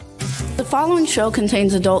The following show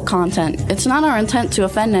contains adult content. It's not our intent to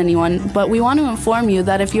offend anyone, but we want to inform you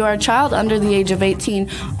that if you are a child under the age of 18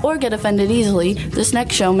 or get offended easily, this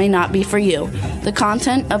next show may not be for you. The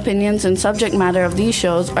content, opinions, and subject matter of these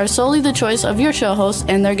shows are solely the choice of your show hosts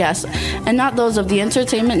and their guests, and not those of the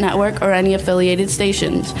Entertainment Network or any affiliated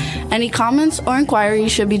stations. Any comments or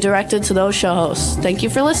inquiries should be directed to those show hosts. Thank you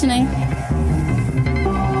for listening.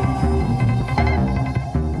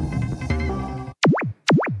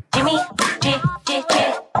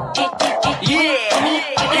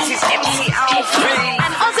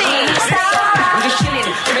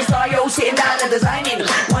 Sitting down and designing,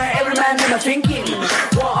 where every man in a thinking,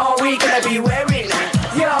 what are we gonna be wearing?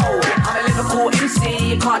 Yo, I'm a Liverpool MC,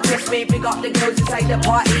 you can't test me, big up the girls inside the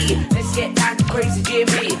party. Let's get down to crazy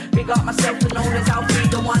Jimmy, big up myself and known as Alfie,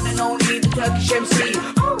 the one and only, the Turkish MC.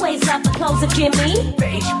 Always love the clothes of Jimmy.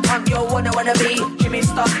 British punk, yo, what I wanna be, Jimmy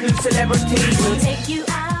Star, new celebrity. We'll take you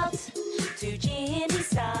out to Jimmy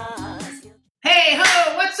Stars. Hey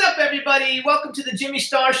ho, what's up everybody? Welcome to the Jimmy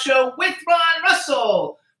Star Show with Ron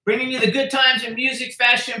Russell. Bringing you the good times in music,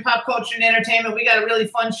 fashion, pop culture, and entertainment. We got a really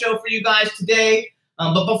fun show for you guys today.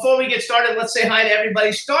 But before we get started, let's say hi to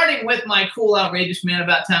everybody, starting with my cool, outrageous man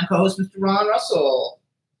about town co-host, Mr. Ron Russell.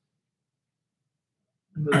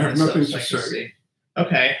 I have nothing to say.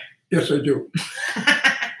 Okay. Yes, I do.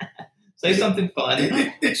 Say something fun.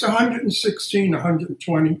 It's 116,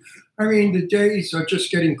 120. I mean, the days are just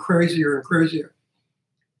getting crazier and crazier.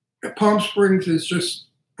 Palm Springs is just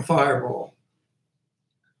a fireball.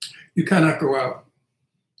 You cannot go out.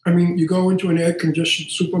 I mean, you go into an air-conditioned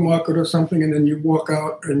supermarket or something, and then you walk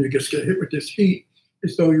out and you just get hit with this heat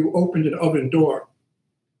as though you opened an oven door.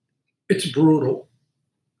 It's brutal.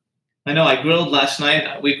 I know. I grilled last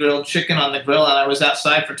night. We grilled chicken on the grill, and I was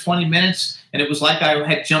outside for 20 minutes, and it was like I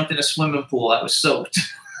had jumped in a swimming pool. I was soaked.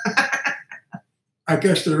 I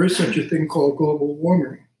guess there is such a thing called global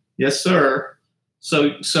warming. Yes, sir.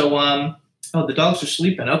 Oh, the dogs are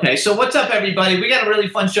sleeping. Okay, so what's up, everybody? We got a really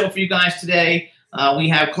fun show for you guys today. We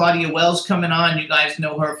have Claudia Wells coming on. You guys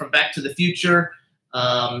know her from Back to the Future.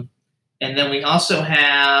 And then we also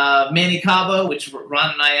have Manny Cabo, which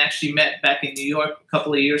Ron and I actually met back in New York a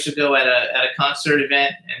couple of years ago at a concert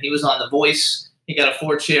event, and he was on The Voice. He got a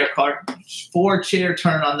four-chair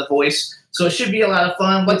turn on The Voice. So it should be a lot of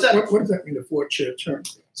fun. What's up? What does that mean, a four-chair turn?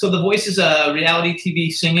 So The Voice is a reality TV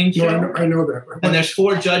singing show. No, I know that. And there's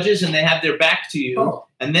four judges, and they have their back to you. Oh.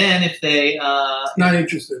 And then if they... Not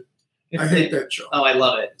interested. I hate that show. Oh, I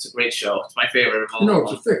love it. It's a great show. It's my favorite of all. No,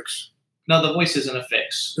 it's a fix. No, The Voice isn't a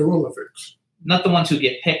fix. They're all a fix. Not the ones who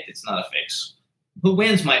get picked. It's not a fix. Who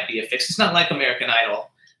wins might be a fix. It's not like American Idol.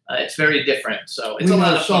 It's very different. So it's a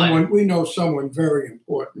lot of fun. We know someone very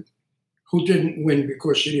important who didn't win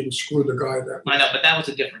because she didn't screw the guy that way. I know, but that was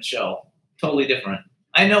a different show. Totally different.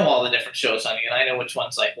 I know all the different shows, honey, and I know which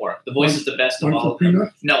ones like work. The Voice is the best of all of them.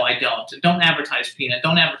 Peanut? No, I don't. Don't advertise Peanut.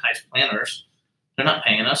 Don't advertise Planners. They're not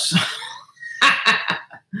paying us.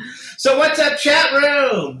 So what's up, chat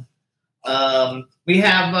room? We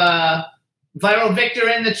have Viral Victor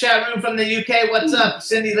in the chat room from the UK. What's up?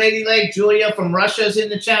 Cindy Lady Lake, Julia from Russia's in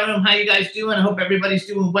the chat room. How you guys doing? I hope everybody's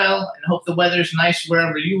doing well, and hope the weather's nice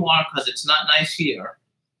wherever you are, because it's not nice here.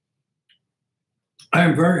 I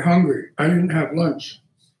am very hungry. I didn't have lunch.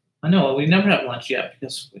 I know. We never have lunch yet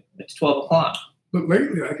because it's 12 o'clock. But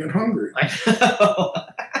lately I get hungry. I know.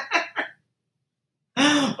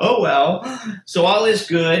 Oh, well. So all is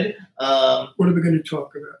good. What are we going to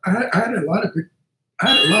talk about? I had a lot of...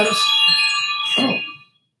 Oh.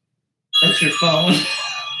 That's your phone.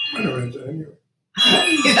 I don't answer anyway.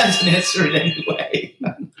 He doesn't answer it anyway.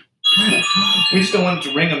 We just don't want it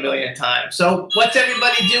to ring a million times. So what's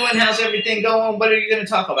everybody doing? How's everything going? What are you going to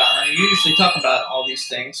talk about? I mean, you usually talk about all these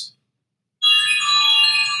things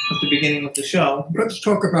at the beginning of the show. Let's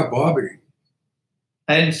talk about Barbie.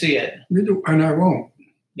 I didn't see it. Me too, and I won't.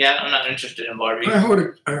 Yeah, I'm not interested in Barbie. I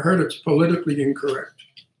heard it's politically incorrect.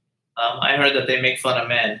 I heard that they make fun of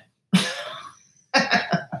men.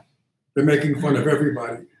 They're making fun of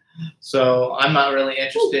everybody. So I'm not really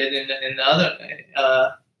interested in the other...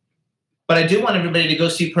 But I do want everybody to go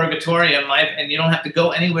see Purgatorium, and you don't have to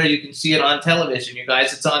go anywhere. You can see it on television, you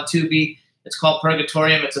guys. It's on Tubi. It's called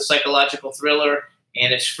Purgatorium. It's a psychological thriller,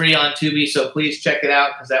 and it's free on Tubi, so please check it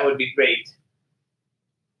out, because that would be great.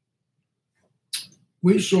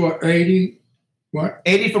 We saw 80. What?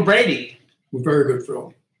 80 for Brady. A very good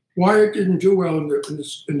film. Why it didn't do well in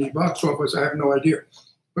the box office, I have no idea.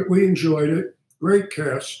 But we enjoyed it. Great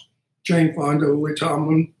cast. Jane Fonda, Louis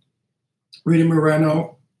Tomlin, Rita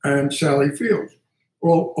Moreno, and Sally Field.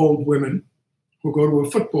 All old women who go to a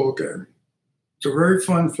football game. It's a very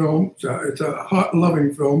fun film. It's a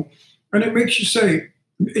heart-loving film. And it makes you say,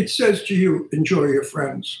 it says to you, enjoy your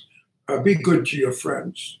friends. Be good to your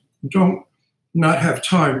friends. Don't not have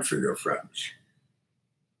time for your friends.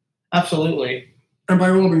 Absolutely. And by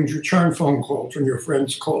all means, return phone calls when your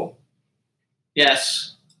friends call.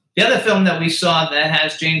 Yes. The other film that we saw that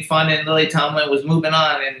has Jane Fonda and Lily Tomlin was Moving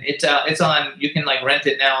On, and it's on. You can like rent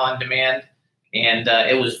it now on demand, and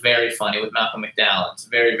it was very funny with Malcolm McDowell. It's a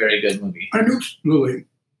very, very good movie. I knew Lily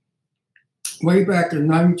way back in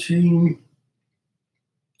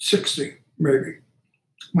 1960, maybe.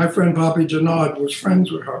 My friend Bobby Denard was friends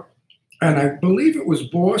with her, and I believe it was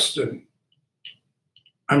Boston.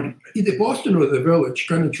 Either Boston or the Village,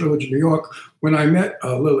 Greenwich Village, New York, when I met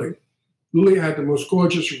Lily. Lily had the most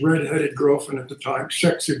gorgeous red-headed girlfriend at the time,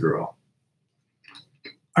 sexy girl.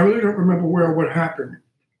 I really don't remember what happened.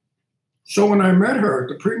 So when I met her at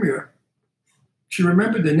the premiere, she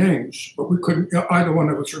remembered the names, but we couldn't, either one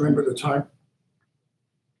of us remember the time.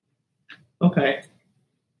 Okay.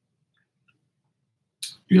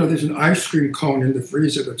 You know, there's an ice cream cone in the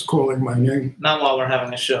freezer that's calling my name. Not while we're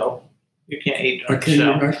having a show. You can't eat I during the can't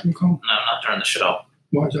show. eat an ice cream cone? No, not during the show.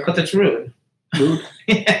 Why is Because that? it's rude. Rude?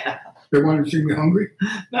 Yeah. They want to see me hungry?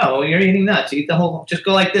 No, you're eating nuts. Eat the whole. Just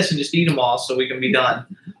go like this and just eat them all, so we can be done.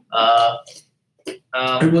 I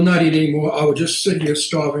will not eat anymore. I will just sit here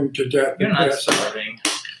starving to death. You're and not pass out. starving.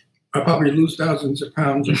 I'll probably lose thousands of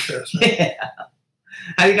pounds and pass out. Yeah.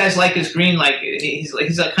 How do you guys like his green? Like he's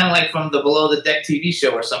kind of like from the Below the Deck TV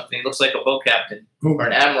show or something. He looks like a boat captain or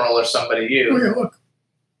an admiral or somebody. Oh, You yeah, look.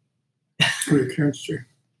 Oh, you can't see.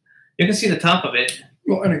 you can see the top of it.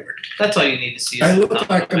 Well, anyway, That's all you need to see. Is I the look top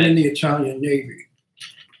like of I'm it. in the Italian Navy.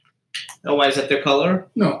 Oh, why is that their color?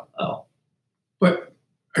 No, Oh, but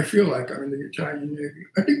I feel like I'm in the Italian Navy.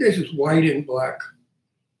 I think this is white and black.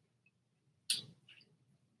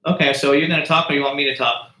 okay. So you're going to talk, or you want me to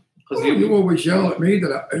talk? Because Oh, you always yell at me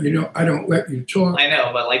that I don't let you talk. I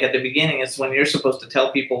know, but like at the beginning, it's when you're supposed to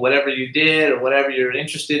tell people whatever you did or whatever you're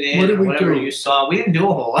interested in, What did or we whatever do? you saw. We didn't do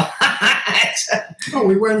a whole lot. Oh,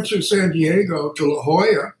 we went to San Diego, to La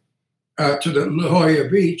Jolla, to the La Jolla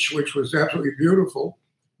Beach, which was absolutely beautiful.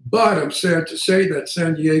 But I'm sad to say that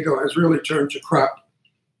San Diego has really turned to crap,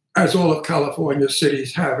 as all of California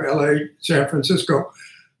cities have, LA, San Francisco.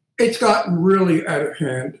 It's gotten really out of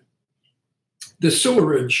hand. The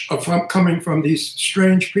sewerage coming from these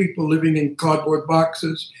strange people living in cardboard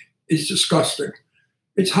boxes is disgusting.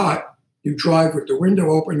 It's hot. You drive with the window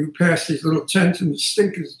open, you pass these little tents, and the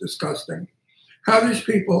stink is disgusting. How these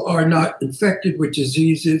people are not infected with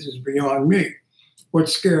diseases is beyond me. What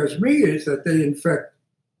scares me is that they infect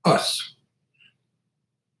us.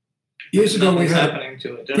 Years ago, we Nothing's had happening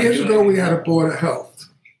to it. They're not doing we anything. had a Board of Health,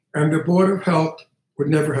 and the Board of Health would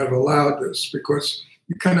never have allowed this because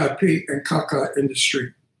you cannot pee and caca in the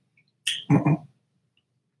street.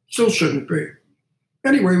 Still shouldn't be.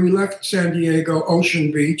 Anyway, we left San Diego,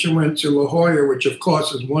 Ocean Beach, and went to La Jolla, which of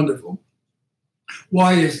course is wonderful.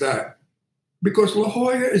 Why is that? Because La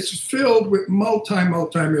Jolla is filled with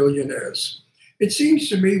multi-millionaires. It seems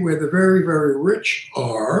to me where the very, very rich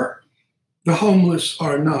are, the homeless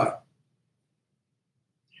are not.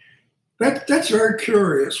 That's very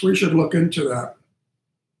curious. We should look into that.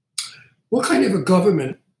 What kind of a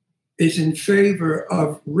government is in favor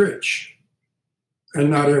of rich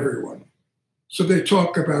and not everyone? So they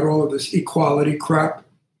talk about all of this equality crap.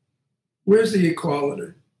 Where's the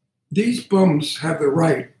equality? These bums have the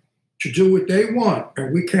right to do what they want,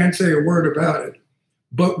 and we can't say a word about it.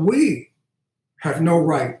 But we have no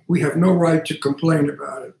right. We have no right to complain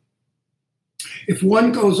about it. If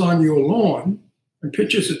one goes on your lawn and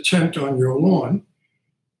pitches a tent on your lawn,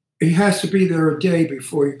 he has to be there a day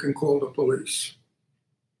before you can call the police.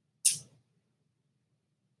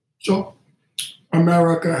 So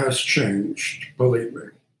America has changed, believe me.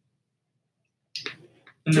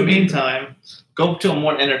 In the meantime, go to a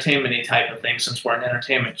more entertainment-y type of thing since we're an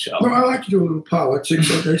entertainment show. No, I like to do a little politics,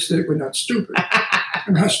 so they say we're not stupid.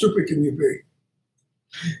 And how stupid can you be?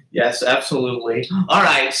 Yes, absolutely. All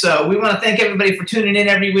right, so we want to thank everybody for tuning in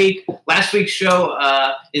every week. Last week's show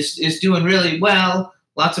is doing really well.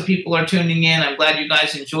 Lots of people are tuning in. I'm glad you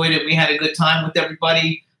guys enjoyed it. We had a good time with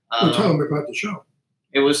everybody. Well, tell them about the show.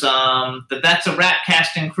 It was the That's a Wrap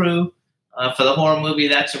cast and crew for the horror movie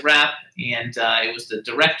That's a Wrap. And it was the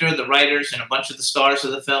director, the writers, and a bunch of the stars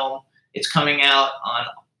of the film. It's coming out on,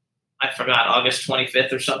 I forgot, August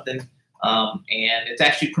 25th or something. And it's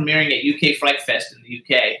actually premiering at UK Fright Fest in the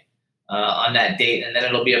UK on that date. And then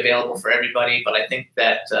it'll be available for everybody. But I think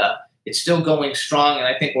that it's still going strong. And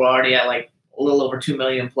I think we're already at like a little over 2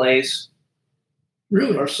 million plays.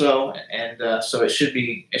 Really? Or so. And so it should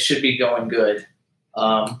be going good.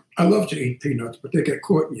 I love to eat peanuts, but they get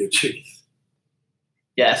caught in your teeth.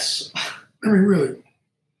 Yes. I mean, really.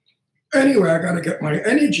 Anyway, I got to get my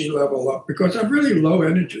energy level up because I'm really low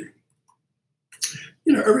energy.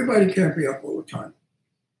 You know, everybody can't be up all the time.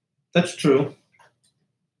 That's true.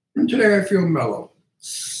 And today I feel mellow.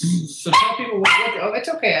 So tell people oh, it's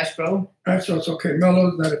okay, Astro. So it's okay. Mellow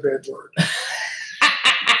is not a bad word.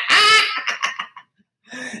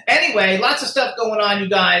 Anyway, lots of stuff going on, you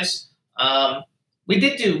guys. We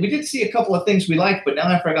did see a couple of things we liked, but now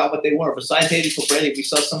I forgot what they were. Besides 80 for Brady, we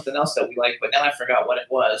saw something else that we liked, but now I forgot what it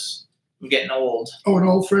was. I'm getting old. Oh, an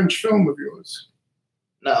old French film of yours.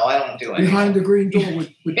 No, I don't do anything. Behind the Green Door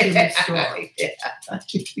with Jimmy Star. Yeah.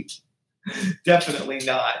 Definitely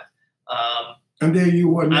not. And there you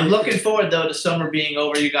were. I'm looking forward, though, to summer being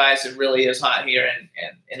over, you guys. It really is hot here, and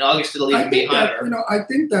in August it'll even be hotter. I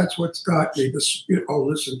think that's what's got me.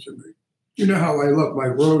 Listen to me. You know how I love my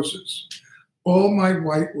roses. All my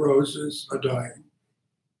white roses are dying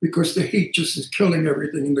because the heat just is killing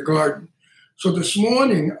everything in the garden. So this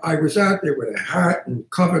morning I was out there with a hat and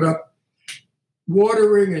covered up,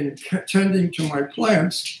 watering and tending to my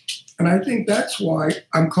plants. And I think that's why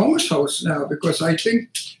I'm comatose now, because I think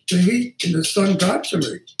the heat and the sun got to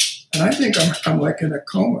me. And I think I'm like in a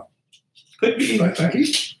coma. Could be. A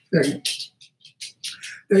heat thing.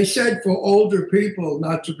 They said for older people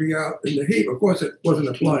not to be out in the heat. Of course, it wasn't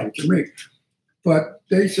applying to me. But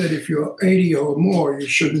they said if you're 80 or more, you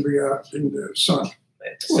shouldn't be out in the sun.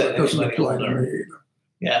 Well, it doesn't apply to me either.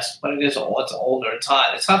 Yes, but it is old. It's older. It's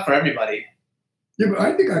hot. It's hot for everybody. Yeah, but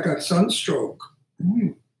I think I got sunstroke.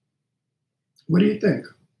 What do you think?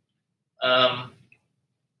 I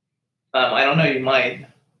don't know. You might.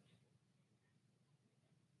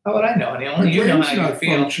 How would I know, honey? Only you know how you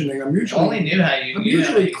feel. Functioning. I'm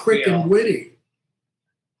usually quick and witty.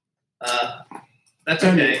 That's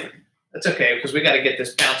okay. That's okay, because we got to get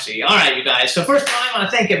this bouncy. All right, you guys. So first of all, I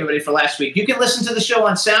want to thank everybody for last week. You can listen to the show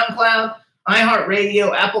on SoundCloud,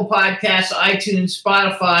 iHeartRadio, Apple Podcasts, iTunes,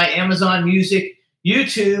 Spotify, Amazon Music,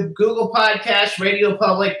 YouTube, Google Podcasts, Radio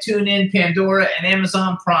Public, TuneIn, Pandora, and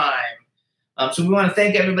Amazon Prime. So we want to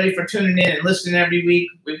thank everybody for tuning in and listening every week.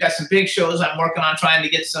 We've got some big shows. I'm working on trying to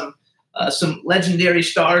get some legendary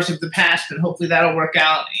stars of the past, and hopefully that'll work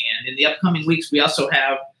out. And in the upcoming weeks, we also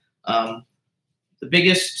have the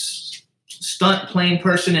biggest stunt plane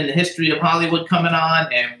person in the history of Hollywood coming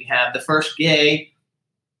on, and we have the first gay.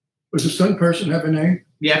 Does the stunt person have a name?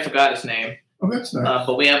 Yeah, I forgot his name. Oh, that's nice.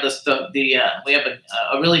 But we have we have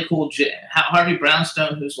a really cool Harvey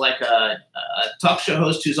Brownstone, who's like a talk show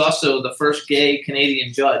host, who's also the first gay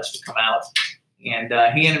Canadian judge to come out, and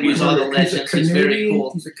he interviews all the legends. He's very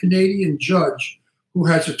cool. He's a Canadian judge who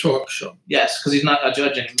has a talk show. Yes, because he's not a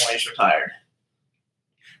judge anymore. He's retired,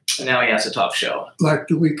 and now he has a talk show. Like,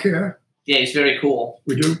 do we care? Yeah, he's very cool.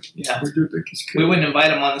 We do? Yeah. We do think he's cool. We wouldn't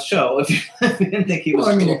invite him on the show if we didn't think he was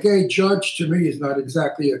cool. I mean, a gay judge to me is not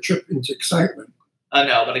exactly a trip into excitement. I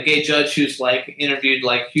know, but a gay judge who's like interviewed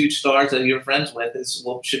like huge stars that you're friends with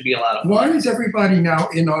should be a lot of fun. Why is everybody now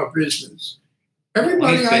in our business?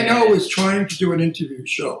 Everybody I know is trying to do an interview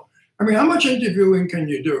show. I mean, how much interviewing can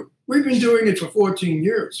you do? We've been doing it for 14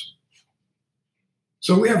 years.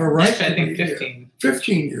 So we have a right to be 15. here.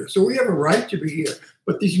 15 years. So we have a right to be here.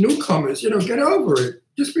 But these newcomers, get over it.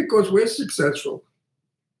 Just because we're successful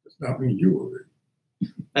does not mean you will be.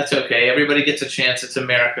 That's okay. Everybody gets a chance. It's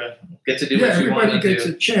America. Get to do what you want to do. Everybody gets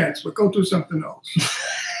a chance, but go do something else.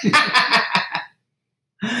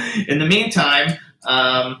 In the meantime,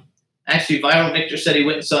 actually, Viral Victor said he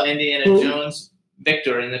went and saw Indiana Jones.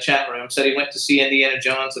 Victor in the chat room said he went to see Indiana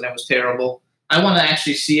Jones and it was terrible. I want to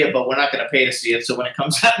actually see it, but we're not going to pay to see it. So when it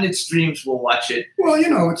comes out in its streams, we'll watch it. Well,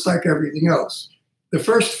 it's like everything else. The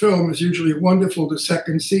first film is usually wonderful. The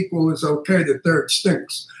second sequel is okay. The third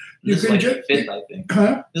stinks. This is like the fifth, I think.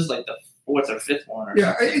 Huh? This is like the fourth or fifth one.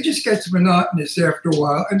 It just gets monotonous after a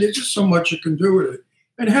while, and there's just so much you can do with it.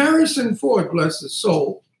 And Harrison Ford, bless his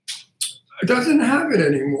soul, doesn't have it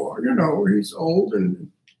anymore. He's old and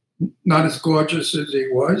not as gorgeous as he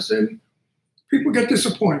was, and people get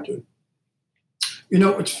disappointed.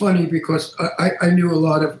 It's funny because I knew a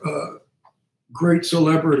lot of great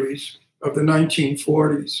celebrities of the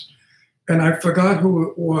 1940s, and I forgot who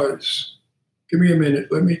it was. Give me a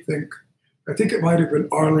minute. Let me think. I think it might have been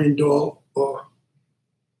Arlene Dahl or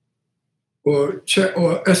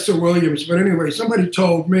Esther Williams. But anyway, somebody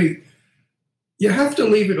told me, you have to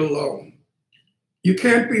leave it alone. You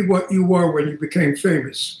can't be what you were when you became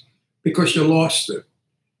famous because you lost it.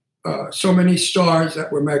 So many stars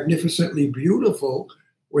that were magnificently beautiful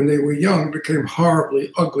when they were young became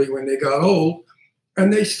horribly ugly when they got old.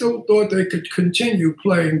 And they still thought they could continue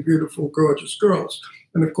playing beautiful, gorgeous girls.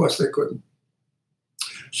 And of course they couldn't.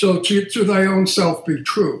 So to thy own self be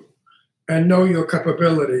true and know your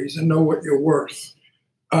capabilities and know what you're worth.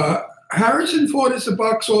 Harrison Ford is a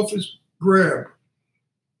box office grab.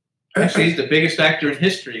 Actually, he's the biggest actor in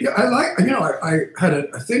history. Yeah, I had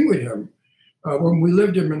a thing with him. When we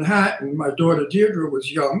lived in Manhattan, my daughter Deirdre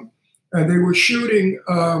was young, and they were shooting,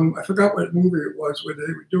 I forgot what movie it was, where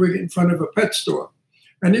they were doing it in front of a pet store.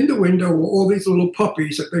 And in the window were all these little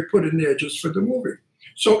puppies that they put in there just for the movie.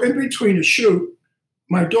 So in between a shoot,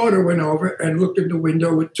 my daughter went over and looked in the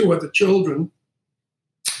window with two other children,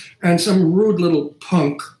 and some rude little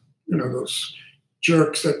punk, those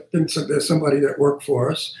jerks that think there's somebody that worked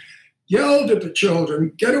for us, yelled at the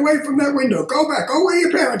children, "Get away from that window, go back, go where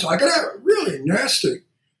your parents are." Get out. Really nasty.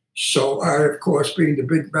 So I, of course, being the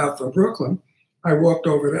big mouth from Brooklyn, I walked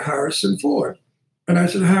over to Harrison Ford, and I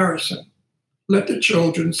said, "Harrison, let the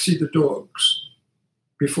children see the dogs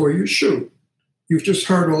before you shoot. You've just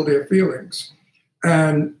hurt all their feelings.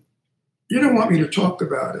 And you don't want me to talk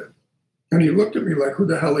about it." And he looked at me like, "Who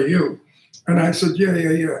the hell are you?" And I said,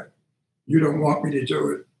 yeah. You don't want me to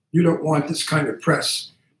do it. You don't want this kind of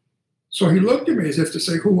press. So he looked at me as if to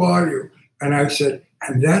say, "Who are you?" And I said,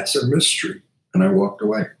 "And that's a mystery." And I walked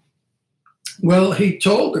away. Well, he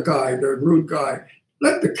told the guy, the rude guy,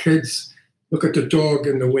 "Let the kids look at the dog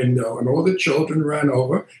in the window." And all the children ran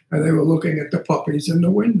over and they were looking at the puppies in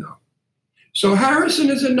the window. So Harrison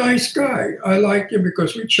is a nice guy. I liked him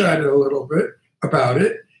because we chatted a little bit about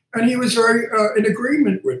it. And he was very in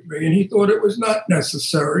agreement with me. And he thought it was not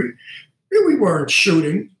necessary. We weren't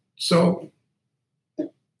shooting. So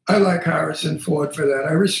I like Harrison Ford for that.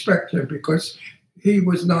 I respect him because he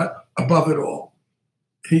was not above it all.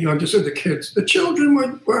 He understood the kids. The children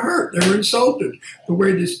were hurt. They were insulted. The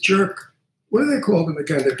way this jerk, what do they call them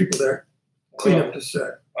again? The people that clean up the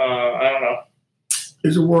set. I don't know.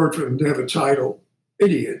 There's a word for them. They have a title.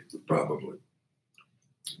 Idiot, probably.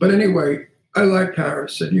 But anyway, I liked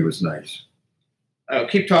Harrison. He was nice. Oh,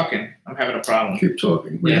 keep talking. I'm having a problem. Keep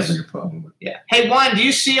talking. We're Yes. having a problem with it. Yeah. Hey, Juan, do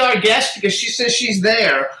you see our guest? Because she says she's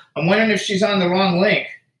there. I'm wondering if she's on the wrong link,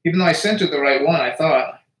 even though I sent her the right one, I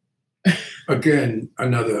thought. Again,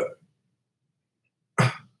 another.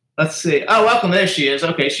 Let's see. Oh, welcome. There she is.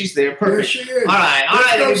 Okay, she's there. There Perfect. she is. All right,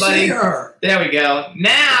 Let's go everybody. see her. There we go.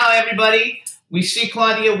 Now, everybody, we see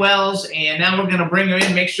Claudia Wells, and now we're going to bring her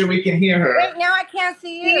in, make sure we can hear her. Wait, now I can't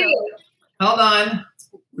see you. Hold on.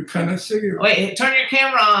 We cannot see her. Wait, turn your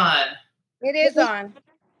camera on. It is on.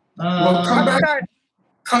 Well, come back. Start.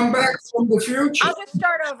 Come back from the future. I'll just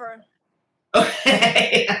start over.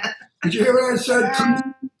 Okay. Did you hear what I said?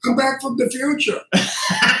 Come back from the future.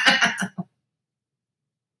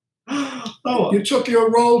 Oh. You took your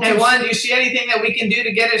role. Hey, Juan, do you see anything that we can do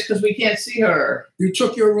to get us because we can't see her? You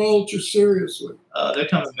took your role too seriously. Oh, they're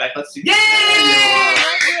coming back. Let's see. Yeah, Yay!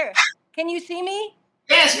 right here. Can you see me?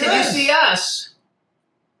 Yes, can Yes. you see us?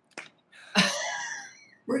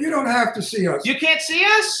 Well, you don't have to see us. You can't see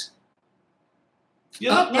us?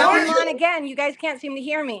 You look Now I'm gorgeous. on again. You guys can't seem to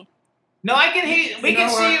hear me. No, I can hear. We You can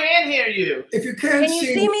know see what? you and hear you. If you can't Can you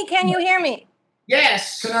see me? Can you hear me?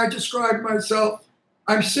 Yes. Can I describe myself?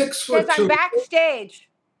 I'm 6'2". Because I'm backstage.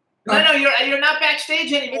 No, you're not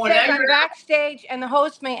backstage It anymore. says Now I'm you're. backstage, and the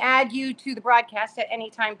host may add you to the broadcast at any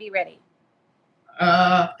time. Be ready.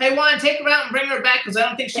 Hey, Juan, take her out and bring her back because I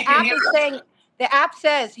don't think she The can app hear is us. saying the app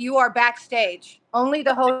says you are backstage. Only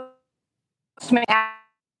the host may add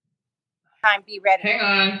time. Be ready. Hang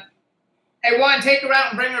on. Hey, Juan, take her out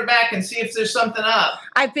and bring her back and see if there's something up.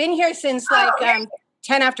 I've been here since like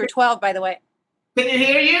 10 after 12. By the way, Can you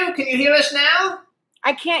hear you? Can you hear us now?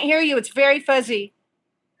 I can't hear you. It's very fuzzy.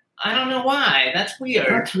 I don't know why. That's weird.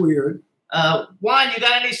 That's weird. Juan, you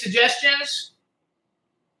got any suggestions?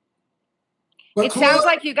 But It sounds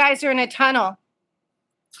like you guys are in a tunnel.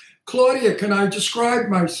 Claudia, can I describe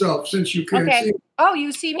myself since you can't Okay. see? Oh,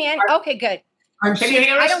 you see me? Okay, good. I'm Can you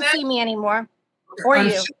hear I us don't now? see me anymore. Or I'm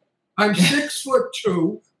you. I'm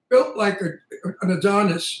 6'2", built like an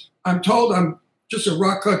Adonis. I'm told I'm just a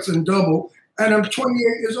Rock Hudson double, and I'm 28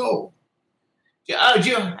 years old. Oh,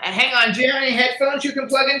 hang on. Do you have any headphones you can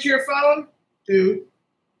plug into your phone? Dude.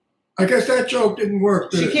 I guess that joke didn't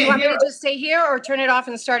work. She Did it? You want me hear to just stay here or turn it off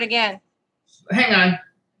and start again? Hang on.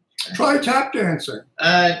 Try tap dancing.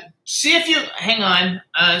 See if you hang on.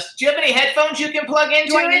 Do you have any headphones you can plug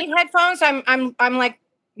into Do I it? need headphones? I'm like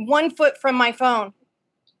 1 foot from my phone.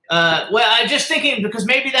 Well, I'm just thinking because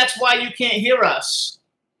maybe that's why you can't hear us.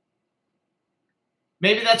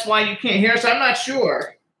 Maybe that's why you can't hear us. I'm not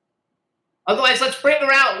sure. Otherwise, let's bring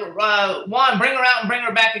her out. Juan, bring her out and bring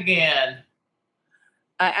her back again.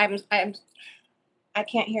 I'm I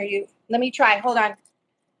can't hear you. Let me try. Hold on.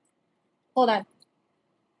 Hold on.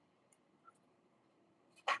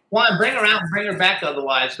 Juan, bring her out and bring her back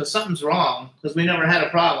otherwise, because something's wrong, because we never had a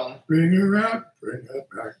problem. Bring her out, bring her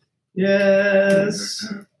back.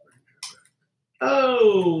 Yes.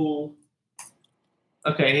 Oh.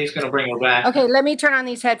 Okay, he's going to bring her back. Okay, let me turn on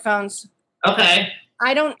these headphones. Okay.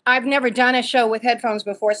 I've never done a show with headphones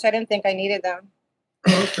before, so I didn't think I needed them.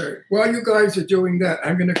 Okay. While you guys are doing that,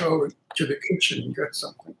 I'm going to go to the kitchen and get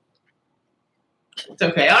something. It's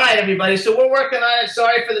okay. All right, everybody. So we're working on it.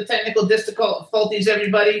 Sorry for the technical difficulties,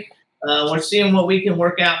 everybody. We're seeing what we can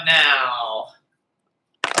work out now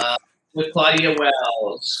with Claudia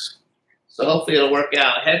Wells. So hopefully it'll work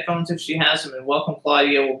out. Headphones if she has them, and welcome,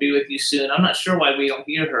 Claudia. We'll be with you soon. I'm not sure why we don't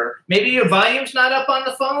hear her. Maybe your volume's not up on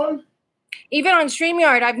the phone? Even on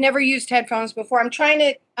StreamYard, I've never used headphones before. I'm trying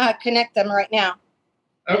to connect them right now.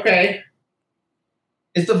 Okay.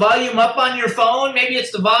 Is the volume up on your phone? Maybe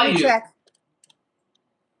it's the volume. Let me check.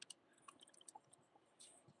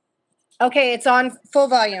 Okay, it's on full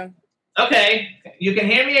volume. Okay. You can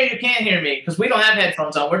hear me or you can't hear me? Because we don't have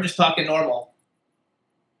headphones on. We're just talking normal.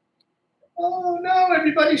 Oh, no,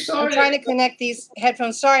 everybody. Sorry. I'm trying to connect these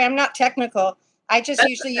headphones. Sorry, I'm not technical. I just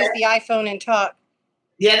usually use the iPhone and talk.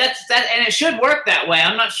 Yeah, that's that, and it should work that way.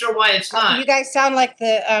 I'm not sure why it's not. You guys sound like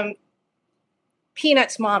the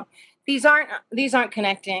Peanuts mom. These aren't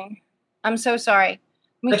connecting. I'm so sorry.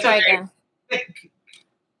 Let me try again.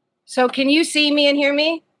 So can you see me and hear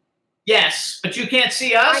me? Yes, but you can't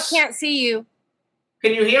see us. I can't see you.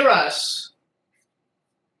 Can you hear us?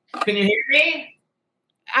 Can you hear me?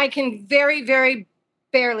 I can very, very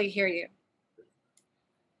barely hear you.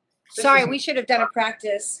 Sorry, we should have done a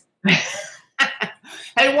practice.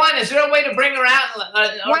 Hey, Juan, is there a way to bring her out?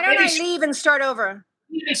 Why don't I leave and start over?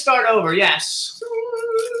 You can start over, yes.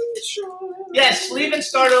 Yes, leave and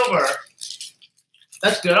start over.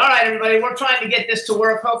 That's good. All right, everybody, we're trying to get this to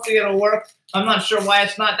work. Hopefully it'll work. I'm not sure why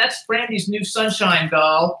it's not. That's Brandy's new sunshine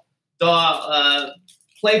doll,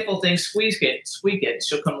 playful thing, squeak it.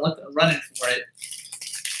 She'll come running for it.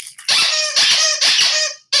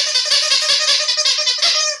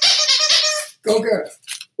 Go get it.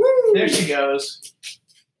 Woo! There she goes.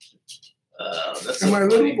 That's so my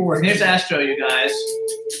little boy. Here's Astro, you guys.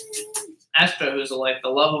 Astro, who's like the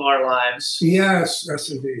love of our lives. Yes,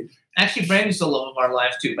 indeed. Actually, Brandy's the love of our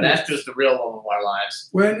lives too, but Astro's the real love of our lives.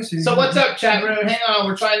 When is he? So what's up, chat room? Hang on,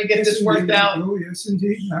 we're trying to get this worked out. Oh, yes,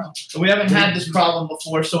 indeed. Now We haven't had this problem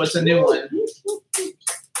before, so it's a new one.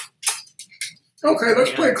 Okay,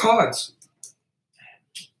 let's play cards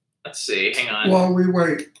Let's see. Hang on. while we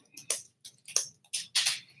wait.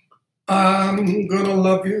 I'm gonna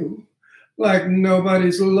love you like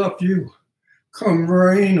nobody's loved you. Come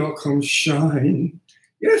rain or come shine.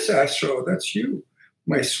 Yes, Astro, that's you,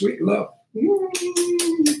 my sweet love. In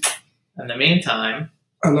the meantime,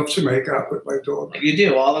 I love to make out with my dog. you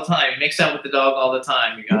do all the time. He makes out with the dog all the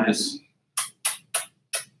time, you guys.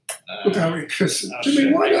 Look how he kisses. Oh, Jimmy,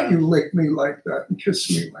 shit, why hang don't on. you lick me like that and kiss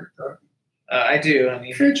me like that? I do. I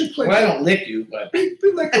mean, Can't you play? well, I don't lick you, but Be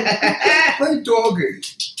like play doggy.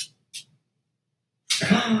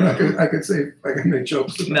 I could say I can make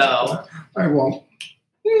jokes about No. that. I won't.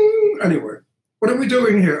 Anyway, what are we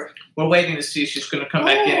doing here? we're waiting to see if she's going to come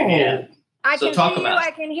back in again. I So can talk see you. about it.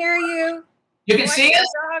 I can hear you. You can see us?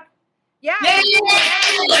 Yeah.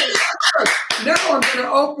 Now I'm going to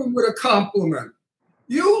open with a compliment.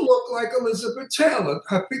 You look like Elizabeth Taylor.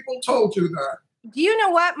 Have people told you that? Do you know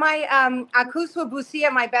what? My Akuswa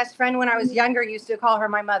Busia, my best friend when I was younger, used to call her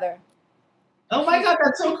my mother. Oh my God,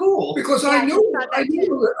 that's so cool. Because Yeah, I she knew thought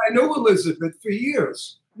that I knew Elizabeth for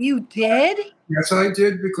years. You did? Yes, I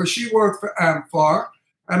did, because she worked for AMFAR,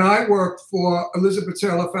 and I worked for Elizabeth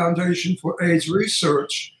Taylor Foundation for AIDS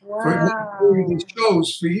Research for doing these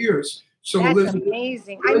shows for years. So That's Elizabeth,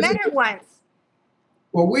 amazing. I met her once.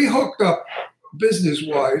 well, we hooked up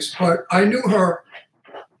business-wise, but I knew her.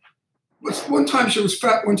 One time she was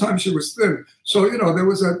fat, one time she was thin. So, there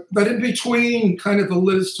was that in-between kind of the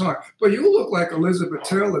Liz time. But you look like Elizabeth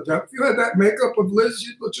Taylor. If you had that makeup of Liz,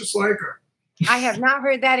 you'd look just like her. I have not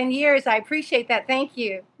heard that in years. I appreciate that. Thank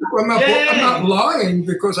you. I'm not lying,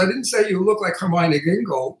 because I didn't say you look like Hermione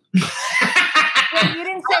Gingold. Wait, you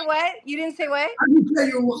didn't say what? You didn't say what? I didn't say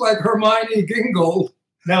you look like Hermione Gingold.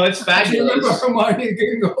 No, it's Do you remember fabulous. Hermione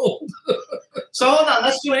Gingold? So hold on,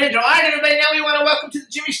 let's do an intro. All right, everybody, now we want to welcome to the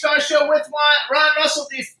Jimmy Star Show with Ron Russell,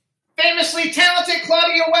 the famously talented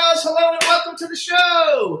Claudia Wells. Hello and welcome to the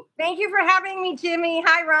show. Thank you for having me, Jimmy.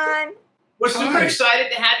 Hi, Ron. We're super Hi.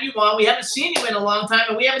 excited to have you on. We haven't seen you in a long time,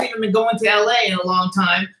 and we haven't even been going to LA in a long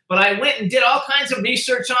time. But I went and did all kinds of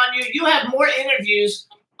research on you. You have more interviews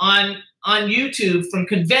on on YouTube from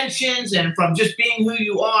conventions and from just being who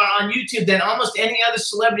you are on YouTube than almost any other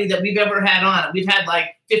celebrity that we've ever had on. We've had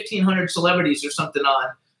like 1,500 celebrities or something on.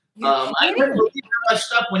 I couldn't believe how much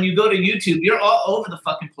stuff when you go to YouTube. You're all over the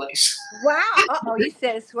fucking place. Wow. Uh-oh, you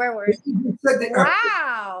said a swear word. He said the F word.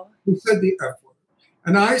 Wow. He said the F word.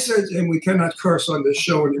 And I said, and we cannot curse on this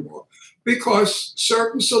show anymore because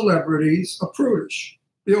certain celebrities are prudish,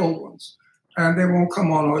 the old ones, and they won't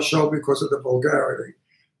come on our show because of the vulgarity.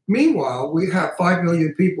 Meanwhile, we have 5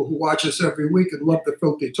 million people who watch us every week and love the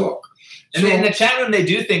filthy talk. And in the chat room, they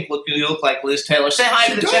do think you look like Liz Taylor. Say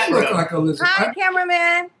hi to the chat room. Like hi,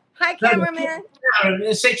 cameraman. Hi, cameraman.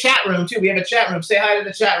 Say chat room, too. We have a chat room. Say hi to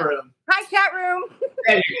the chat room. Hi, chat room.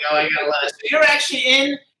 There you go. I got a lot. So you're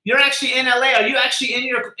actually in LA. Are you actually in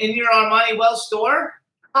your Armani Wells store?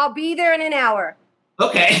 I'll be there in an hour.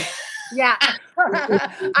 Okay. Yeah.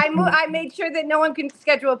 I made sure that no one can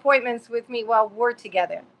schedule appointments with me while we're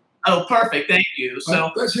together. Oh, perfect. Thank you.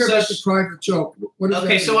 So let's hear about the private joke.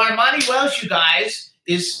 Okay, so Armani Wells, you guys,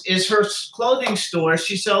 is her clothing store.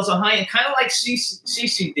 She sells a high-end, kind of like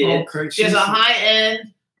Cece did. Okay, she has a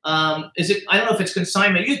high-end. Is it? I don't know if it's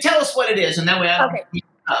consignment. You tell us what it is, and that way I don't mess it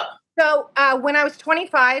up. So when I was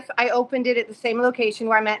 25, I opened it at the same location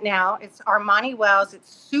where I'm at now. It's Armani Wells.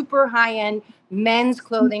 It's super high-end men's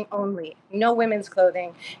clothing only, no women's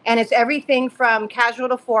clothing. And it's everything from casual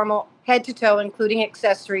to formal, head to toe, including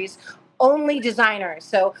accessories, only designers.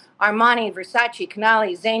 So Armani, Versace,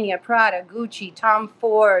 Canali, Zegna, Prada, Gucci, Tom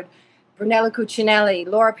Ford, Brunello Cucinelli,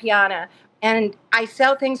 Loro Piana. And I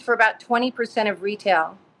sell things for about 20% of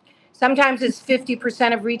retail. Sometimes it's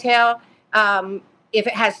 50% of retail if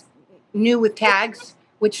it has new with tags,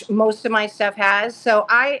 which most of my stuff has. So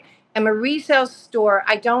I am a resale store.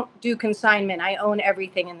 I don't do consignment. I own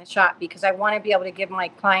everything in the shop because I want to be able to give my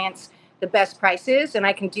clients the best prices, and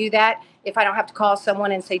I can do that if I don't have to call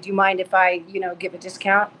someone and say, do you mind if I, give a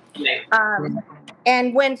discount?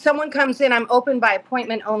 And when someone comes in, I'm open by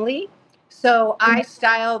appointment only. So I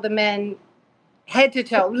style the men head to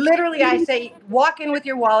toe. Literally, I say, walk in with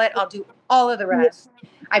your wallet. I'll do all of the rest.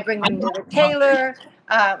 I bring them to the tailor.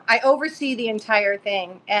 I oversee the entire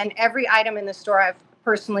thing, and every item in the store I've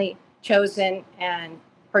personally chosen and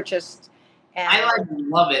purchased. And I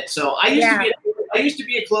love it. So I used to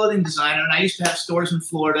be a clothing designer, and I used to have stores in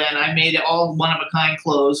Florida, and I made all one-of-a-kind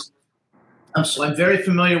clothes. So I'm very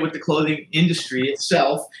familiar with the clothing industry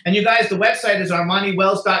itself. And you guys, the website is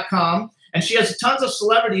ArmaniWells.com, and she has tons of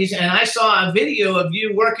celebrities. And I saw a video of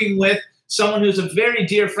you working with someone who's a very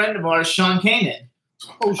dear friend of ours, Sean Kanan.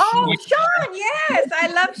 Oh, Sean, yes. I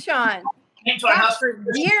love Sean. Came to our house for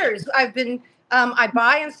years. I've been, I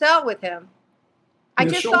buy and sell with him. I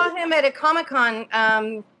just saw him at a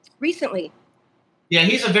Comic-Con recently. Yeah,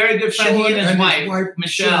 he's a very good friend. He and his wife,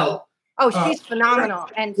 Michelle. Oh, she's phenomenal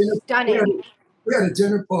and stunning. We had a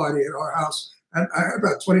dinner party at our house, and I had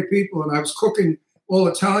about 20 people, and I was cooking all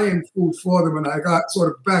Italian food for them, and I got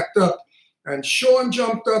sort of backed up. And Sean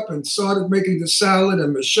jumped up and started making the salad,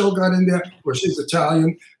 and Michelle got in there, where she's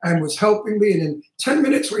Italian, and was helping me. And in 10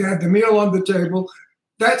 minutes, we had the meal on the table.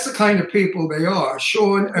 That's the kind of people they are.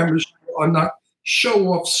 Sean and Michelle are not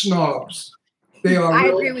show-off snobs. They are. I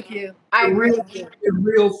agree with you. They're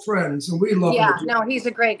real friends, and we love them. Yeah, no, he's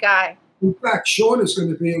a great guy. In fact, Sean is going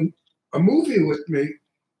to be in a movie with me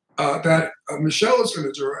that Michelle is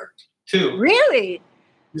going to direct. 2. Really?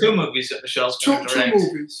 Yeah. 2 movies that Michelle's going to direct. 2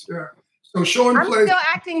 movies, yeah. So Sean I'm still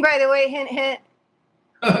acting, by the way, hint, hint.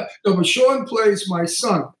 No, but Sean plays my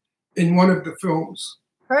son in one of the films.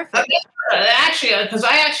 Perfect. Actually, because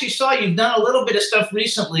I actually saw you've done a little bit of stuff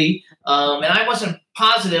recently, and I wasn't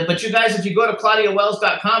positive. But you guys, if you go to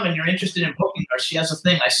ClaudiaWells.com and you're interested in booking her, she has a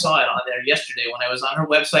thing. I saw it on there yesterday when I was on her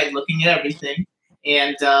website looking at everything.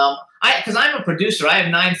 And because I'm a producer, I have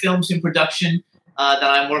 9 films in production that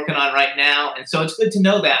I'm working on right now, and so it's good to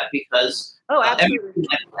know that because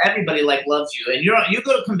everybody loves you, and you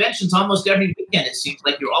go to conventions almost every weekend. It seems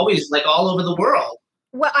like you're always all over the world.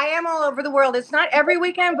 Well, I am all over the world. It's not every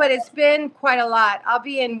weekend, but it's been quite a lot. I'll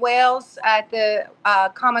be in Wales at the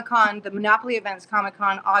Comic-Con, the Monopoly Events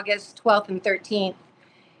Comic-Con, August 12th and 13th.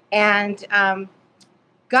 And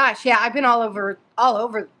I've been all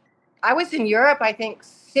over. I was in Europe, I think,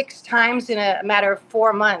 6 times in a matter of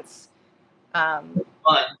 4 months.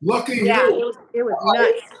 Lucky yeah, you. It was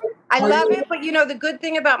nuts. I love it, but the good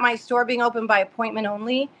thing about my store being open by appointment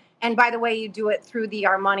only, and by the way, you do it through the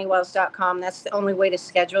ArmaniWells.com. That's the only way to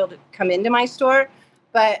schedule to come into my store.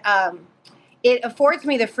 But it affords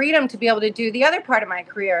me the freedom to be able to do the other part of my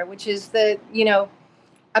career, which is the,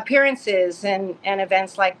 appearances and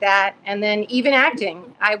events like that. And then even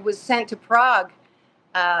acting. I was sent to Prague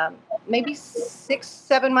maybe 6,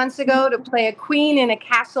 7 months ago to play a queen in a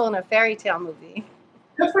castle in a fairy tale movie.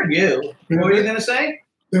 Good for you. What were you going to say?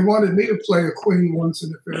 They wanted me to play a queen once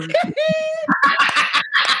in a fairy tale.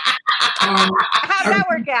 How'd that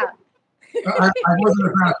work out? I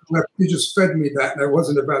wasn't about to, you just fed me that, and I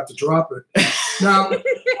wasn't about to drop it. Now,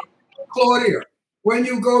 Claudia, when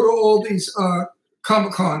you go to all these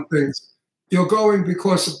Comic-Con things, you're going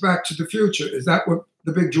because of Back to the Future. Is that what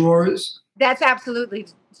the big draw is? That's absolutely.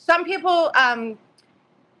 Some people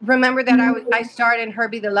remember that I starred in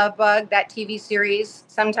Herbie the Love Bug, that TV series.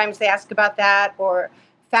 Sometimes they ask about that, or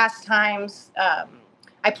Fast Times.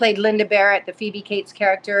 I played Linda Barrett, the Phoebe Cates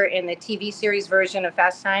character, in the TV series version of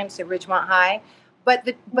Fast Times at Ridgemont High. But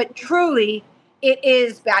truly, it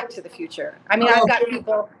is Back to the Future. I mean, I've got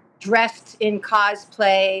people dressed in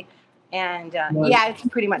cosplay, and yeah, it's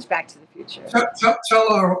pretty much Back to the Future.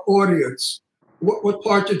 Tell our audience, what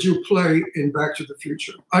part did you play in Back to the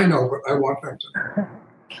Future? I know, but I want them to know.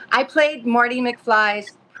 I played Marty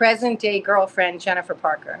McFly's present-day girlfriend, Jennifer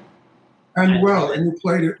Parker. And you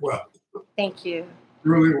played it well. Thank you. It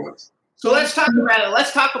really was. So let's talk about it.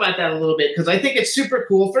 Let's talk about that a little bit because I think it's super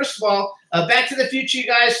cool. First of all, Back to the Future, you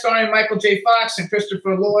guys, starring Michael J. Fox and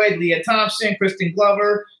Christopher Lloyd, Leah Thompson, Kristen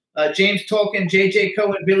Glover, James Tolkien, J.J.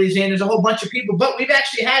 Cohen, Billy Zane. There's a whole bunch of people, but we've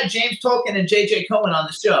actually had James Tolkien and J.J. Cohen on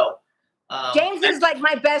the show. James is like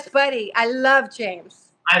my best buddy. I love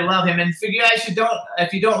James. I love him. And for you guys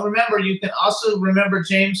if you don't remember, you can also remember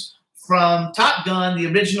James from Top Gun, the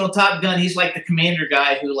original Top Gun. He's like the commander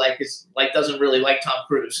guy who doesn't really like Tom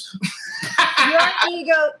Cruise.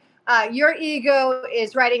 Your ego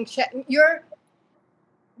is writing your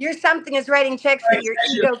something is writing checks that your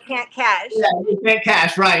ego can't cash. Yeah, you can't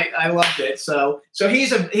cash, right? I loved it. So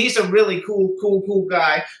he's a really cool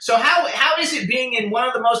guy. So how is it being in one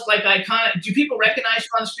of the most iconic? Do people recognize you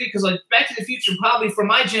on the street? Because Back to the Future, probably for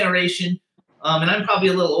my generation. And I'm probably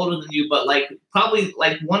a little older than you, but probably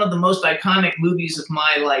one of the most iconic movies of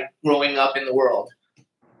my growing up in the world.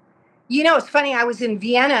 You know, it's funny. I was in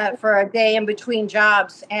Vienna for a day in between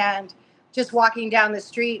jobs, and just walking down the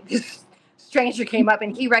street, this stranger came up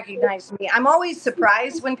and he recognized me. I'm always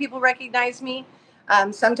surprised when people recognize me.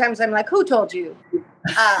 Sometimes I'm like, "Who told you?"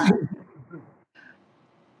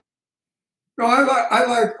 No, I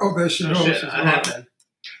like. Oh, there she goes. You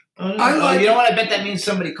know what? I bet that means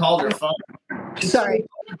somebody called her phone. Sorry.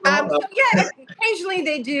 Yeah, occasionally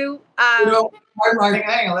they do. Hang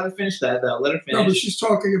on, let her finish that, though. Let her finish. No, but she's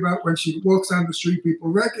talking about when she walks down the street, people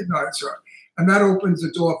recognize her. And that opens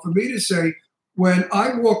the door for me to say, when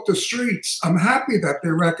I walk the streets, I'm happy that they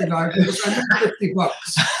recognize me because I make $50.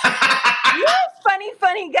 You're a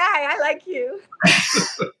funny guy. I like you.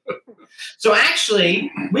 So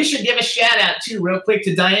actually, we should give a shout out too, real quick,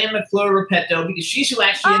 to Diane McClure Repetto because she's who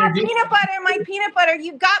actually introduced peanut butter, my peanut butter.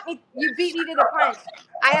 You got me. You beat me to the punch.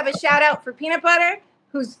 I have a shout out for peanut butter,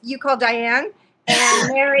 who's you call Diane,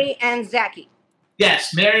 and Mary and Zachy.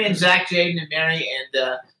 Yes, Mary and Zach, Jaden and Mary,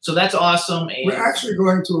 and so that's awesome. And we're actually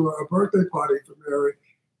going to a birthday party for Mary.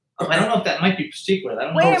 I don't know if that might be secret. I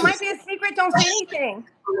don't know. Wait, it might be a secret. Don't say anything.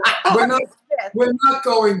 We're not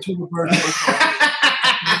going to a birthday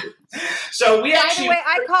party. So we actually. By the way,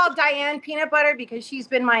 I call Diane Peanut Butter because she's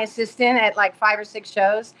been my assistant at 5 or 6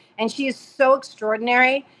 shows, and she is so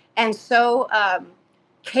extraordinary and so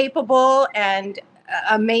capable and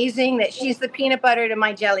amazing that she's the peanut butter to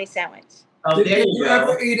my jelly sandwich. Oh, Did you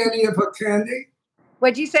ever eat any of her candy?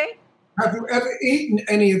 What'd you say? Have you ever eaten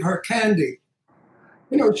any of her candy?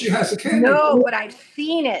 You know, she has a candy. No, but I've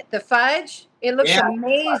seen it. The fudge, it looks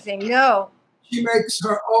amazing. No. She makes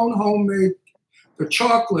her own homemade, the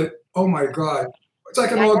chocolate. Oh, my God. It's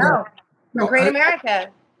like an organ. No, Great America.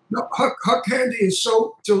 No, her candy is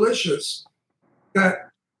so delicious that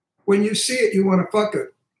when you see it, you want to fuck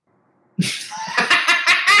it.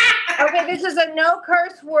 Okay, this is a no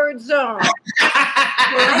curse word zone.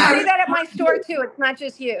 I say that at my store too. It's not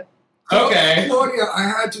just you. Okay. Claudia, I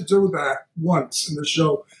had to do that once in the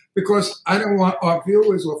show because I don't want our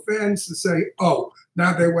viewers or fans to say, "Oh,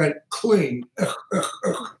 now they went clean."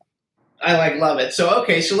 I love it. So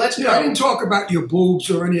okay, so let's go. I didn't talk about your boobs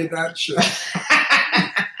or any of that shit.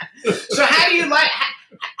 So how do you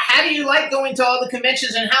like going to all the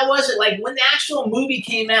conventions, and how was it when the actual movie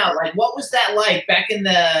came out? What was that like back in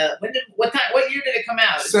the what year did it come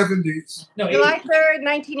out? 70s. No, July 3rd,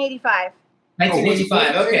 1985.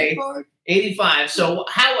 1985. Okay, 85. So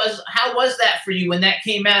how was that for you when that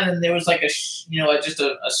came out, and there was just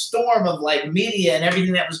a storm of media and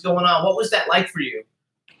everything that was going on? What was that like for you?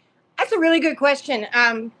 That's a really good question.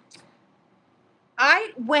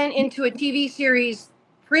 I went into a TV series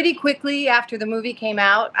pretty quickly after the movie came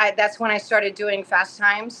out. That's when I started doing Fast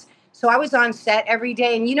Times. So I was on set every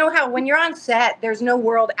day. And you know how when you're on set, there's no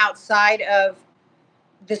world outside of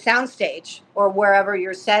the soundstage or wherever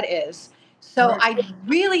your set is. So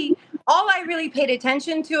all I really paid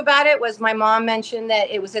attention to about it was my mom mentioned that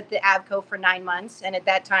it was at the Avco for 9 months. And at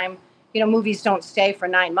that time, movies don't stay for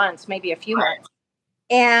 9 months, maybe a few months.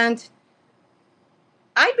 And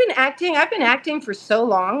I've been acting for so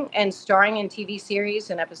long and starring in TV series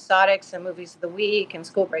and episodics and movies of the week and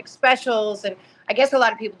school break specials. And I guess a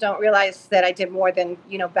lot of people don't realize that I did more than,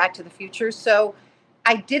 Back to the Future. So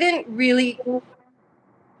I didn't really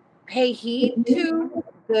pay heed to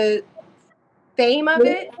the fame of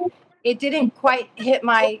it. It didn't quite hit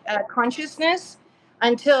my consciousness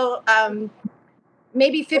until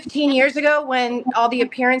maybe 15 years ago when all the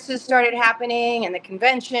appearances started happening and the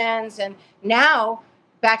conventions. And now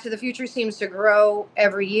Back to the Future seems to grow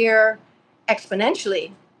every year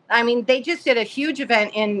exponentially. I mean, they just did a huge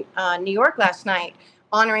event in New York last night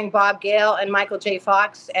honoring Bob Gale and Michael J.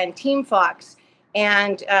 Fox and Team Fox,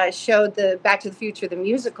 and showed the Back to the Future, the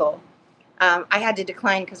musical. I had to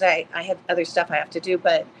decline because I had other stuff I have to do,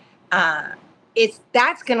 but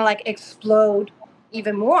that's going to explode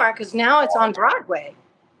even more because now it's on Broadway.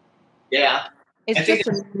 Yeah. It's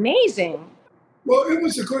just amazing. Well, it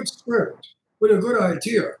was a good script with a good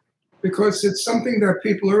idea because it's something that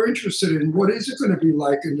people are interested in. What is it going to be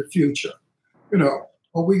like in the future?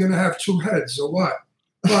 Are we going to have two heads or what?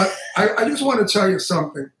 But I just want to tell you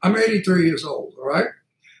something. I'm 83 years old, all right?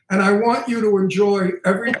 And I want you to enjoy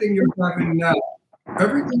everything you're having now.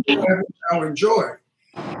 Everything you're having now, enjoy.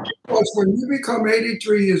 Because when you become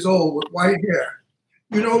 83 years old with white hair,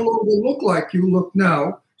 you no longer look like you look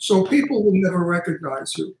now, so people will never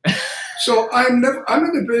recognize you. So I'm in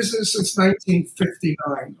the business since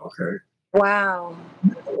 1959, okay? Wow.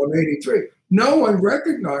 I'm 83. No one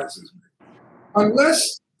recognizes me.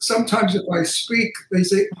 Unless sometimes if I speak, they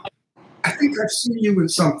say, I think I've seen you in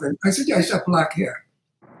something. I said, yeah, I have black hair.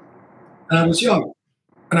 And I was young.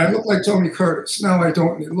 And I look like Tony Curtis. Now I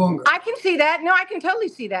don't any longer. I can see that. No, I can totally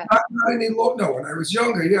see that. Not any longer. No, when I was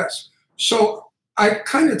younger, yes. So I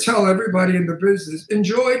kind of tell everybody in the business,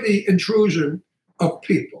 enjoy the intrusion of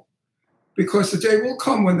people. Because the day will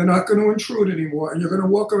come when they're not going to intrude anymore. And you're going to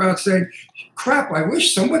walk around saying, crap, I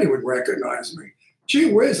wish somebody would recognize me.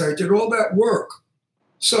 Gee whiz, I did all that work.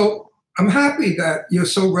 So I'm happy that you're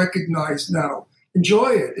so recognized now.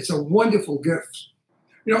 Enjoy it. It's a wonderful gift.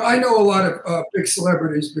 I know a lot of big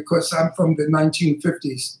celebrities because I'm from the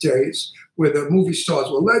 1950s days where the movie stars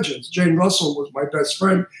were legends. Jane Russell was my best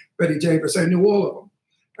friend. Betty Davis, I knew all of them.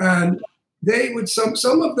 And they would,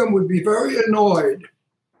 some of them would be very annoyed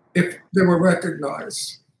if they were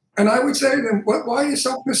recognized. And I would say to them, why are you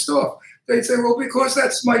so pissed off? They'd say, well, because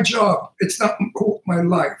that's my job. It's not my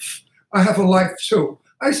life. I have a life too.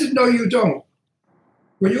 I said, no, you don't.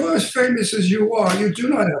 When you're as famous as you are, you do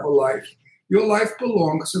not have a life. Your life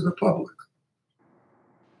belongs to the public.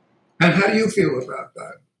 And how do you feel about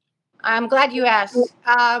that? I'm glad you asked.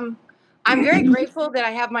 I'm very grateful that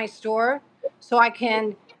I have my store so I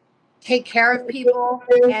can take care of people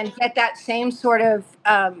and get that same sort of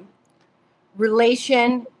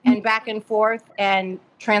relation and back and forth and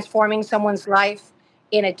transforming someone's life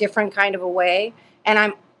in a different kind of a way.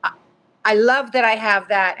 And I love that I have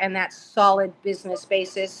that and that solid business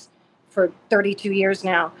basis for 32 years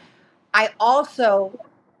now. I also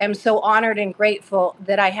am so honored and grateful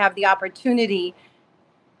that I have the opportunity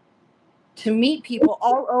to meet people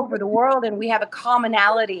all over the world, and we have a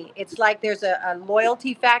commonality. It's like there's a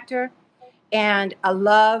loyalty factor and a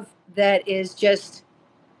love that is just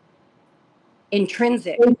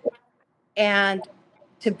intrinsic. And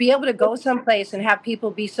to be able to go someplace and have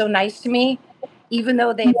people be so nice to me, even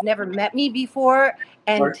though they've never met me before,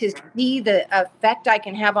 and to see the effect I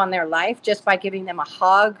can have on their life just by giving them a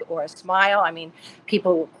hug or a smile. I mean,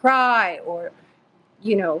 people will cry or,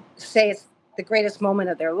 say it's the greatest moment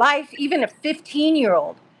of their life. Even a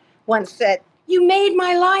 15-year-old once said, you made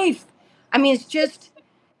my life. I mean, it's just...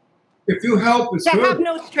 If you help, it's to good. have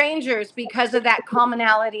no strangers because of that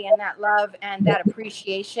commonality and that love and that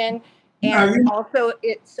appreciation. And also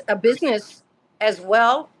it's a business as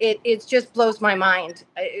well. It just blows my mind.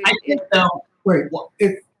 I think so. Wait,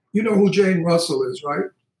 if you know who Jane Russell is, right?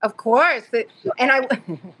 Of course. And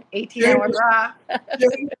 18-hour bra.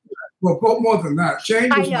 Well, but more than that. Jane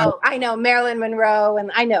was I know. Marilyn Monroe,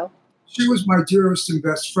 and I know. She was my dearest and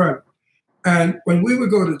best friend. And when we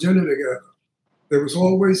would go to dinner together, there was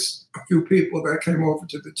always a few people that came over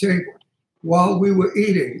to the table. While we were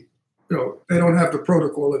eating, they don't have the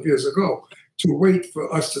protocol of years ago to wait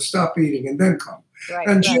for us to stop eating and then come.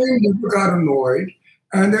 And Jane never got annoyed.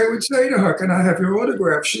 And they would say to her, can I have your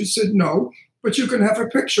autograph? She said, no, but you can have a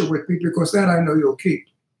picture with me because that I know you'll keep.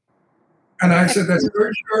 And I said, that's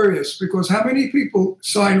very curious because how many people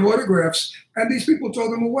sign autographs and these people throw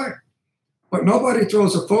them away? But nobody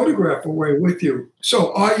throws a photograph away with you.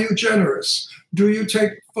 So are you generous? Do you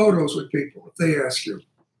take photos with people if they ask you?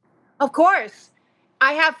 Of course.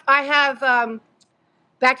 I have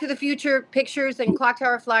Back to the Future pictures and clock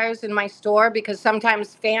tower flyers in my store because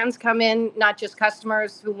sometimes fans come in, not just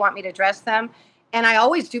customers who want me to dress them. And I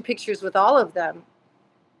always do pictures with all of them.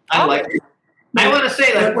 I like it. I want to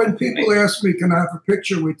say that when people ask me, can I have a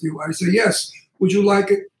picture with you? I say, yes. Would you like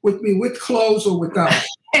it with me with clothes or without?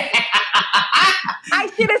 I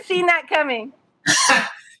should have seen that coming.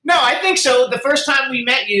 No, I think so. The first time we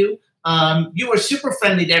met you, you were super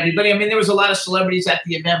friendly to everybody. I mean, there was a lot of celebrities at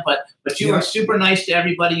the event, but you were super nice to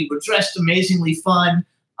everybody. You were dressed amazingly fun.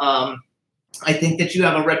 I think that you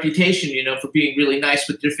have a reputation, for being really nice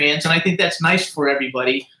with your fans, and I think that's nice for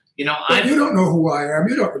everybody. You don't know who I am.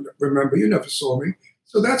 You don't remember. You never saw me.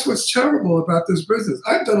 So that's what's terrible about this business.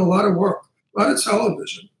 I've done a lot of work, a lot of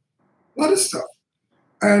television, a lot of stuff,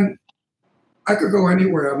 and I could go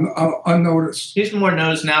anywhere. I'm unnoticed. He's more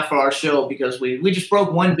noticed now for our show because we just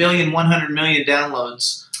broke 1,100,000,000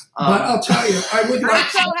 downloads. But I'll tell you, I would like. I'm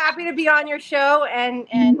so happy to be on your show, and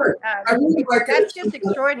I would like that's just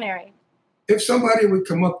extraordinary. If somebody would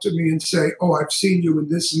come up to me and say, "Oh, I've seen you in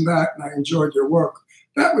this and that, and I enjoyed your work,"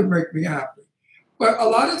 that would make me happy. But a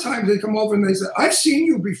lot of times they come over and they say, "I've seen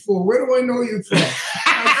you before. Where do I know you from?"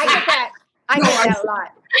 I get that. I get that a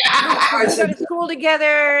lot. I We go to school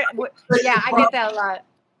together. Yeah, I get that a lot.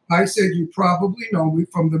 I said, you probably know me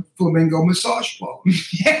from the Flamingo Massage Parlor.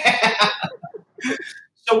 Yeah.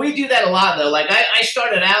 So we do that a lot, though. Like I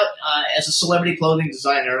started out as a celebrity clothing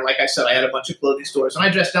designer. Like I said, I had a bunch of clothing stores, and I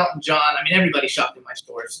dressed Elton John. I mean, everybody shopped in my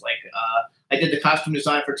stores. Like I did the costume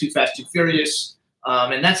design for Too Fast, Too Furious.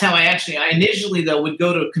 And that's how I initially, though, would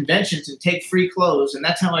go to conventions and take free clothes. And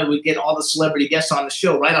that's how I would get all the celebrity guests on the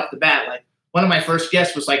show right off the bat. Like one of my first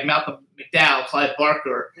guests was like Malcolm McDowell, Clive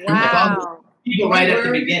Barker. Wow. Like all the people right at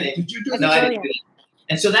the beginning. Did you do No, that? I didn't do that.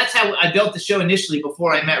 And so that's how I built the show initially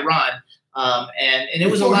before I met Ron. And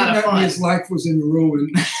it was a lot of fun. His life was in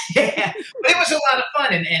ruin. Yeah, but it was a lot of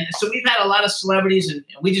fun. And so we've had a lot of celebrities, and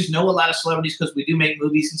we just know a lot of celebrities because we do make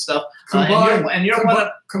movies and stuff. Combined, we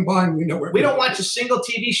we know we don't watch a single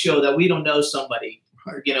TV show that we don't know somebody.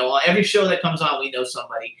 Right. Every show that comes on, we know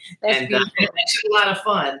somebody. That's and it makes it a lot of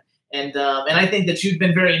fun. And I think that you've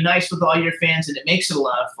been very nice with all your fans, and it makes it a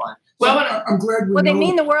lot of fun. Well, I'm glad we know. they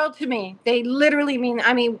mean the world to me. They literally mean,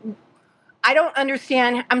 I don't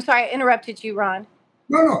understand. I'm sorry, I interrupted you, Ron.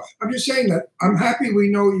 No. I'm just saying that I'm happy we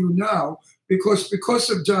know you now because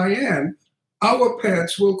of Diane, our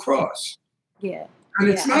paths will cross. Yeah. And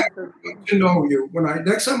it's not absolutely. to know you.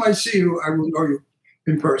 Next time I see you, I will know you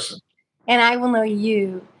in person. And I will know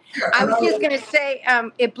you. Yeah, I was just going to say,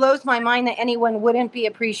 it blows my mind that anyone wouldn't be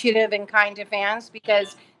appreciative and kind to fans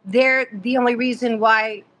because they're the only reason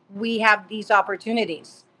why we have these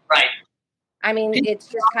opportunities. Right. I mean, it's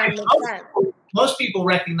just kind of makes sense. Most people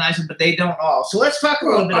recognize it, but they don't all. So let's talk a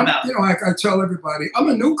little bit about it. Like I tell everybody, I'm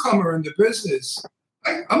a newcomer in the business.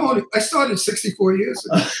 I started 64 years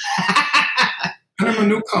ago. And I'm a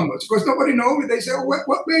newcomer. Because nobody knows me. They say,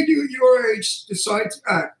 what made you at your age decide to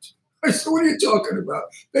act? I said, what are you talking about?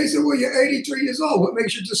 They said, well, you're 83 years old. What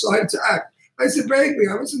makes you decide to act? I said, baby,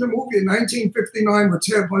 I was in a movie in 1959 with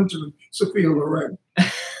Ted Bunter and Sophia Loren.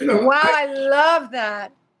 Wow, I love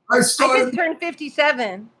that. I just turned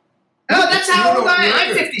 57. Oh, that's how old I am.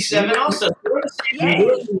 I'm 57 also.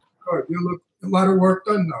 You look a lot of work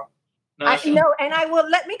done now. And I will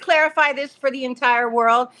let me clarify this for the entire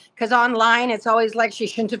world because online it's always like she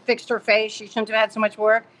shouldn't have fixed her face. She shouldn't have had so much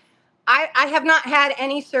work. I have not had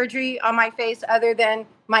any surgery on my face other than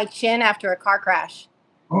my chin after a car crash.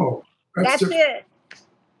 Oh, that's it.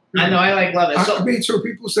 I know. I love it. So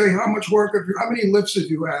people say, how many lifts have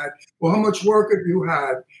you had? Well, how much work have you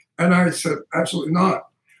had? And I said, absolutely not.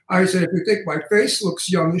 I said, if you think my face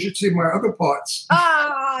looks young, you should see my other parts.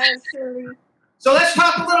 Oh, silly. So let's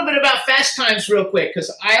talk a little bit about Fast Times real quick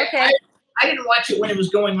because I didn't watch it when it was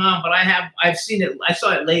going on, but I've seen it. I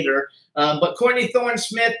saw it later. But Courtney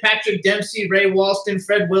Thorne-Smith, Patrick Dempsey, Ray Walston,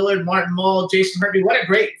 Fred Willard, Martin Mull, Jason Hervey. What a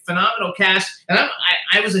great, phenomenal cast. And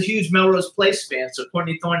I was a huge Melrose Place fan, so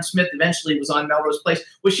Courtney Thorne-Smith eventually was on Melrose Place.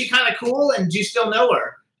 Was she kind of cool, and do you still know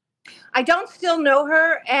her? I don't still know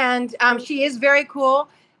her, and she is very cool.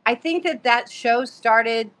 I think that show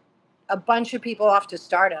started a bunch of people off to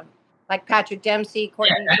stardom, like Patrick Dempsey,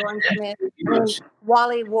 Courtney Thorne-Smith,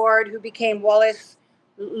 Wally Ward, who became Wallace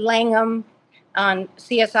Langham on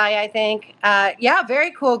CSI, I think.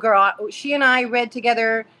 Very cool girl. She and I read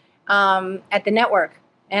together at the network.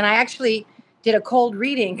 And I actually did a cold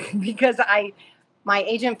reading because my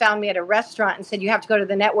agent found me at a restaurant and said, you have to go to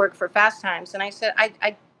the network for Fast Times. And I said,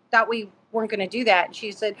 I thought we weren't going to do that. And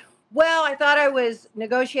she said, well, I thought I was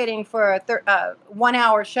negotiating for a 1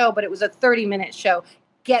 hour show, but it was a 30-minute show.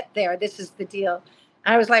 Get there. This is the deal.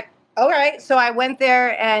 And I was like, all right. So I went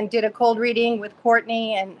there and did a cold reading with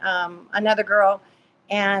Courtney and another girl.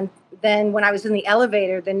 And then when I was in the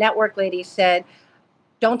elevator, the network lady said,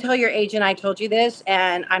 don't tell your agent I told you this,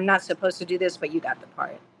 and I'm not supposed to do this, but you got the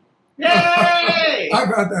part. Yay! I've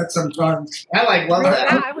had that sometimes. I love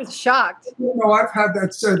that. I was shocked. You know, I've had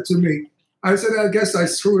that said to me. I said, I guess I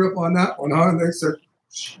screwed up on that one, huh? And they said,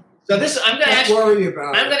 so this, I'm going to don't worry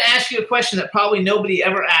about it. I'm going to ask you a question that probably nobody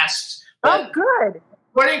ever asks. Oh, good.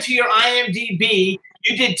 According to your IMDb,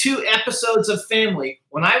 you did 2 episodes of Family.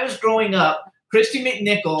 When I was growing up, Christy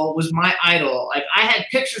McNichol was my idol. Like, I had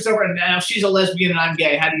pictures of her, and now she's a lesbian and I'm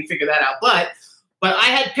gay. How do you figure that out? But I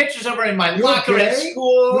had pictures of her in my locker at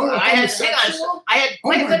school. I had,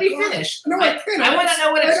 let me finish. No, I want to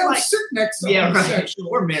know what it's like. Sit next to Yeah, right. homosexual.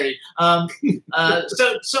 We're married.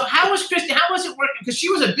 So how was Christy? How was it working? Because she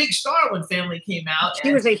was a big star when Family came out.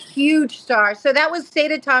 She was a huge star. So that was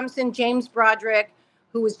Seda Thompson, James Broderick,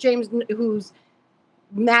 who's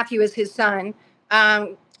Matthew is his son,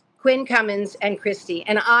 Quinn Cummins, and Christy.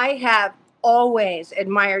 And I have always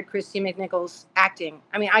admired Christy McNichol's acting.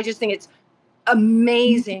 I mean, I just think it's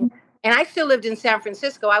amazing. And I still lived in San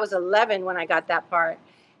Francisco. I was 11 when I got that part.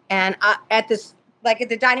 And at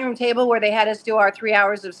the dining room table where they had us do our 3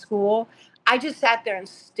 hours of school, I just sat there and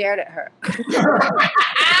stared at her.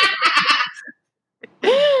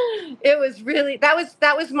 It was really, that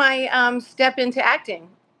was my step into acting.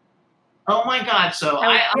 Oh my God! So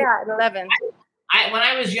at 11. When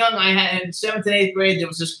I was young, I had in 7th and 8th grade, there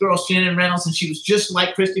was this girl, Shannon Reynolds, and she was just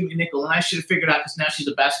like Christy McNichol, and I should have figured out because now she's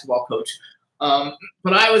a basketball coach.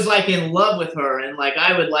 But I was like in love with her, and like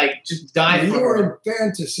I would like just die for her. You were in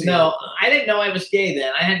fantasy. No, I didn't know I was gay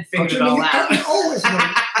then. I hadn't figured it all out.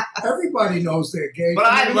 Everybody knows they're gay. But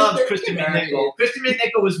I loved Christy McNichol. Christy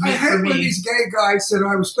McNichol was meant for me. When these gay guys said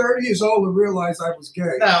I was 30 years old and realized I was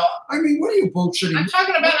gay. No. I mean, what are you bullshitting? I'm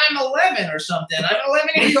talking about I'm 11 or something. I'm 11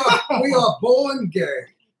 years old. We are born gay.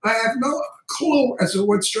 I have no clue as to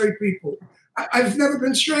what straight people. I've never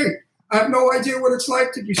been straight. I have no idea what it's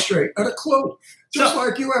like to be straight. Not a clue. Just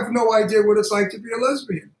like you have no idea what it's like to be a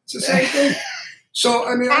lesbian. It's the same thing. So,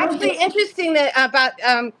 I mean... Actually, interesting that about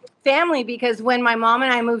Family, because when my mom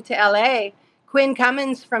and I moved to L.A., Quinn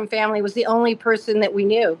Cummins from Family was the only person that we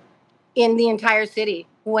knew in the entire city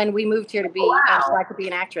when we moved here to be, so I could be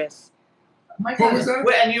an actress. Oh my God. What was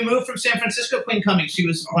that? And you moved from San Francisco, Quinn Cummings. She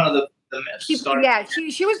was one of the stars. Yeah,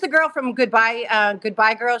 she was the girl from Goodbye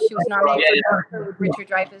Girl. She was nominated for with Richard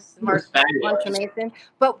Dreyfuss and Marsha Mason.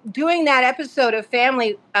 But doing that episode of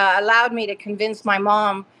Family allowed me to convince my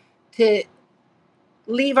mom to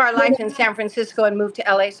leave our life in San Francisco and move to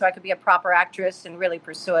LA so I could be a proper actress and really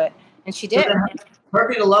pursue it. And she did.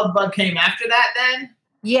 Herbie the Love Bug came after that then?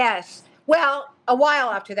 Yes. Well, a while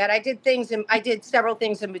after that. I did several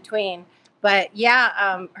things in between. But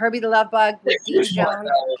yeah, Herbie the Love Bug with Dean Jones.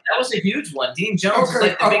 That was a huge one. Dean Jones is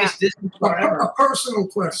like the biggest Disney star ever. A personal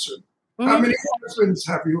question. Mm-hmm. How many husbands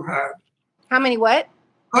have you had? How many what?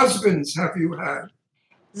 Husbands have you had?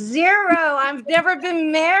 0. I've never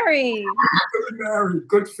been married. Never been married.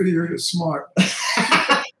 Good for you. You're smart.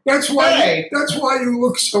 That's why you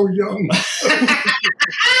look so young.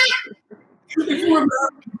 If you were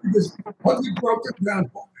married, this ugly broken down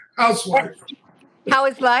housewife. How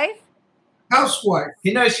is life? Housewife.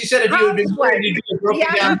 You know, she said if you had been married, you'd be broken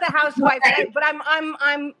down. Yeah, I'm not the housewife, but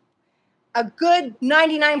I'm a good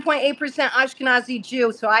 99.8% Ashkenazi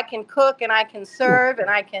Jew, so I can cook and I can serve and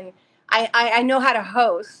I know how to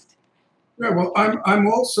host. Yeah, well, I'm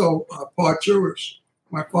also part Jewish.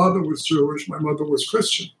 My father was Jewish. My mother was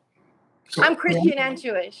Christian. So, I'm Christian and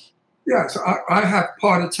Jewish. Yes, I have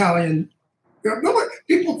part Italian.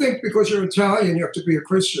 People think because you're Italian, you have to be a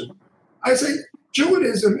Christian. I say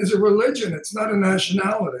Judaism is a religion. It's not a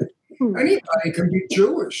nationality. Anybody can be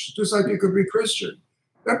Jewish, just like you could be Christian.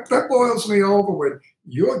 That boils me over with,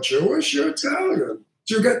 you're Jewish, you're Italian.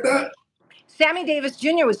 Do you get that? Sammy Davis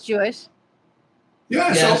Jr. was Jewish.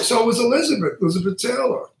 Yeah, yes. So was Elizabeth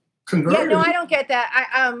Taylor. Converted. Yeah, no, I don't get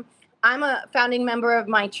that. I'm a founding member of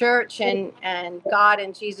my church, and God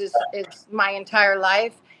and Jesus is my entire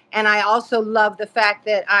life. And I also love the fact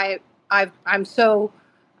that I'm so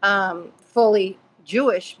fully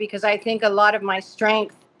Jewish, because I think a lot of my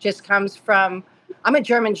strength just comes from, I'm a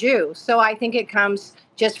German Jew, so I think it comes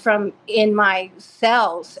just from in my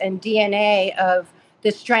cells and DNA of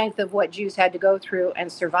the strength of what Jews had to go through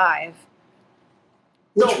and survive.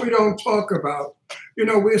 Which we don't talk about. You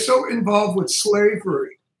know, we're so involved with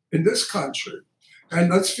slavery in this country. And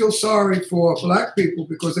let's feel sorry for black people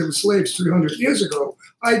because they were slaves 300 years ago.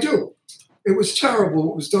 I do. It was terrible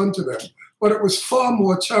what was done to them. But it was far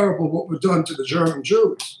more terrible what was done to the German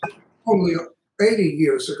Jews only 80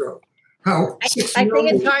 years ago. How I think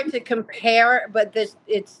it's hard to compare, but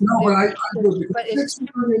it's... No, but I do. 6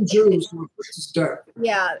 million Jews were put to death.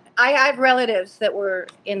 Yeah, I have relatives that were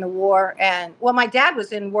in the war. And, well, my dad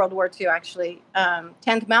was in World War II, actually,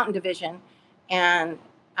 10th Mountain Division. And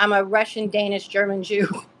I'm a Russian, Danish, German Jew.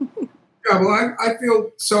 Yeah, well, I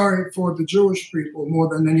feel sorry for the Jewish people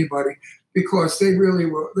more than anybody because they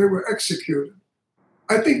were executed.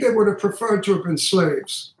 I think they would have preferred to have been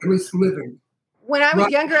slaves, at least living. When I was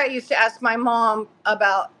younger, I used to ask my mom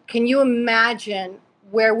about, can you imagine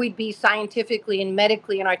where we'd be scientifically and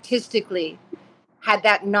medically and artistically had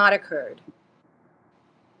that not occurred?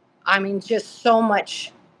 I mean, just so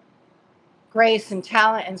much grace and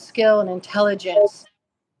talent and skill and intelligence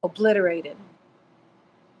obliterated.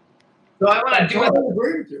 So I want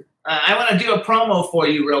to do a promo for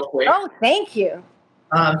you real quick. Oh, thank you.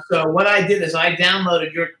 So what I did is I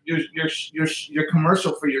downloaded your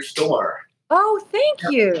commercial for your store. Oh,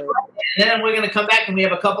 thank you. And then we're going to come back and we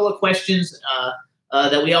have a couple of questions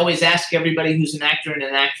that we always ask everybody who's an actor and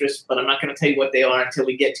an actress, but I'm not going to tell you what they are until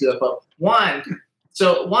we get to it. But Juan,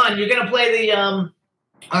 you're going to play the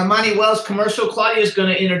Manny Wells commercial. Claudia is going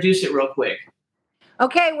to introduce it real quick.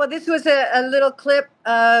 Okay, well, this was a little clip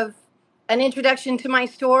of an introduction to my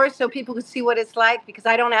store so people could see what it's like because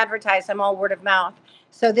I don't advertise. I'm all word of mouth.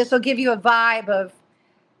 So this will give you a vibe of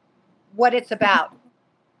what it's about.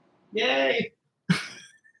 Yay.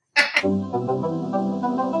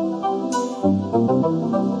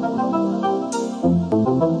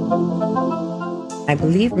 I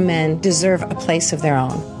believe men deserve a place of their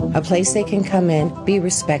own, a place they can come in, be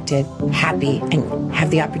respected, happy, and have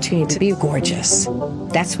the opportunity to be gorgeous.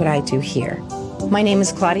 That's what I do here. My name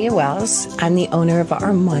is Claudia Wells. I'm the owner of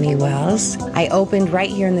Manny Wells. I opened right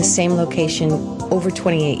here in the same location over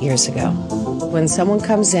 28 years ago. When someone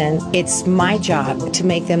comes in, it's my job to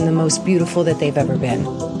make them the most beautiful that they've ever been.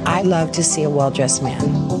 I love to see a well-dressed man.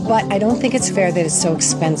 But I don't think it's fair that it's so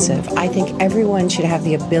expensive. I think everyone should have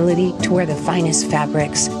the ability to wear the finest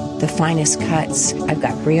fabrics, the finest cuts. I've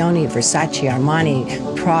got Brioni, Versace, Armani,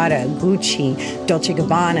 Prada, Gucci, Dolce &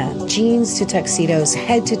 Gabbana, jeans to tuxedos,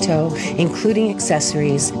 head to toe, including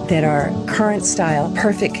accessories that are current style,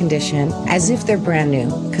 perfect condition, as if they're brand new,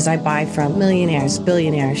 because I buy from millionaires,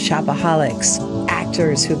 billionaires, shopaholics,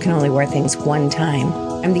 actors who can only wear things one time.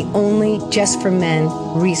 I'm the only just for men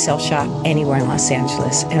resale shop anywhere in Los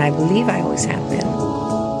Angeles, and I believe I always have been.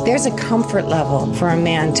 There's a comfort level for a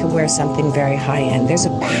man to wear something very high-end. There's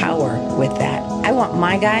a power with that. I want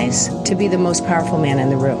my guys to be the most powerful man in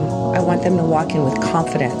the room. I want them to walk in with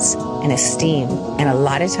confidence and esteem. And a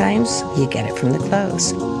lot of times, you get it from the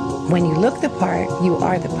clothes. When you look the part, you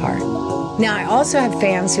are the part. Now, I also have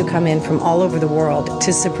fans who come in from all over the world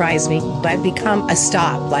to surprise me. I've become a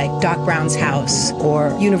stop like Doc Brown's house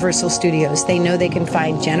or Universal Studios. They know they can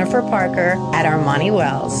find Jennifer Parker at Manny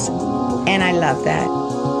Wells. And I love that.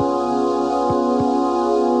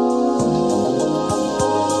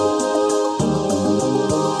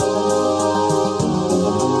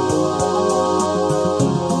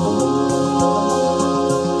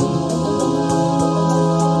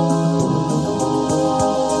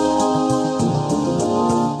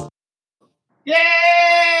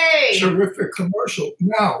 Terrific commercial.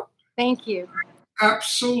 Now, thank you. I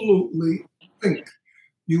absolutely think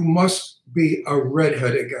you must be a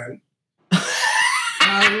redhead again.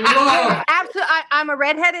 I'm a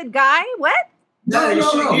redheaded guy. What? No.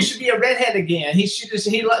 You should be a redhead again.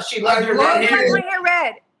 She loves your red hair. My hair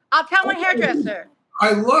red. I'll tell my hairdresser.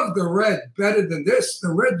 I love the red better than this. The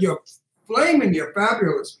red, you're flaming. You're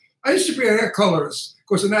fabulous. I used to be a hair colorist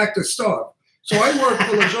because an actor starved. So I worked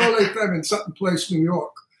for La Jolie Femme in Sutton Place, New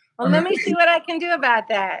York. Well, let me see what I can do about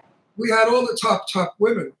that. We had all the top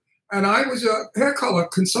women. And I was a hair color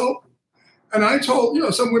consultant. And I told,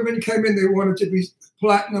 some women came in, they wanted to be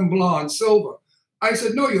platinum blonde, silver. I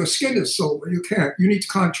said, no, your skin is silver. You can't. You need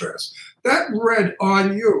contrast. That red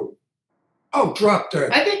on you. Oh, drop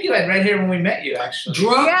dead. I think you had red hair when we met you, actually.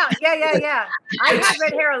 Yeah. I have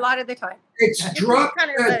red hair a lot of the time. It's drop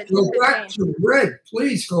dead. Go back to red.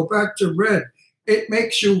 Please go back to red. It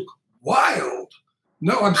makes you wild.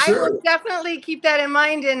 No, I'm serious. I will definitely keep that in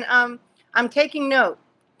mind, and I'm taking note.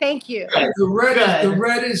 Thank you. The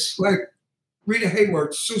red is like Rita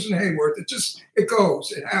Hayworth, Susan Hayworth. It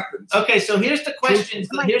goes. It happens. Okay, so here's the questions.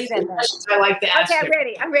 Here's the questions I like to ask.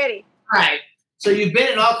 Okay, I'm ready. All right. So you've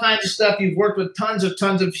been in all kinds of stuff. You've worked with tons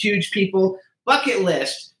of huge people. Bucket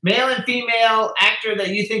list, male and female actor that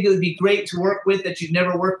you think it would be great to work with that you've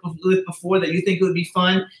never worked with before that you think it would be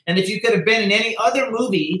fun. And if you could have been in any other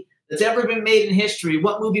movie that's ever been made in history,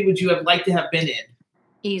 what movie would you have liked to have been in?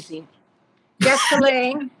 Easy. Jess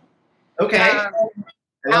Lane. Okay. I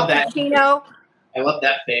love Al Pacino. I love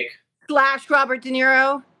that pick. / Robert De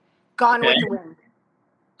Niro. Gone with the Wind.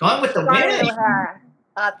 Gone with the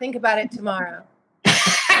Wind. Think about it tomorrow.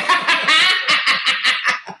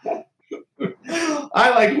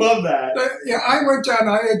 I love that. Yeah, I went down.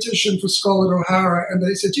 I auditioned for Scarlett O'Hara, and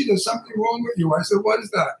they said, "Gee, there's something wrong with you." I said, "What is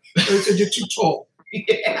that?" They said, "You're too tall."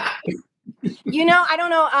 Yeah. I don't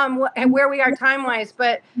know where we are time-wise,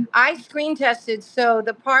 but I screen tested, so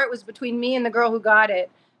the part was between me and the girl who got it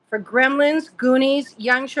for Gremlins, Goonies,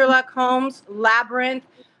 Young Sherlock Holmes, Labyrinth,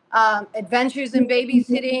 Adventures in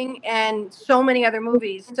Babysitting, and so many other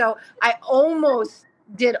movies. So I almost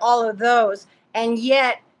did all of those, and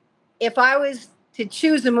yet if I was to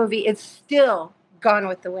choose a movie, it's still Gone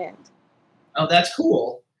with the Wind. Oh, that's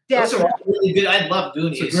cool. Those are really good. I love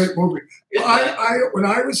Goonies. It's a great movie. When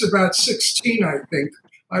I was about 16, I think,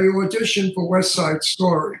 I auditioned for West Side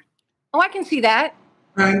Story. Oh, I can see that.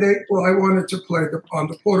 And I wanted to play on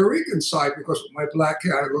the Puerto Rican side because with my black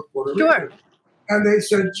hair, I look Puerto Rican. And they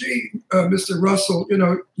said, "Gee, Mr. Russell,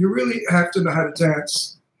 you really have to know how to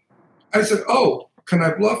dance." I said, "Oh, can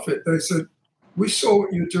I bluff it?" They said, "We saw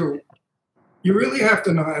what you do. You really have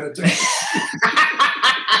to know how to dance."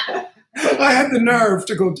 I had the nerve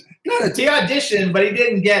to go. He auditioned, but he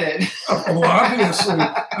didn't get it. Well, obviously,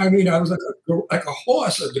 I mean, I was like a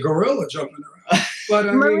horse, a gorilla jumping around.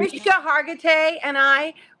 But Mariska Hargitay and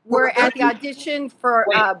I were at the audition for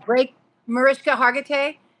Mariska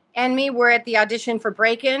Hargitay and me were at the audition for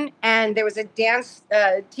Breakin', and there was a dance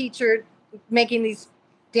teacher making these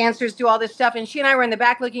dancers do all this stuff, and she and I were in the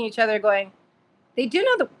back looking at each other, going, "They do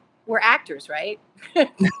know that we're actors, right?"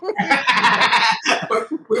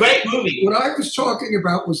 Great movie. What I was talking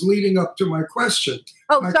about was leading up to my question.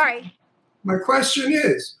 Oh, sorry. My question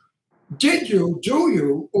is, do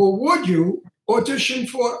you, or would you audition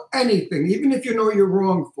for anything, even if you know you're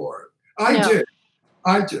wrong for it?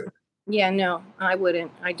 I did. Yeah, no, I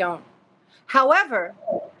wouldn't. I don't. However,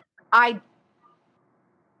 I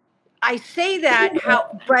say that,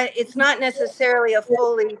 but it's not necessarily a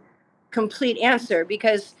fully complete answer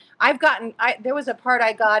because there was a part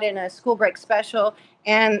I got in a school break special,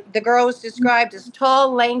 and the girl was described as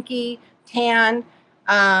tall, lanky, tan,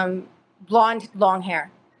 blonde, long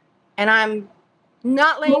hair. And I'm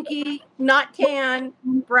not lanky, not tan,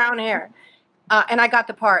 brown hair. And I got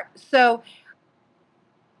the part. So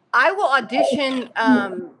I will audition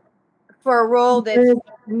for a role that's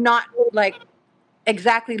not like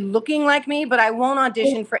exactly looking like me, but I won't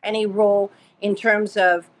audition for any role in terms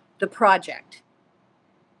of the project.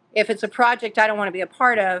 If it's a project I don't want to be a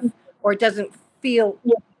part of, or it doesn't feel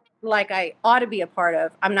like I ought to be a part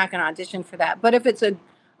of, I'm not going to audition for that. But if it's a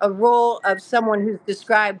role of someone who's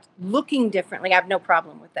described looking differently, I have no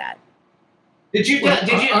problem with that.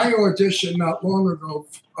 I auditioned not long ago.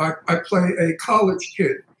 I play a college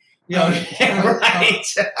kid. Right.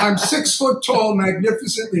 I'm 6 foot tall,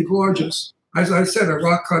 magnificently gorgeous. As I said, a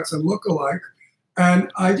Rock Hudson lookalike.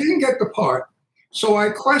 And I didn't get the part. So I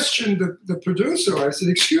questioned the producer. I said,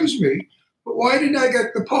 "Excuse me, but why didn't I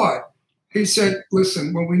get the part?" He said,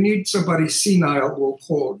 "Listen, when we need somebody senile, we'll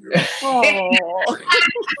call you." Oh.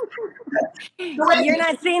 You're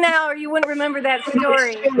not senile, or you wouldn't remember that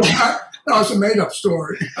story. No, it's a made-up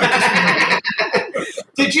story.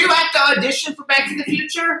 Did you have to audition for Back to the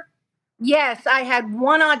Future? Yes, I had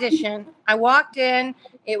one audition. I walked in.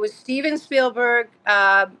 It was Steven Spielberg,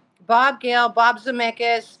 Bob Gale, Bob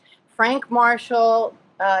Zemeckis, Frank Marshall,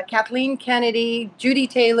 Kathleen Kennedy, Judy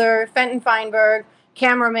Taylor, Fenton Feinberg,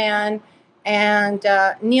 cameraman, and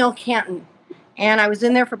Neil Canton. And I was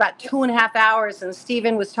in there for about 2.5 hours, and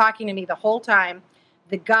Steven was talking to me the whole time.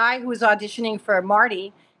 The guy who was auditioning for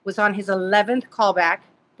Marty was on his 11th callback.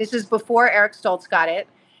 This is before Eric Stoltz got it.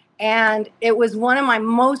 And it was one of my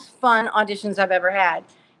most fun auditions I've ever had.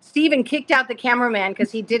 Steven kicked out the cameraman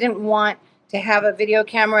because he didn't want to have a video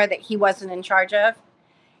camera that he wasn't in charge of.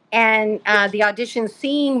 And the audition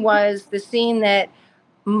scene was the scene that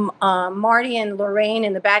Marty and Lorraine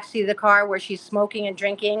in the backseat of the car where she's smoking and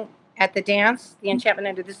drinking at the dance, the Enchantment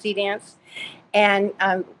Under the Sea dance. And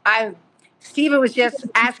Steven was just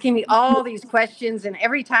asking me all these questions. And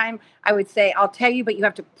every time I would say, "I'll tell you, but you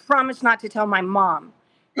have to promise not to tell my mom."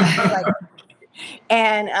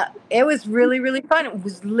 And it was really, really fun. It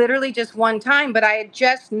was literally just one time, but I had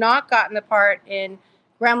just not gotten the part in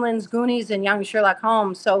Gremlins, Goonies, and Young Sherlock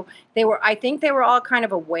Holmes. So I think they were all kind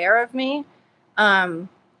of aware of me.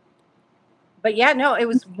 But yeah, no, it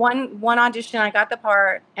was one audition. I got the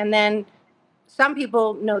part, and then some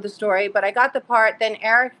people know the story, but I got the part. Then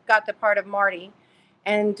Eric got the part of Marty,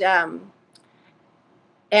 and then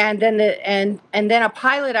a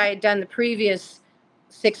pilot I had done the previous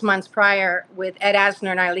 6 months prior with Ed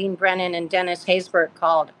Asner and Eileen Brennan and Dennis Haysbert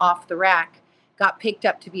called Off the Rack got picked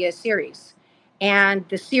up to be a series, and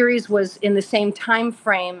the series was in the same time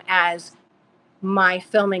frame as my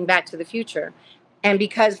filming Back to the Future. And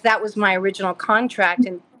because that was my original contract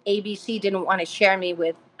and ABC didn't want to share me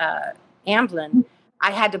with Amblin,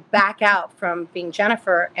 I had to back out from being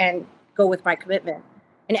Jennifer and go with my commitment.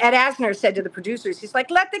 And Ed Asner said to the producers, he's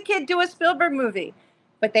like, let the kid do a Spielberg movie.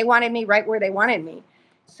 But they wanted me right where they wanted me.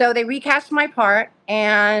 So they recast my part,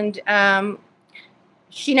 and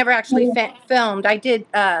she never actually filmed. I did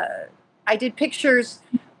pictures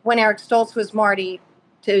when Eric Stoltz was Marty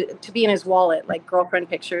to be in his wallet, like girlfriend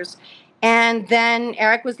pictures. And then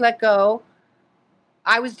Eric was let go.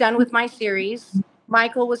 I was done with my series.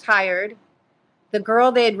 Michael was hired. The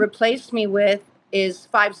girl they had replaced me with is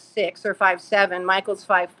 5'6" or 5'7". Michael's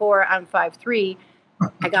 5'4". I'm 5'3".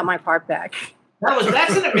 I got my part back.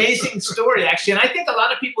 That's an amazing story, actually. And I think a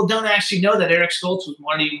lot of people don't actually know that Eric Stoltz was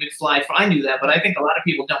Marty McFly. I knew that, but I think a lot of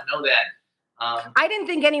people don't know that. I didn't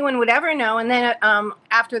think anyone would ever know. And then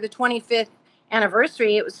after the 25th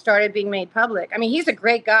anniversary, it was started being made public. I mean, he's a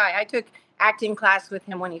great guy. I took acting class with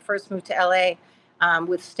him when he first moved to LA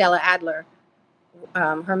with Stella Adler,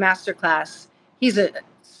 her master class. He's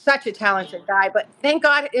such a talented guy, but thank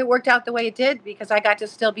God it worked out the way it did because I got to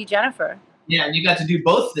still be Jennifer. Yeah, and you got to do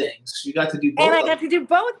both things. You got to do both. And I got to do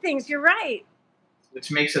both things. You're right.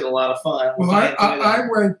 Which makes it a lot of fun. Well, I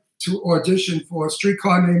went to audition for A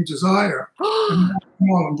Streetcar Named Desire. And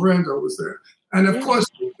Marlon Brando was there. And of course,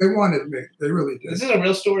 they wanted me. They really did. Is this a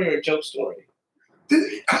real story or a joke story?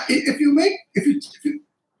 If you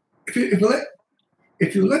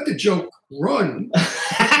let the joke run,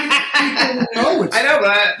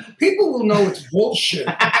 people will know it's bullshit.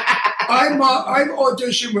 I've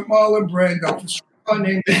auditioned with Marlon Brando for Streetcar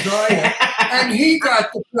Named Desire, and he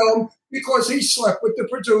got the film because he slept with the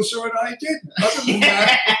producer and I didn't.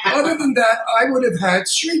 Other than that, I would have had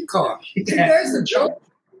Streetcar. See, there's the joke.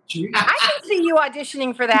 Jeez. I can see you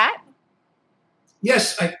auditioning for that.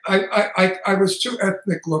 Yes, I was too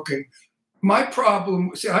ethnic looking. My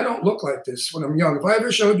problem, see, I don't look like this when I'm young. If I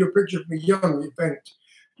ever showed you a picture of me young,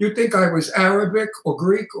 you'd think I was Arabic or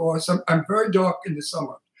Greek or some. I'm very dark in the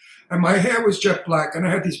summer. And my hair was jet black, and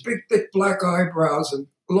I had these big, thick black eyebrows and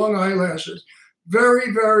long eyelashes.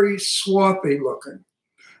 Very, very swarthy looking.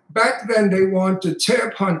 Back then, they wanted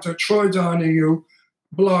Tab Hunter, Troy Donahue,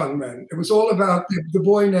 blonde men. It was all about the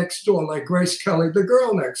boy next door, like Grace Kelly, the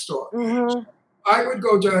girl next door. Mm-hmm. I would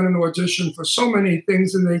go down and audition for so many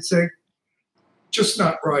things, and they'd say, just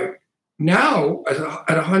not right. Now, at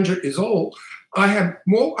 100 years old, I have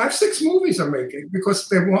 6 movies I'm making because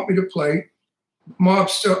they want me to play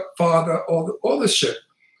mobster, father, all the shit.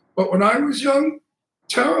 But when I was young,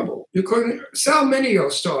 terrible. You couldn't. Sal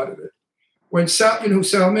Mineo started it. When you know who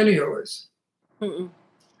Sal Mineo is? Mm-mm.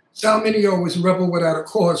 Sal Mineo was Rebel Without a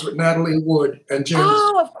Cause with Natalie Wood and James.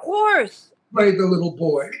 Oh, of course. Played the little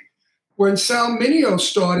boy. When Sal Mineo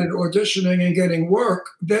started auditioning and getting work,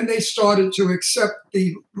 then they started to accept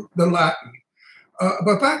the Latin.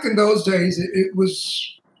 But back in those days, it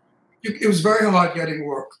was very hard getting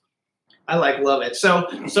work. I love it. So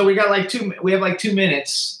we got we have 2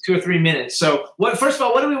 minutes, 2 or 3 minutes. So first of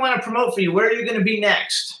all, what do we want to promote for you? Where are you going to be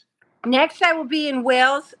next? Next, I will be in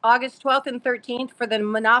Wales, August 12th and 13th for the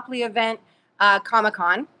Monopoly event,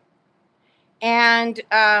 Comic-Con. And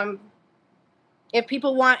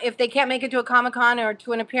if they can't make it to a Comic-Con or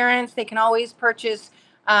to an appearance, they can always purchase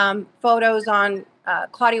photos on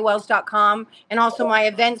ClaudiaWells.com. And also my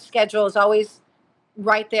event schedule is always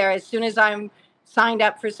right there. As soon as I'm signed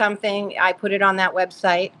up for something, I put it on that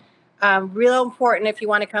website. Real important, if you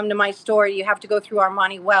want to come to my store, you have to go through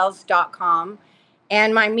ArmaniWells.com.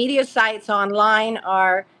 And my media sites online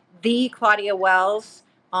are The Claudia Wells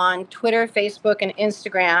on Twitter, Facebook, and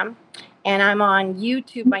Instagram. And I'm on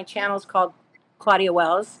YouTube. My channel's called Claudia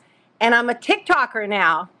Wells. And I'm a TikToker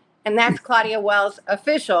now, and that's Claudia Wells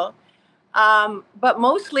Official. But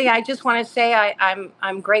mostly, I just want to say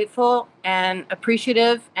I'm grateful and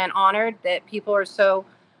appreciative and honored that people are so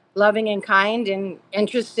loving and kind and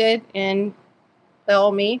interested in the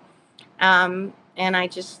old me. And I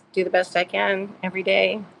just do the best I can every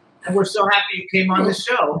day. And we're so happy you came on the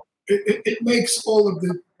show. it makes all of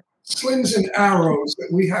the slings and arrows that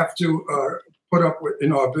we have to put up with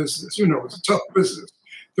in our business. You know, it's a tough business.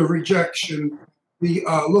 The rejection, the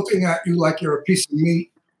looking at you like you're a piece of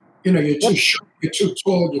meat. You know, you're too short, you're too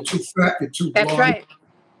tall, you're too fat, you're too blonde. That's right.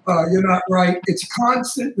 You're not right. It's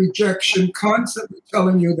constant rejection, constantly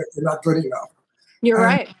telling you that you're not good enough. You're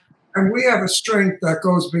right. And we have a strength that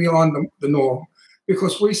goes beyond the norm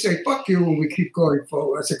because we say, fuck you, and we keep going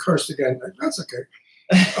forward. I said, cursed again. That's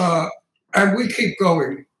okay. And we keep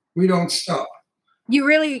going. We don't stop.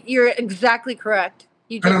 You're exactly correct.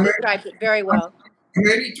 You just described it very well. I'm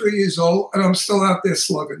 83 years old, and I'm still out there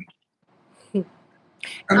slugging.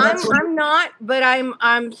 I'm not, but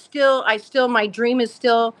I'm still, my dream is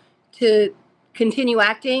still to continue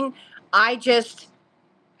acting. I just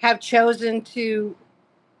have chosen to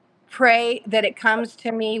pray that it comes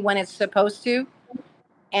to me when it's supposed to.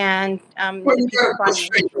 And well, you gotta push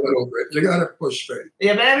fate a little bit. You gotta push fate.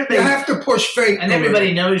 Yeah, but everybody, you have to push fate, and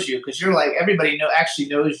everybody knows you because you're like everybody actually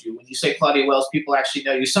knows you. When you say Claudia Wells, people actually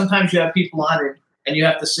know you. Sometimes you have people on it, and you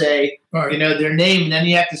have to say, you know, their name, and then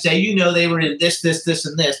you have to say, you know, they were in this,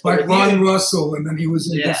 and this. Like Ron Russell, and then he was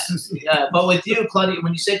in this. Yeah, but with you, Claudia,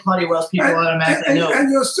 when you say Claudia Wells, people automatically know. And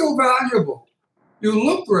you're still valuable. You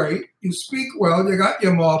look great. You speak well. You got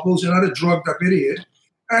your marbles. You're not a drugged up idiot.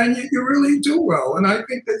 And you really do well. And I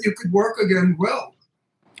think that you could work again well.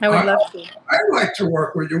 I would love to. I'd like to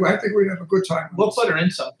work with you. I think we'd have a good time. We'll put her in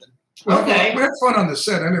something. Okay. We had fun on the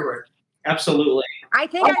set anyway. Absolutely. I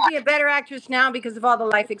think I'd be a better actress now because of all the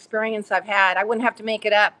life experience I've had. I wouldn't have to make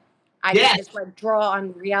it up. I could just like draw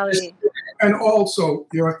on reality. And also,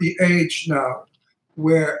 you're at the age now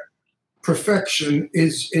where perfection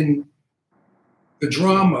is in the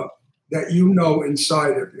drama that you know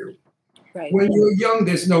inside of you. Right. When you're young,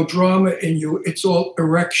 there's no drama in you. It's all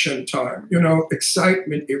erection time, you know,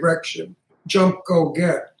 excitement, erection, jump, go,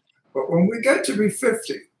 get. But when we get to be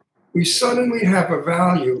 50, we suddenly have a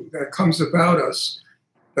value that comes about us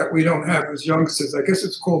that we don't have as youngsters. I guess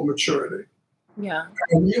it's called maturity. Yeah.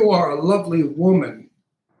 And you are a lovely woman.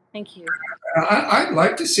 Thank you. I'd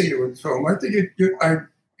like to see you in film. I think you're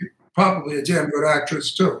probably a damn good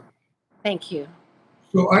actress, too. Thank you.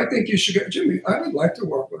 So I think you should get Jimmy. I would like to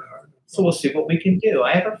work with her. So we'll see what we can do.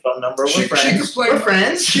 I have her phone number. We're friends. We're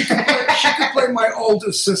friends. She could play my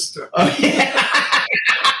older sister. Oh, yeah.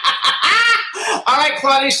 All right,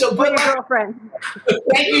 Claudia. So good girlfriend.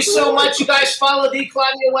 Thank you so much. You guys follow the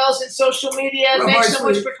Claudia Wells in social media. Thanks so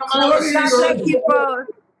much for coming on. Thank you both.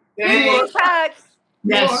 Thanks.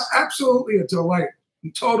 You are absolutely a delight. A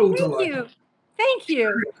total delight. Thank you. Thank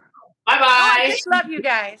you. Bye-bye. I just love you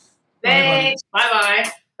guys. Thanks.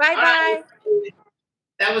 Bye-bye. Bye-bye.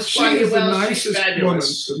 That was She Claudia is the Wells. nicest woman.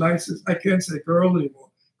 The nicest. I can't say girl anymore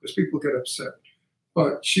because people get upset.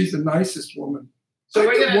 But she's the nicest woman. So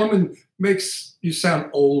a woman makes you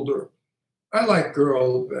sound older. I like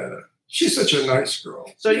girl better. She's such a nice girl.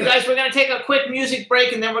 So you guys, we're going to take a quick music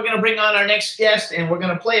break, and then we're going to bring on our next guest, and we're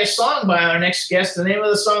going to play a song by our next guest. The name of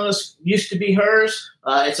the song is Used to Be Hers.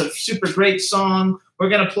 It's a super great song. We're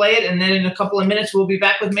going to play it, and then in a couple of minutes, we'll be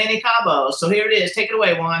back with Manny Cabo. So here it is. Take it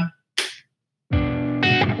away, Juan.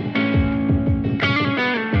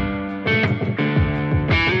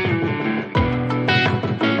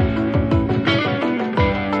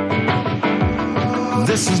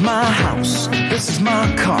 This is my house, this is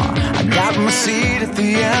my car. I got my seat at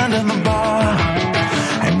the end of the bar,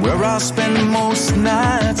 and where I spend most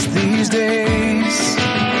nights these days.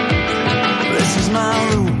 This is my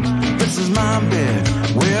room, this is my bed,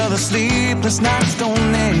 where the sleepless nights don't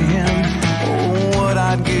end. Oh, what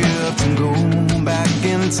I'd give to go back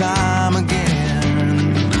in time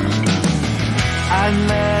again. I'd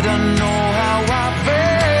let her know how I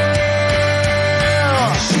felt.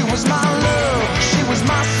 She was my love, she was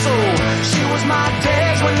my soul, she was my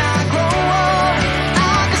days when I grow old.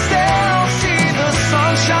 I can still see the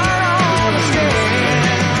sunshine on her skin.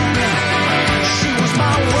 She was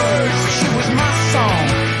my words, she was my song,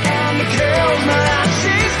 and it kills me that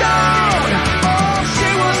she's gone. Oh, she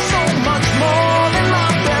was so much more than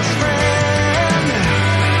my best friend.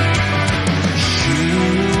 She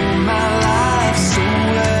knew my life so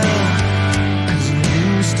well, 'cause it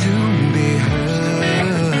used to be hers.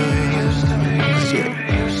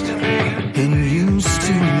 It used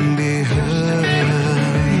to be hers.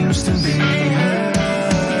 Used to be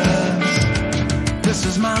hers. This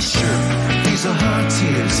is my shirt, these are her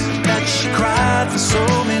tears that she cried for so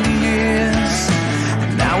many years.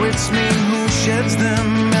 And now it's me who sheds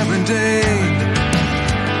them every day.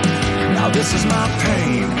 Now this is my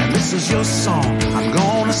pain, and this is your song. I'm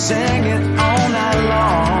gonna sing it all night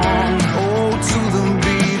long. Oh, to the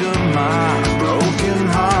beat of my broken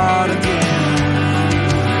heart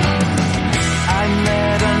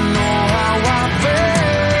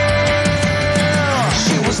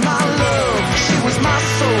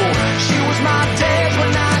my days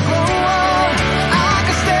when I grow old. I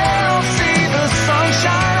can still see the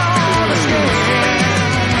sunshine on the skin.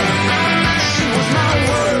 She was my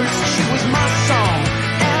words, she was my song,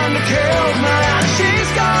 and it kills me that she's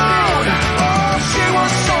gone. Oh, she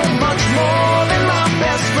was so much more than my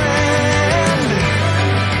best friend.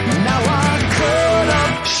 Now I could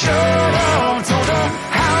have, should have told her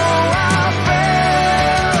how I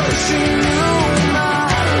felt. She knew my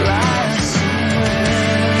life so well.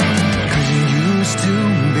 'Cause it used to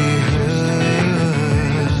be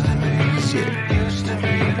hers. Yeah.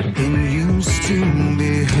 It used to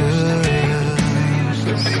be hers.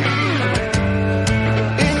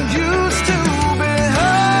 It used to be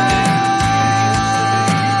hers.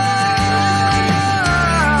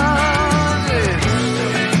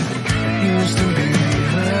 Used to be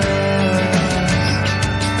hers.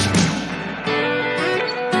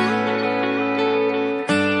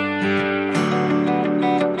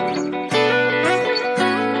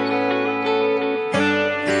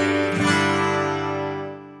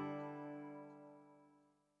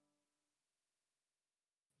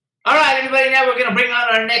 All right, everybody. Now we're going to bring on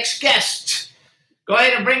our next guest. Go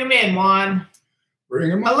ahead and bring him in, Juan.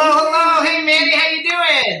 Bring him on. Hello. Hey, Manny. How you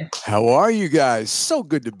doing? How are you guys? So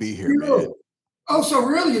good to be here, man. Oh, so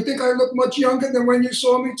really? You think I look much younger than when you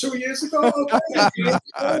saw me 2 years ago? Okay.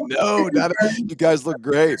 No, you guys look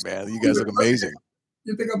great, man. You guys look amazing.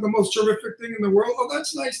 You think I'm the most terrific thing in the world? Oh,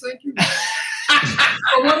 that's nice. Thank you.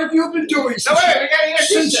 So what have you been doing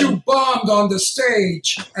since you bombed on the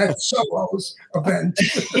stage at Soho's event?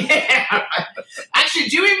 Yeah. Actually,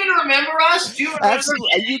 do you even remember us? Do you remember? Absolutely.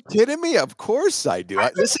 Are you kidding me? Of course I do.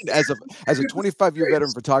 Listen, as a 25-year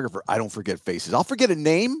veteran photographer, I don't forget faces. I'll forget a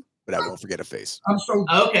name, but I won't forget a face. I'm so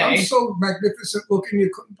magnificent looking you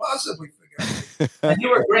couldn't possibly forget. And you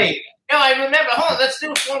were great. No, I remember. Hold on, let's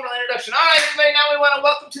do a formal introduction. All right, everybody, now we want to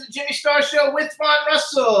welcome to the Jimmy Star Show with Ron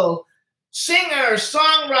Russell, singer,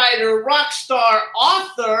 songwriter, rock star,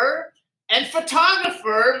 author, and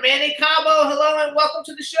photographer, Manny Cabo. Hello and welcome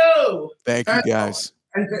to the show. Thank you, guys.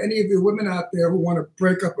 And to any of you women out there who want to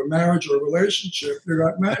break up a marriage or a relationship, you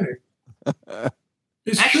got Manny.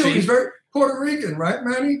 He's true. He's very Puerto Rican, right,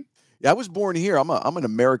 Manny? Yeah, I was born here. I'm an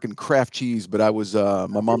American craft cheese, but I was my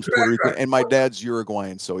mom's Puerto Rican and my dad's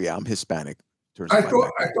Uruguayan. So yeah, I'm Hispanic. I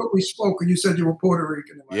thought we spoke and you said you were Puerto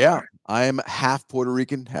Rican. Yeah, right? I am half Puerto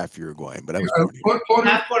Rican, half Uruguayan, but I was born here.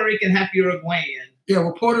 Half Puerto Rican, half Uruguayan. Yeah,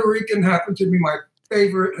 well, Puerto Rican happened to be my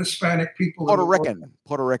favorite Hispanic people. Puerto Rican.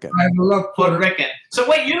 I love Puerto Rican. So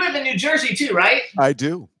wait, you live in New Jersey too, right? I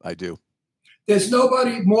do. There's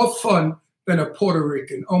nobody more fun than a Puerto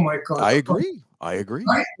Rican. Oh my God. I agree.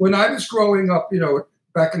 When I was growing up,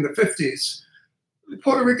 back in the 50s,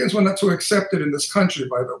 Puerto Ricans were not too accepted in this country,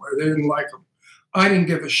 by the way. They didn't like them. I didn't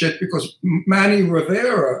give a shit because Manny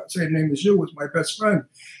Rivera, same name as you, was my best friend.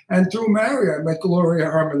 And through Mary, I met Gloria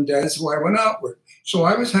Hernandez, who I went out with. So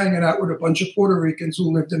I was hanging out with a bunch of Puerto Ricans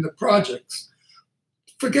who lived in the projects.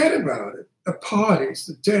 Forget about it. The parties,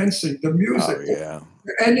 the dancing, the music, the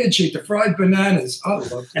energy, the fried bananas. I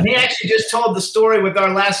love it. And he actually just told the story with our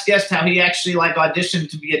last guest how he actually auditioned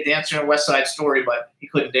to be a dancer in West Side Story, but he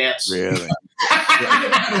couldn't dance. Really? I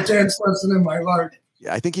never had a dance lesson in my life.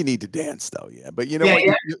 Yeah, I think you need to dance though. Yeah, but you know what?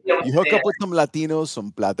 You hook up with some Latinos,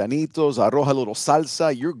 some platanitos, arroz, a little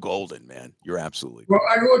salsa. You're golden, man. You're absolutely. Well,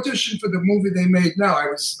 I auditioned for the movie they made now. I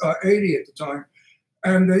was 80 at the time,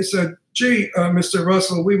 and they said, "Gee, Mr.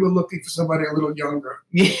 Russell, we were looking for somebody a little younger."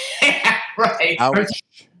 Yeah, right.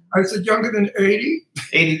 I said, "Younger than 80?"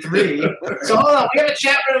 83. So hold on, we have a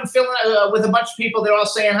chat room filling with a bunch of people. They're all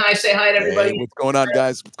saying hi. Say hi to everybody. Hey, what's going on,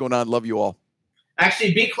 guys? What's going on? Love you all.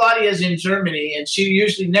 Actually, B. Claudia is in Germany, and she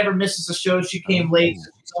usually never misses a show. She came late.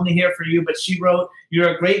 She's only here for you, but she wrote, "You're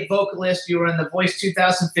a great vocalist. You were in The Voice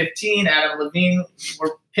 2015. Adam Levine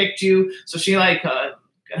picked you." So she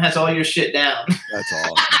has all your shit down. That's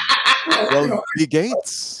awesome. Well, B.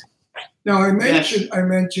 Gates. Now, I mentioned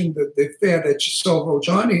that the fair that Soho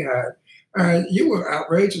Johnny had. You were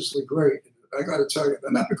outrageously great. I got to tell you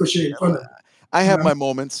that. Not because you ain't funny. I have my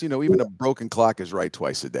moments. Even a broken clock is right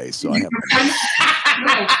twice a day. So I have.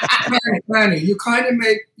 Manny, you kind of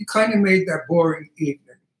made that boring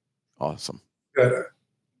evening Awesome. better.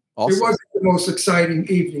 Awesome. It wasn't the most exciting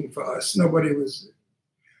evening for us. Nobody was.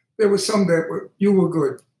 There was some you were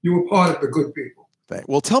good. You were part of the good people.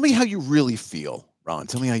 Well, tell me how you really feel, Ron.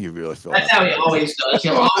 Tell me how you really feel. That's how he always does.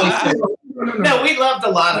 He'll always do. No, we loved a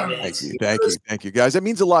lot of it. Thank you, guys. That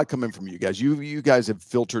means a lot coming from you guys. You guys have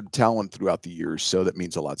filtered talent throughout the years, so that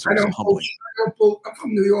means a lot. So I'm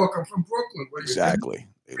from New York. I'm from Brooklyn. Exactly.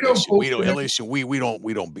 Listen, we don't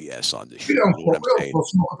BS on this show. We don't blow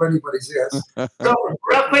smoke up anybody's ass. So,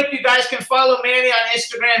 real quick, you guys can follow Manny on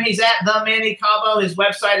Instagram. He's at the Manny Cabo. His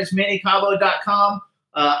website is mannycabo.com.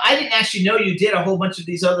 I didn't actually know you did a whole bunch of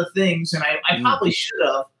these other things, and I probably should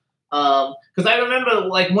have. Because I remember,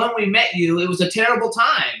 like, when we met you, it was a terrible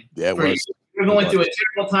time. Yeah, it was. You were going through a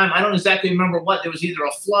terrible time. I don't exactly remember what. There was either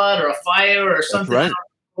a flood or a fire or something. Right.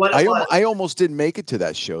 I almost didn't make it to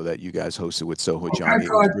that show that you guys hosted with Soho Johnny. I'm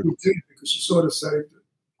glad you did, because you sort of saved it.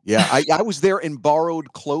 Yeah, I was there in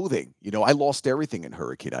borrowed clothing. You know, I lost everything in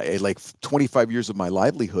Hurricane. I had like 25 years of my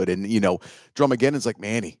livelihood. And, you know, Drumageddon's like,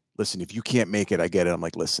 Manny, listen, if you can't make it, I get it. I'm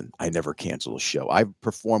like, listen, I never cancel a show. I've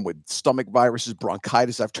performed with stomach viruses,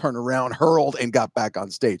 bronchitis. I've turned around, hurled, and got back on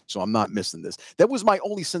stage. So I'm not missing this. That was my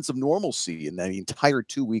only sense of normalcy in that entire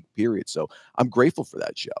 2-week period. So I'm grateful for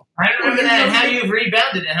that show. I remember that and how you've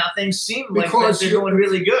rebounded and how things seem like they're going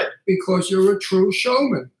really good. Because you're a true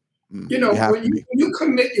showman. You know, when you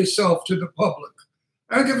commit yourself to the public,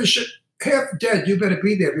 I don't give a shit. Half dead, you better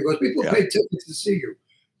be there, because people pay tickets to see you.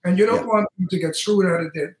 And you don't want them to get screwed out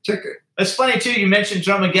of their ticket. It's funny, too, you mentioned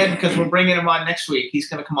Drumageddon, because we're bringing him on next week. He's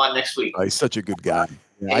going to come on next week. He's such a good guy.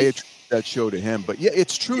 Yeah, I attribute that show to him. But, yeah,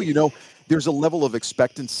 it's true. You know, there's a level of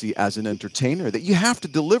expectancy as an entertainer that you have to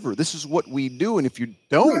deliver. This is what we do. And if you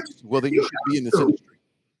don't, well, then you should be in this industry.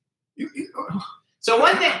 So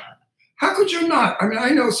one thing... How could you not? I mean, I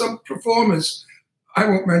know some performers, I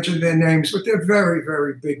won't mention their names, but they're very,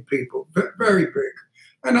 very big people, very big.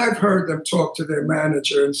 And I've heard them talk to their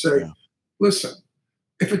manager and say, listen,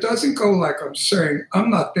 if it doesn't go like I'm saying,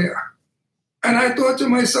 I'm not there. And I thought to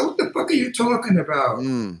myself, what the fuck are you talking about?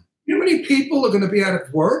 You know how many people are going to be out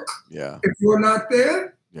of work if you're not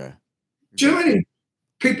there? Yeah. Do you know how many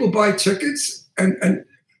people buy tickets? And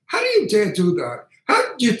how do you dare do that?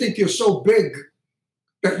 How do you think you're so big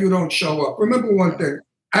that you don't show up? Remember one thing,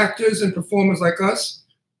 actors and performers like us,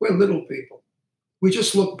 we're little people. We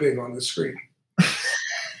just look big on the screen.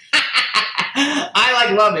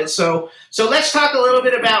 I love it. So let's talk a little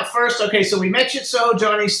bit about first. Okay, so we mentioned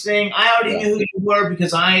Johnny's thing. I already knew who you were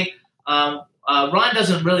because Ron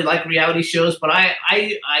doesn't really like reality shows, but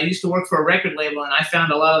I used to work for a record label, and I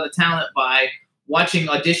found a lot of the talent by watching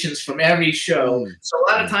auditions from every show. So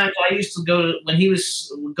a lot of times I used to when he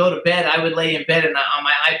would go to bed, I would lay in bed, and on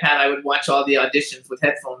my iPad I would watch all the auditions with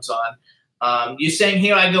headphones on. You sang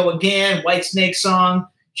Here I Go Again, White Snake song,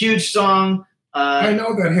 huge song. I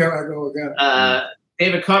know that Here I Go Again.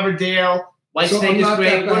 David Coverdale, White Snake is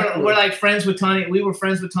great. We're like friends with Tawny. We were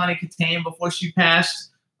friends with Tawny Katane before she passed.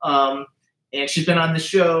 And she's been on the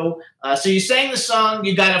show. So you sang the song.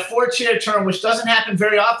 You got a 4-chair turn, which doesn't happen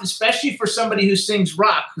very often, especially for somebody who sings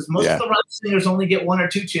rock, because most of the rock singers only get 1 or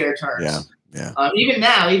 2-chair turns. Even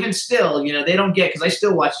now, even still, you know, they don't get, because I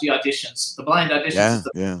still watch the auditions. The blind auditions is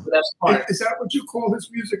the best part. Is that what you call his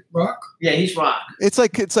music, rock? Yeah, he's rock. It's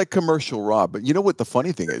like commercial rock. But you know what the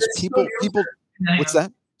funny thing is? People. What's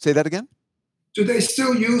that? Say that again. Do they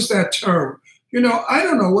still use that term? You know, I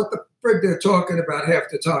don't know what the frig they're talking about half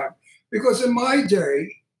the time. Because in my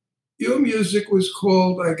day, your music was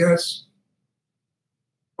called, I guess,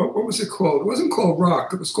 what was it called? It wasn't called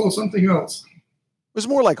rock. It was called something else. It was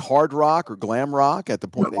more like hard rock or glam rock at the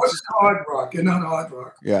point. It wasn't hard rock. You're not hard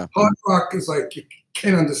rock. Yeah. Hard rock is like, you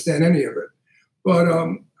can't understand any of it. But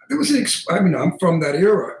there was I'm from that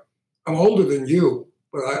era. I'm older than you,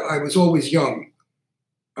 but I was always young.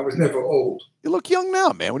 I was never old. You look young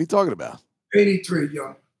now, man. What are you talking about? 83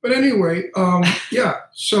 young. But anyway,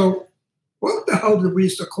 so what the hell did we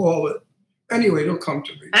used to call it? Anyway, it'll come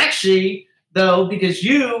to me. Actually, though, because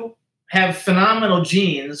you have phenomenal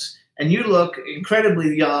genes and you look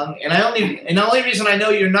incredibly young, and the only reason I know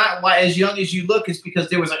you're not as young as you look is because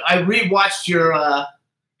I rewatched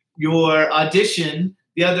your audition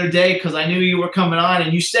the other day because I knew you were coming on,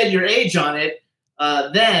 and you said your age on it.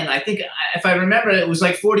 Then I think, if I remember, it was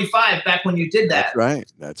like 45 back when you did that.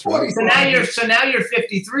 That's right. So now you're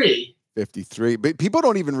 53. 53. But people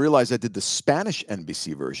don't even realize I did the Spanish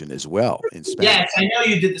NBC version as well in Spanish. Yes, I know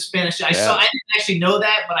you did the Spanish. I didn't actually know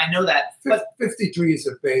that, but I know that. But 53 is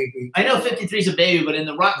a baby. I know 53 is a baby, but in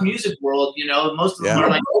the rock music world, you know, most of them are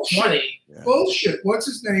like 20. Bullshit. What's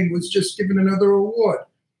his name was just given another award.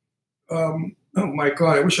 Oh my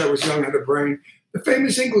God, I wish I was young and had a brain. The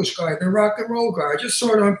famous English guy, the rock and roll guy. I just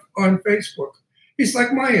saw it on Facebook. He's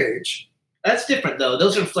like my age. That's different, though.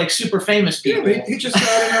 Those are like super famous people. Yeah, he just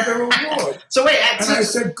got another award. So wait, I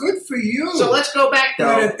said, good for you. So let's go back, though.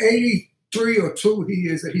 And at 83 or 2,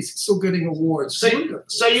 that he's still getting awards. So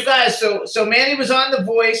you guys, so Manny was on The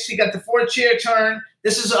Voice. He got the 4-chair turn.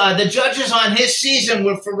 This is the judges on his season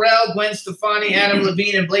were Pharrell, Gwen Stefani, Adam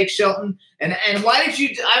Levine, and Blake Shelton. And why did you?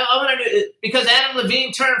 I want to know, because Adam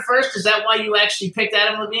Levine turned first. Is that why you actually picked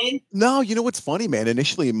Adam Levine? No, you know what's funny, man?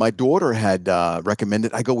 Initially, my daughter had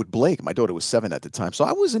recommended I go with Blake. My daughter was 7 at the time, so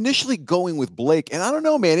I was initially going with Blake. And I don't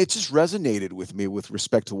know, man, it just resonated with me with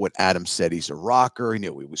respect to what Adam said. He's a rocker. He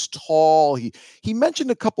was tall. He mentioned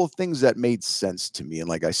a couple of things that made sense to me, and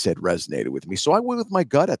like I said, resonated with me. So I went with my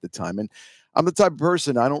gut at the time, and I'm the type of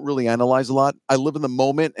person, I don't really analyze a lot. I live in the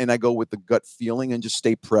moment and I go with the gut feeling and just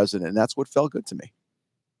stay present. And that's what felt good to me.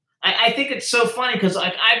 I think it's so funny because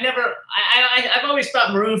like I've always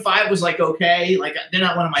thought Maroon 5 was like okay, like they're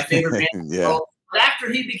not one of my favorite bands. Yeah. But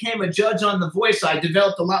after he became a judge on The Voice, I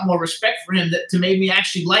developed a lot more respect for him to made me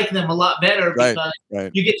actually like them a lot better because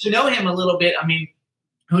you get to know him a little bit. I mean,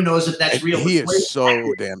 who knows if that's real? He is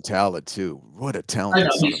so damn talented too. What a talented I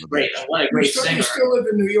know, he's great. What a great singer. You still live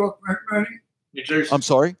in New York, right, Manny? New Jersey. I'm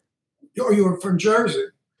sorry? Oh, you're from Jersey.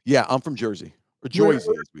 Yeah, I'm from Jersey. Or Jersey,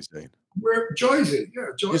 as we say. We're Jersey. Yeah,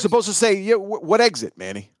 Jersey. You're supposed to say, yeah, what exit,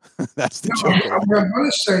 Manny? That's the joke. What I'm going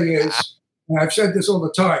to say is, and I've said this all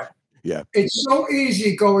the time, yeah, it's so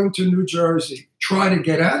easy going to New Jersey, try to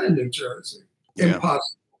get out of New Jersey. Yeah.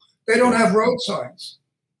 Impossible. They don't have road signs.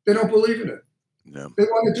 They don't believe in it. No. They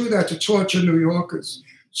want to do that to torture New Yorkers.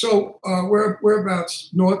 So whereabouts?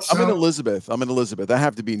 North, south? I'm in Elizabeth. I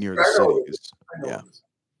have to be near the city. Yeah.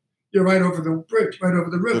 You're right over the bridge, right over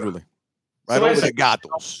the river. Literally. Right over the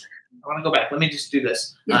Gatos. I want to go back. Let me just do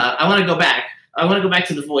this. I want to go back. I want to go back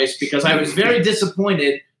to The Voice because I was very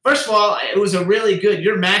disappointed. First of all, it was a really good,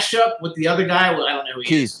 your mashup with the other guy. Well, I don't know who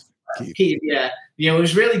he is. Keith, yeah. It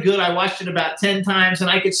was really good. I watched it about 10 times, and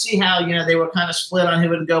I could see how, they were kind of split on who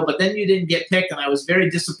would go, but then you didn't get picked, and I was very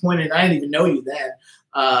disappointed. I didn't even know you then.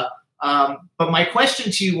 But my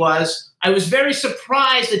question to you was, I was very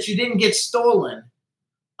surprised that you didn't get stolen.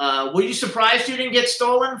 Were you surprised you didn't get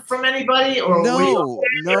stolen from anybody? Or no.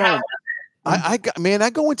 I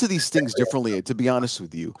go into these things differently, to be honest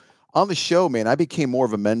with you. On the show, man, I became more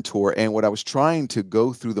of a mentor, and what I was trying to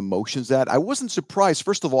go through the motions that I wasn't surprised.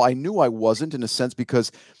 First of all, I knew I wasn't in a sense because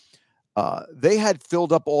they had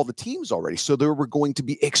filled up all the teams already. So they were going to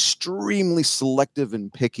be extremely selective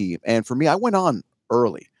and picky. And for me, I went on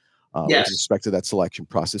early with respect to that selection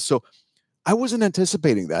process. So I wasn't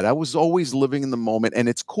anticipating that. I was always living in the moment. And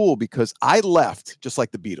it's cool because I left just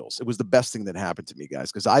like the Beatles. It was the best thing that happened to me,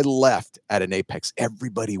 guys, because I left at an apex.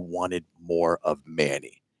 Everybody wanted more of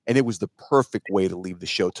Manny. And it was the perfect way to leave the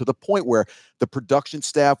show, to the point where the production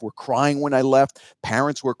staff were crying when I left.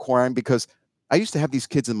 Parents were crying because I used to have these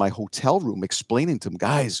kids in my hotel room explaining to them,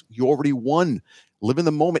 guys, you already won. Live in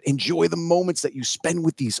the moment. Enjoy the moments that you spend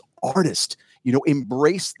with these artists.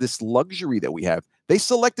 Embrace this luxury that we have. They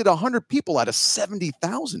selected 100 people out of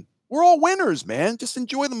 70,000. We're all winners, man. Just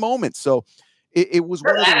enjoy the moment. So it was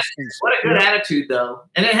one of those things. What a good attitude, though.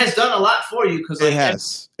 And it has done a lot for you. Because it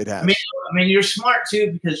has. I mean, you're smart,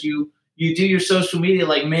 too, because you do your social media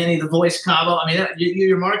like Manny, The Voice, Cabo. I mean,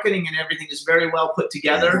 your marketing and everything is very well put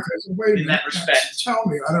together in that respect. Tell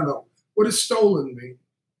me, I don't know. What does stolen mean?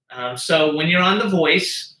 So when you're on The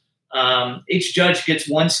Voice, each judge gets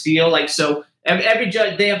one steal. Like, so every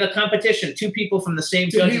judge, they have a competition. 2 people from the same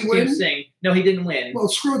judges team sing. No, he didn't win. Well,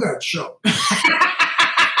 screw that show.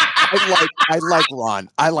 I like Ron.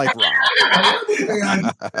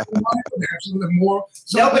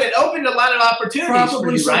 No, but it opened a lot of opportunities probably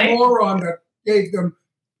for you, some right? moron that gave them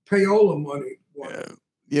payola money.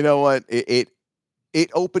 You know what? It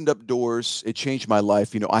opened up doors. It changed my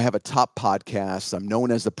life. I have a top podcast. I'm known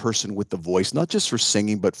as the person with the voice, not just for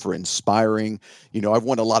singing, but for inspiring. I've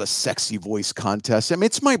won a lot of sexy voice contests. I mean,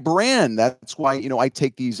 it's my brand. That's why, I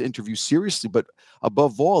take these interviews seriously. But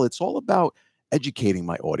above all, it's all about educating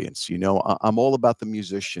my audience. I'm all about the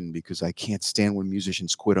musician because I can't stand when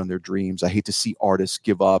musicians quit on their dreams. I hate to see artists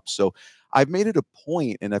give up. So I've made it a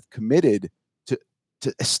point, and I've committed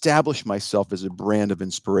to establish myself as a brand of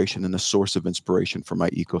inspiration and a source of inspiration for my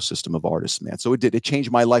ecosystem of artists, man. So it changed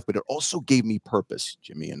my life, but it also gave me purpose,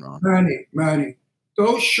 Jimmy and Ron. Manny,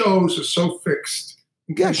 those shows are so fixed.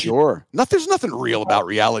 Yeah, sure. There's nothing real about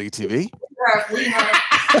reality TV. We have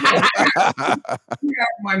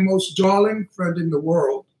my most darling friend in the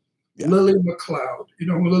world, Lily McLeod. You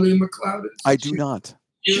know who Lily McLeod is? I do not.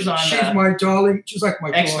 She's my darling. She's like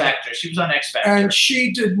my X daughter. Factor. She was on X Factor. And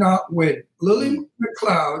she did not win. Lily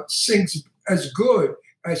McLeod sings as good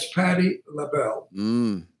as Patti LaBelle.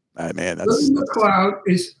 Man, Lily McLeod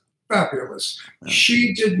is fabulous.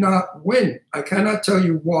 She did not win. I cannot tell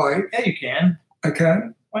you why. Yeah, you can. I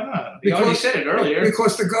can? Why not? You already said it earlier.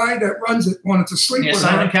 Because the guy that runs it wanted to sleep with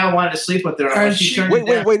Simon her. Cowell wanted to sleep with her. And she turned it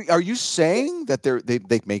down. Wait. Are you saying that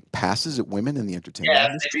they make passes at women in the entertainment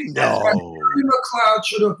industry? No. Lily McLeod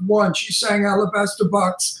should have won. She sang Alabaster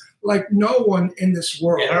Box like no one in this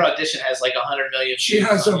world. Yeah, her audition has like 100 million. She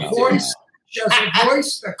has a voice. She has a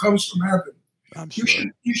voice that comes from heaven. I'm sure.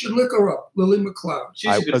 You should look her up, Lily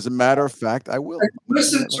McLeod. As a matter of fact, I will.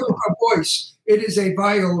 Listen to her voice. It is a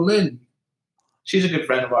violin. She's a good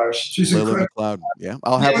friend of ours. She's Lily McLeod. Yeah,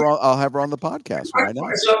 I'll have her on the podcast right now.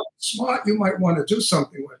 So smart, you might want to do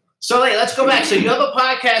something with her. So let's go back. So you have a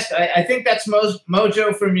podcast. I think that's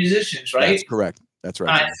Mojo for Musicians, right? That's correct. That's right.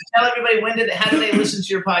 All right. So tell everybody how do they listen to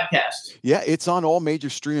your podcast? Yeah, it's on all major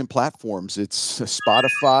streaming platforms. It's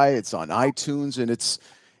Spotify, it's on iTunes, and it's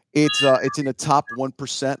in the top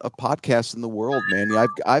 1% of podcasts in the world, man.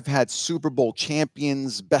 I've had Super Bowl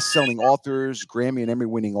champions, best-selling authors, Grammy and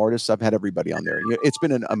Emmy-winning artists. I've had everybody on there. It's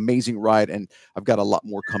been an amazing ride, and I've got a lot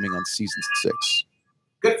more coming on season 6.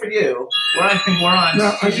 Good for you. I think we're on.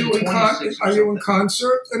 Now, are you in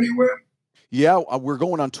concert anywhere? Yeah, we're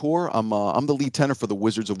going on tour. I'm the lead tenor for the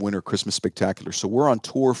Wizards of Winter Christmas Spectacular. So we're on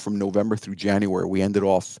tour from November through January. We ended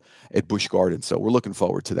off at Busch Gardens. So we're looking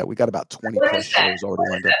forward to that. We got about 20 plus shows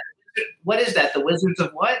already lined up. What is that? The Wizards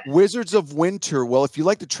of what? Wizards of Winter. Well, if you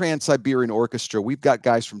like the Trans-Siberian Orchestra, we've got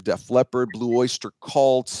guys from Def Leppard, Blue Oyster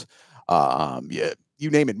Cult, you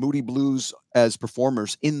name it, Moody Blues as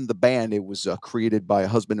performers in the band. It was created by a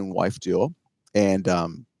husband and wife duo, and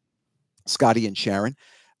Scotty and Sharon.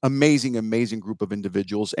 Amazing group of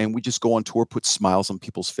individuals, and we just go on tour, put smiles on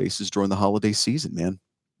people's faces during the holiday season, man.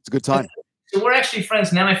 It's a good time. So we're actually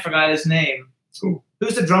friends. Now I forgot his name.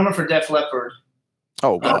 Who's the drummer for Def Leppard?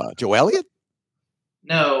 Oh, Joe Elliott?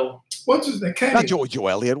 No. What's his name? Kenny. Not Joe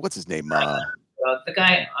Elliott. What's his name? The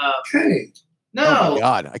guy. Kenny. No. Oh, my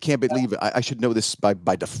God. I can't believe it. I should know this by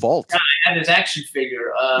default. I had his action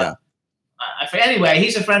figure. Yeah. Anyway,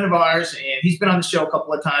 he's a friend of ours, and he's been on the show a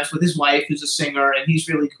couple of times with his wife, who's a singer, and he's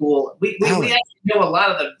really cool. We actually know a lot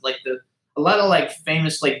of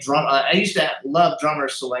famous drum. I used to love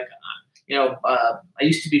drummers, so I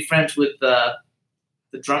used to be friends with the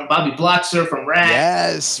drum Bobby Blotzer from Rat.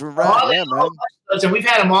 Yes, right, yeah, man. And we've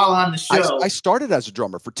had them all on the show. I started as a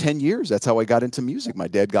drummer for 10 years. That's how I got into music. My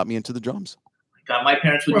dad got me into the drums. God, my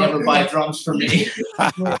parents would never buy drums for me.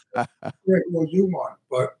 Well, you want,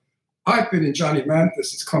 but I've been in Johnny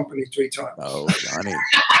Mathis's company 3 times. Oh, Johnny.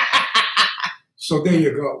 So there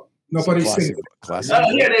you go. Nobody's saying classic. Oh,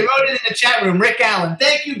 here, they wrote it in the chat room. Rick Allen.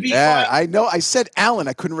 Thank you, B. Yeah, I know. I said Allen.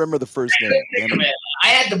 I couldn't remember the first name. I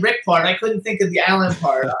had the Rick part. I couldn't think of the Allen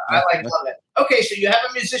part. I love it. Okay, so you have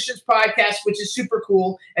a musician's podcast, which is super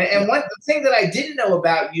cool. And one thing that I didn't know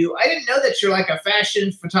about you, I didn't know that you're like a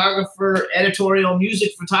fashion photographer, editorial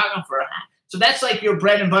music photographer. So that's like your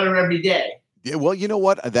bread and butter every day. Yeah, well, you know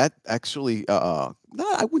what? That actually, I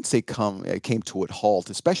wouldn't say it came to a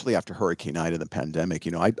halt, especially after Hurricane Ida and the pandemic.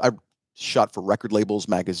 You know, I shot for record labels,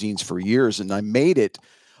 magazines for years, and I made it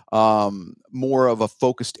more of a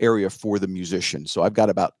focused area for the musician. So I've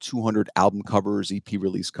got about 200 album covers, EP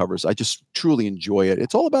release covers. I just truly enjoy it.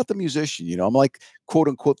 It's all about the musician. You know, I'm like, quote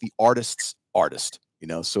unquote, the artist's artist. You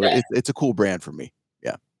know, so it's a cool brand for me.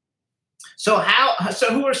 Yeah. So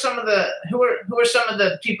who are some of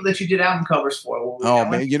the people that you did album covers for? Oh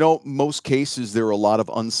man, you know, most cases there are a lot of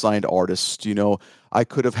unsigned artists. You know, I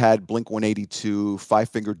could have had Blink-182, Five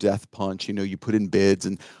Finger Death Punch. You know, you put in bids,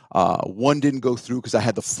 and one didn't go through because I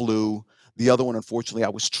had the flu. The other one, unfortunately, I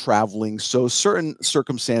was traveling, so certain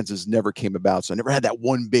circumstances never came about. So I never had that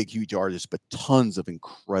one big, huge artist, but tons of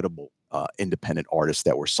incredible independent artists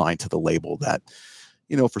that were signed to the label that,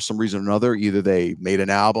 you know, for some reason or another, either they made an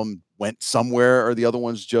album, went somewhere, or the other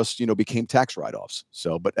ones just, you know, became tax write-offs.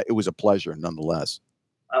 So, but it was a pleasure nonetheless.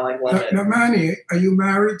 I like it. Now, Manny, are you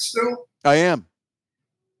married still? I am,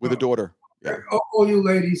 with a daughter. Yeah. All you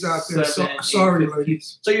ladies out there, sorry,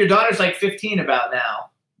 ladies. So your daughter's like 15 about now.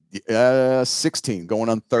 16, going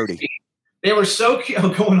on 30. They were so cute. Oh,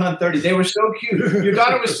 going on 30. They were so cute. Your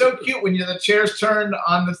daughter was so cute when the chairs turned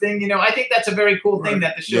on the thing. You know, I think that's a very cool thing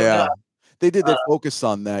that the show does. They did their focus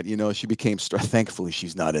on that. You know, she became thankfully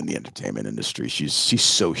she's not in the entertainment industry. She's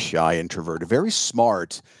so shy, introverted, very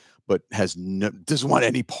smart, but doesn't want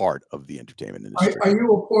any part of the entertainment industry. Are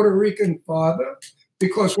you a Puerto Rican father?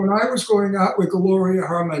 Because when I was going out with Gloria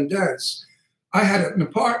Hernandez, I had an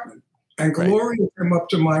apartment, and Gloria came up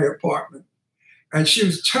to my apartment, and she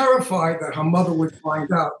was terrified that her mother would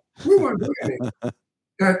find out. We weren't doing anything.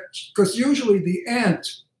 Because usually the aunt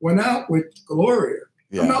went out with Gloria.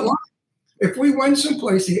 Yeah. I'm not lying. If we went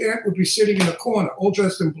someplace, the aunt would be sitting in a corner, all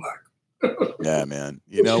dressed in black. Yeah, man.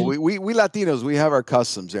 You know, we Latinos, we have our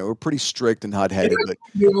customs, and we're pretty strict and hot-headed, but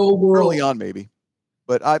The old world. early on maybe.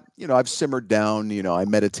 But I've simmered down, I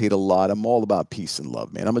meditate a lot. I'm all about peace and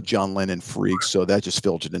love, man. I'm a John Lennon freak, so that just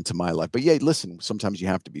filtered into my life. But yeah, listen, sometimes you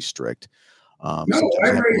have to be strict. No, Sometimes you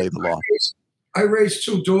have to lay the law. I raised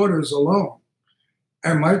 2 daughters alone.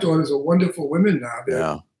 And my daughters are wonderful women now.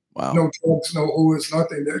 Yeah. Wow. No drugs, no whores,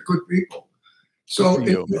 nothing. They're good people. So Good for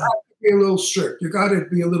you you, man. have to be a little strict. You got to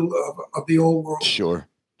be a little of the old world. Sure.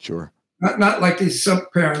 Not like these some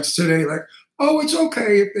parents today, like, oh, it's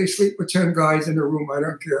okay if they sleep with 10 guys in a room. I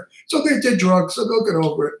don't care. So they did drugs, so they'll get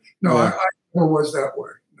over it. No, Yeah. I never was that way.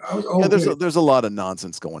 I was Yeah, okay. there's a lot of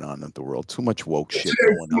nonsense going on in the world. Too much woke shit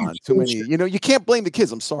going on. Too many. You can't blame the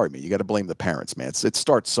kids. I'm sorry, man. You got to blame the parents, man. It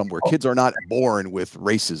starts somewhere. Kids are not born with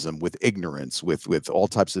racism, with ignorance, with all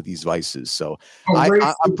types of these vices. So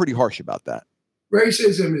I'm pretty harsh about that.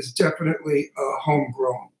 Racism is definitely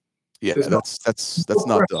homegrown. Yeah, There's that's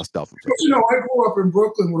not self-inflicted. I grew up in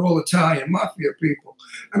Brooklyn with all Italian mafia people,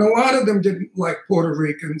 and a lot of them didn't like Puerto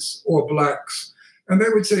Ricans or blacks, and they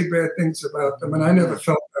would say bad things about them. And I never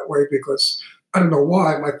felt that way because I don't know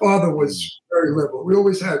why. My father was very liberal. We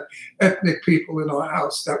always had ethnic people in our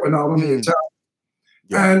house that were not only Italian.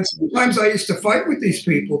 Yeah. And sometimes I used to fight with these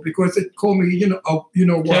people because they call me, you know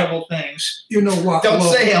what? Terrible things. You know what? Don't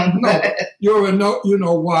lover. say them. No, you're a no, you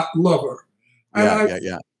know what lover. And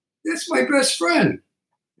Yeah. That's my best friend.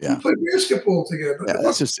 Yeah. We play basketball together. Yeah,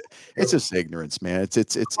 it's just ignorance, man. It's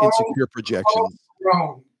insecure projection.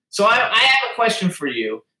 Wrong. So I have a question for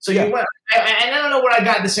you. So you went. I don't know where I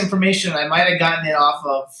got this information. I might have gotten it off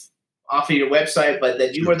of your website, but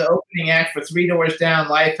that you were the opening act for Three Doors Down,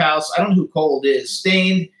 Lifehouse. I don't know who Cole is.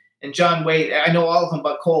 Stained and John Waite. I know all of them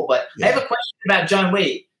but Cole. But I have a question about John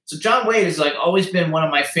Waite. So John Waite has always been one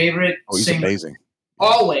of my favorite he's singers. Amazing.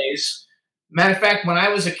 Always. Matter of fact, when I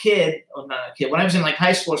was a kid, when I was in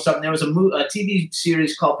high school or something, there was a TV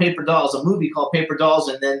series called Paper Dolls, a movie called Paper Dolls,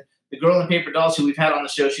 and then the girl in Paper Dolls who we've had on the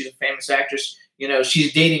show, she's a famous actress.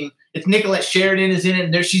 She's dating. It's Nicolette Sheridan is in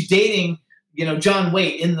it, and she's dating. John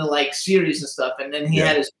Waite in the series and stuff, and then he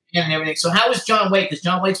had his band and everything. So how is John Waite? Because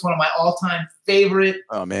John Waite's one of my all-time favorite.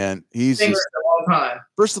 Oh man, he's singers of all time.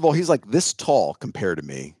 First of all, he's like this tall compared to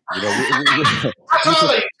me. How tall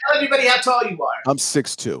are you? Tell everybody how tall you are. I'm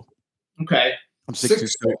 6'2". Okay. I'm 6'2".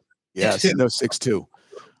 Yes, 6'2". no 6'2".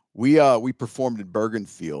 We performed in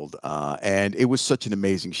Bergenfield, and it was such an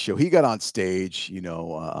amazing show. He got on stage,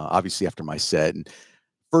 obviously after my set, and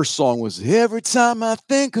first song was "Every Time I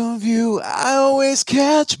Think of You, I Always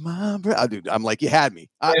Catch My Breath." Dude, I'm like, you had me.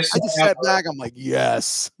 I just sat back. I'm like,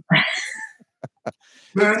 yes.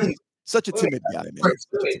 Man, such a timid guy, man.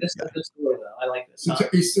 Wait, this story though. I like this.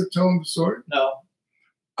 You still telling the story? No.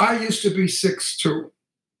 I used to be 6'2".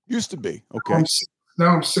 Used to be. Okay.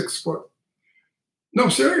 Now I'm 6 foot. No,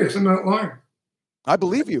 serious. I'm not lying. I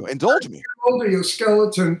believe you. Indulge me. Older, your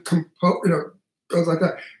skeleton goes like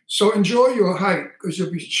that. So enjoy your height because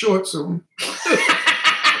you'll be short soon.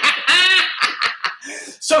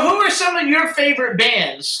 So who are some of your favorite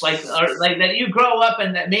bands that you grow up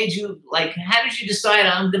and that made you how did you decide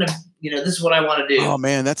I'm gonna this is what I want to do? Oh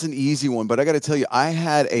man, that's an easy one. But I got to tell you, I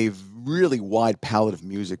had a really wide palette of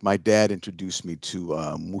music. My dad introduced me to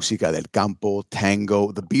música del campo,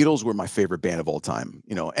 tango. The Beatles were my favorite band of all time.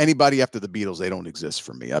 Anybody after the Beatles, they don't exist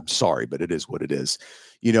for me. I'm sorry, but it is what it is.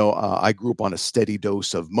 I grew up on a steady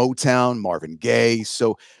dose of Motown, Marvin Gaye.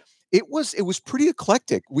 So it was pretty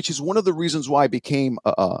eclectic, which is one of the reasons why I became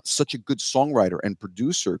such a good songwriter and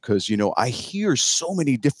producer. Because I hear so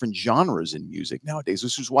many different genres in music nowadays.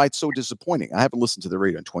 This is why it's so disappointing. I haven't listened to the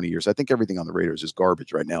radio in 20 years. I think everything on the radio is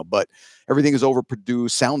garbage right now. But everything is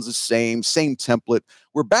overproduced, sounds the same template.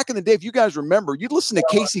 Where back in the day, if you guys remember, you'd listen to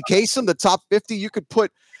Casey Kasem, the top 50. You could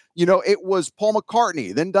put. It was Paul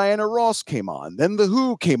McCartney, then Diana Ross came on, then The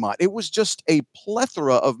Who came on. It was just a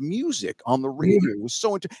plethora of music on the radio. It was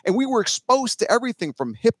so and we were exposed to everything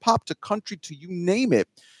from hip hop to country to you name it.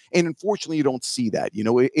 And unfortunately, you don't see that.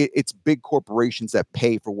 It's big corporations that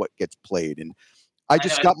pay for what gets played. And I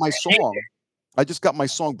just got my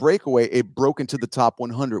song Breakaway. It broke into the top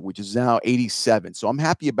 100, which is now 87. So I'm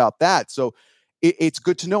happy about that. So it's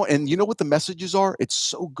good to know. And you know what the messages are? It's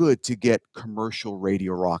so good to get commercial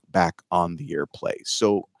radio rock back on the airplay.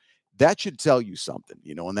 So that should tell you something,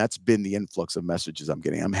 and that's been the influx of messages I'm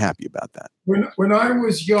getting. I'm happy about that. When I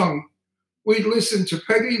was young, we'd listen to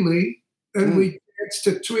Peggy Lee, and we'd dance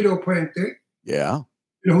to Twido Puente. Yeah.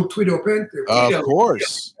 You know who Twido Puente is? Of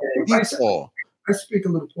course. I speak a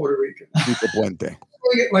little Puerto Rican. Tito Puente. I'm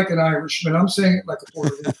saying it like an Irishman. I'm saying it like a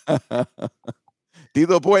Puerto Rican.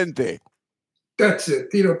 Tito Puente. That's it.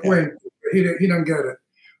 Tito Puente. He don't get it.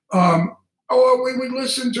 Or we would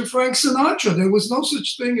listen to Frank Sinatra. There was no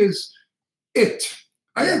such thing as it.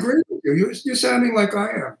 I agree with you. You're sounding like I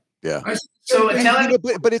am. Yeah. So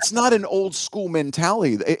but it's not an old school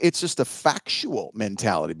mentality. It's just a factual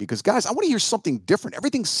mentality because, guys, I want to hear something different.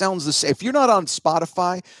 Everything sounds the same. If you're not on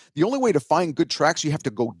Spotify, the only way to find good tracks, you have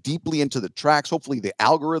to go deeply into the tracks. Hopefully the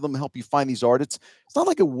algorithm help you find these artists. It's not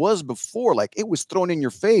like it was before. Like it was thrown in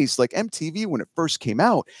your face. Like MTV, when it first came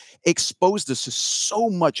out, exposed us to so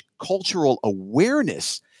much cultural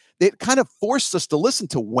awareness. It kind of forced us to listen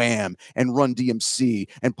to Wham and Run DMC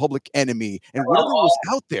and Public Enemy and whatever was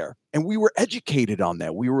out there. And we were educated on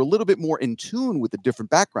that. We were a little bit more in tune with the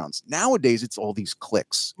different backgrounds. Nowadays, it's all these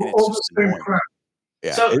clicks. And it's just annoying.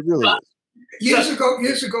 Yeah, so, it really is.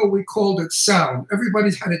 Years ago, we called it sound.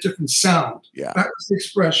 Everybody's had a different sound. Yeah. That was the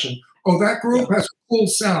expression. Oh, that group has a cool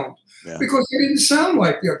sound. Yeah. Because they didn't sound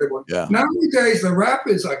like the other one. Yeah. Nowadays, the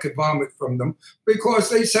rappers, I could vomit from them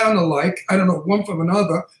because they sound alike. I don't know, one from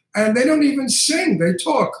another. And they don't even sing. They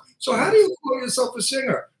talk. So how do you call yourself a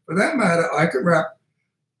singer? For that matter, I could rap.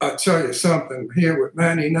 I'll tell you something here with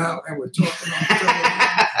Manny now, and we're talking on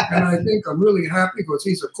television. And I think I'm really happy because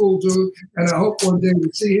he's a cool dude. And I hope one day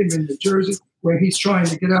we see him in New Jersey when he's trying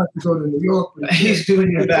to get out to go to New York. He's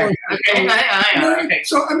doing it back. Okay.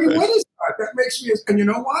 So, I mean, what is that? That makes me, and you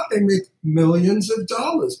know what? They make millions of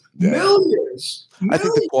dollars. Yeah. Millions. I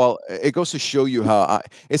think it goes to show you how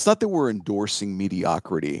it's not that we're endorsing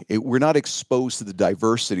mediocrity. We're not exposed to the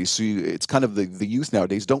diversity. So it's kind of the youth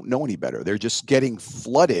nowadays don't know any better. They're just getting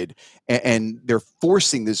flooded and they're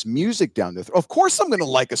forcing this music down their throat. Of course, I'm going to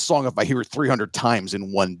like a song if I hear it 300 times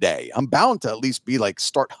in one day. I'm bound to at least be like,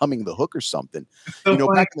 start humming the hook or something. So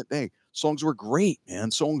back in the day, songs were great,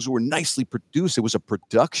 man. Songs were nicely produced. It was a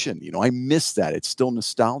production. I miss that. It's still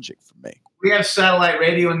nostalgic for me. We have satellite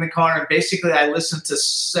radio in the car, and basically I listen to the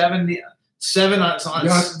 70s, the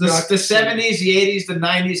 80s, the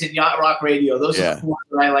 90s, and yacht rock radio. Those are the ones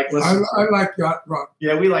that I like listening to. I like yacht rock.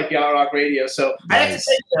 Yeah, we like yacht rock radio. So nice. I have to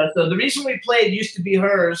say, so the reason we played Used to Be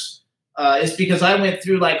Hers is because I went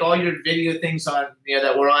through like all your video things on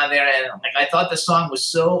that were on there, and like I thought the song was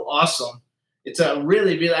so awesome. It's a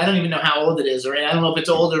really, really. I don't even know how old it is, or I don't know if it's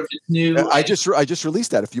old or if it's new. I just released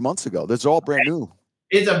that a few months ago. That's all brand new.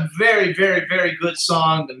 It's a very, very, very good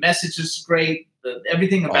song. The message is great.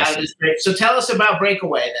 Everything about it is great. So tell us about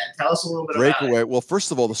Breakaway then. Tell us a little bit about it. Breakaway. Well,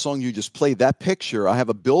 first of all, the song you just played, that picture, I have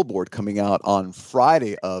a billboard coming out on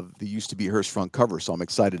Friday of the Used to Be Hers front cover, so I'm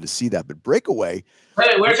excited to see that. But Breakaway.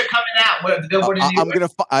 Wait, where's it coming out? Where, the billboard in New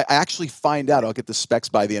York? I actually find out. I'll get the specs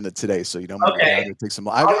by the end of today, so okay. Take some.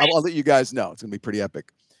 I'll let you guys know. It's gonna be pretty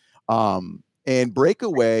epic. And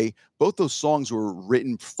Breakaway, both those songs were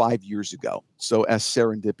written 5 years ago. So as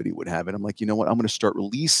serendipity would have it, I'm like, you know what? I'm going to start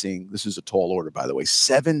releasing. This is a tall order, by the way.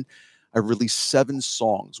 I released 7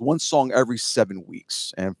 songs, 1 song every 7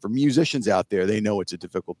 weeks. And for musicians out there, they know it's a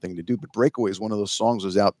difficult thing to do. But Breakaway is one of those songs that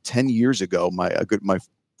was out 10 years ago. My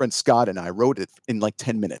friend Scott and I wrote it in like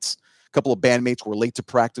 10 minutes. A couple of bandmates were late to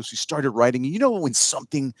practice. We started writing. And when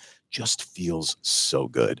something just feels so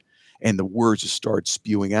good and the words just start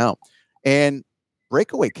spewing out. And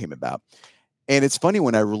Breakaway came about. And it's funny,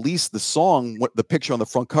 when I released the song, the picture on the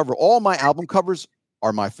front cover, all my album covers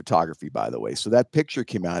are my photography, by the way. So that picture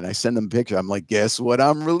came out and I sent him a picture. I'm like, guess what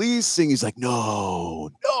I'm releasing? He's like,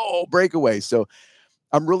 no, Breakaway. So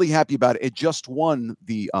I'm really happy about it. It just won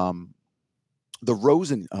the John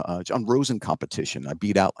Rosen competition. I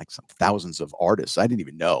beat out like some thousands of artists. I didn't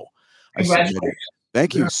even know.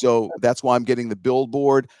 Thank you. So that's why I'm getting the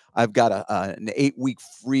billboard. I've got an 8-week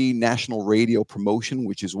free national radio promotion,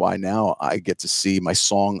 which is why now I get to see my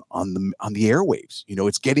song on the airwaves.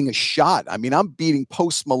 It's getting a shot. I mean, I'm beating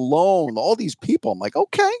Post Malone, all these people. I'm like,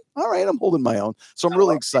 okay, all right, I'm holding my own. So I'm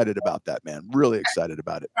really excited about that, man. Really excited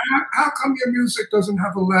about it. How come your music doesn't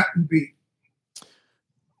have a Latin beat?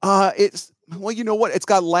 Well, you know what? It's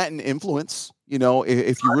got Latin influence.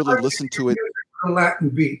 If you really listen to it, a Latin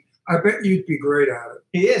beat. I bet you'd be great at it.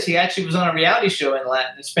 He is. He actually was on a reality show in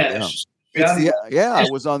Latin and Spanish. I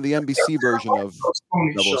was on the NBC version of those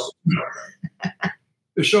phony shows.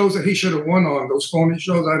 The shows that he should have won on, those phony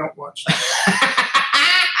shows, I don't watch.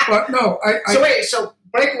 But no, So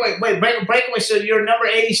Breakaway. So you're number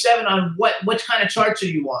 87 on which kind of charts are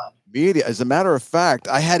you on? Media. As a matter of fact,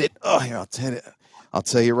 I had it. Oh, here, I'll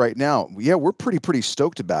tell you right now. Yeah, we're pretty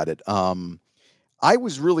stoked about it. I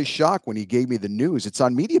was really shocked when he gave me the news. It's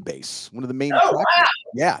on Mediabase, one of the main. Wow.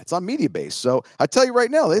 Yeah, it's on Mediabase. So I tell you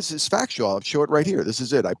right now, this is factual. I'll show it right here. This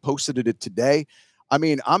is it. I posted it today. I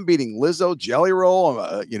mean, I'm beating Lizzo, Jelly Roll,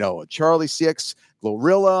 Charlie CX,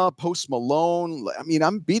 Glorilla, Post Malone. I mean,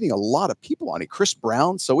 I'm beating a lot of people on it. Chris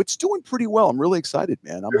Brown. So it's doing pretty well. I'm really excited,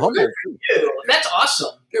 man. I'm humbled. That's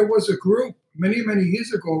awesome. There was a group many, many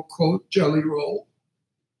years ago called Jelly Roll.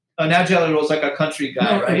 Oh, now Jelly Roll's like a country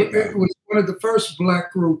guy, No, right? it was one of the first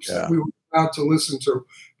black groups that we were allowed to listen to,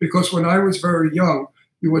 because when I was very young,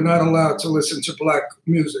 you were not allowed to listen to black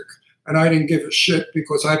music. And I didn't give a shit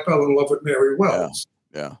because I fell in love with Mary Wells.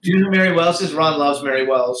 Yeah. Do you know who Mary Wells is? Ron loves Mary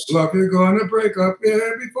Wells. Love, you're gonna break up,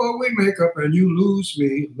 before we make up, and you lose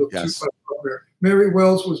me. Look Yes. too much. Mary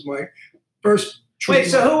Wells was my first. Wait,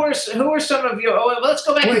 so who are some of your? Oh, well, let's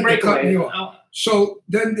go back and break away. So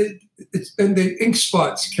then the Ink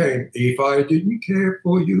Spots came. If I didn't care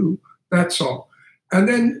for you, that song. And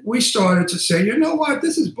then we started to say, you know what?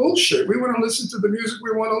 This is bullshit. We want to listen to the music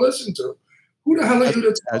we want to listen to. Who the hell are you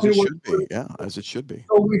to tell As me it what should be. Yeah, as it should be.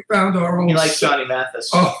 So we found our own. He likes Johnny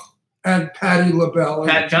Mathis. Oh, and Patti LaBelle.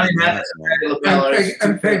 Johnny Mathis and Patti LaBelle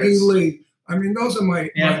and Peggy Lee. I mean, those are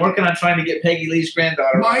my. Yeah, I'm working on trying to get Peggy Lee's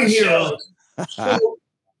granddaughter. My on the heroes. show. So,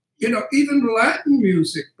 even Latin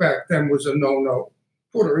music back then was a no-no.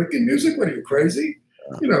 Puerto Rican music? What are you, crazy?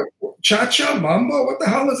 Cha-cha, mambo, what the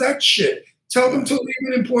hell is that shit? Tell them to leave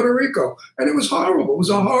it in Puerto Rico. And it was horrible. It was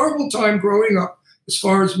a horrible time growing up as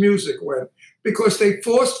far as music went, because they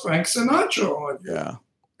forced Frank Sinatra on you. Yeah.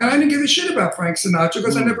 And I didn't give a shit about Frank Sinatra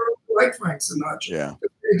because I never really liked Frank Sinatra. Yeah. To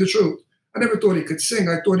tell you the truth. I never thought he could sing.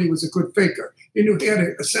 I thought he was a good faker. He knew he had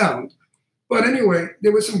a sound. But anyway,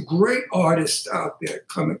 there were some great artists out there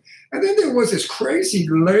coming. And then there was this crazy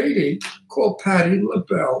lady called Patti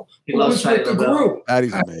LaBelle, who was with the group.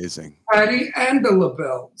 Patty's amazing. Patti and the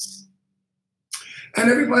LaBelles. And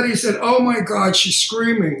everybody said, oh my God, she's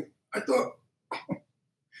screaming. I thought,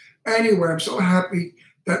 anyway, I'm so happy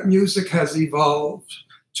that music has evolved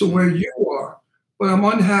to where you are. But I'm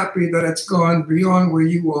unhappy that it's gone beyond where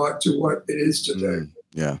you are to what it is today.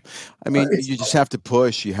 Yeah. I mean, you just have to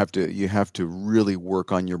push. You have to really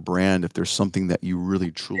work on your brand. If there's something that you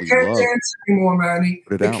really truly You can't love. dance anymore, Manny.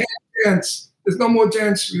 Put it You out. can't dance. There's no more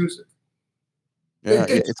dance music. Yeah,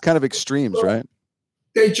 it's kind of extremes, right?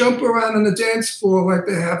 They jump around on the dance floor like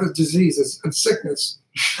they have a disease, a sickness.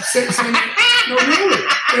 No, really.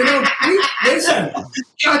 They don't listen.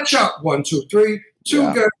 Cha-cha, 1, 2, 3,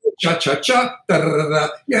 together, cha-cha-cha, da-da-da-da.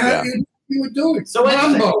 You were doing. So wait a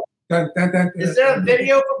Mambo. Is there a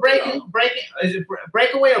video for breaking? Is it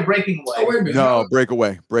breakaway or breaking away? Oh, wait a minute. No,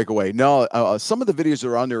 breakaway. No, some of the videos that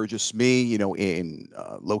are on there are just me, in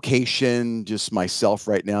location, just myself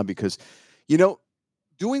right now, because,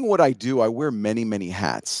 doing what I do, I wear many, many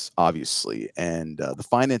hats, obviously, and the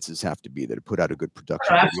finances have to be there to put out a good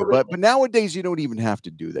production video. But nowadays, you don't even have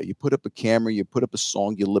to do that. You put up a camera, you put up a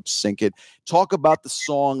song, you lip sync it, talk about the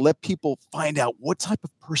song, let people find out what type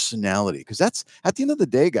of personality, because that's, at the end of the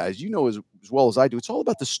day, guys, as well as I do, it's all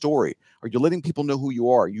about the story. Are you letting people know who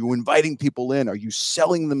you are? Are you inviting people in? Are you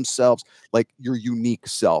selling themselves like your unique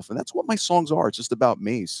self? And that's what my songs are. It's just about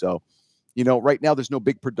me. So, right now there's no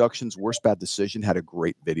big productions. Worst Bad Decision had a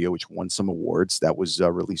great video, which won some awards. That was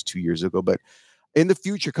released 2 years ago. But in the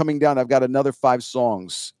future, coming down, I've got another 5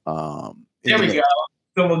 songs. There we go.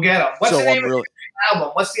 So we'll get them. What's the name of the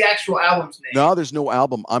album? What's the actual album's name? No, there's no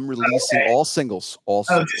album. I'm releasing all singles.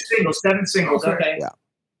 Just singles. 7 singles. Okay. Yeah.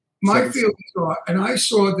 My feelings are, and I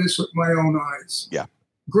saw this with my own eyes. Yeah.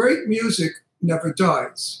 Great music never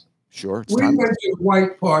dies. Sure. We went to a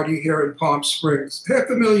white party here in Palm Springs,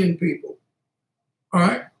 500,000 people. All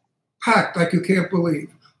right? Packed like you can't believe.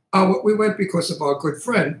 We went because of our good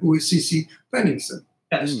friend, who is Cece Pennington.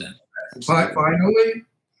 Finally,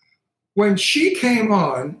 when she came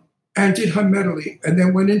on and did her medley and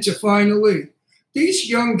then went into Finally, these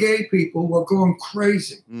young gay people were going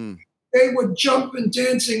crazy. They were jumping,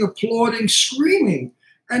 dancing, applauding, screaming.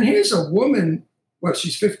 And here's a woman,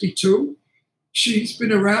 she's 52. She's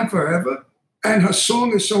been around forever. And her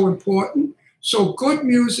song is so important. So good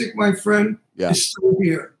music, my friend, is still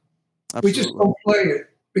here. Absolutely. We just don't play it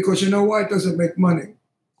because you know why? It doesn't make money.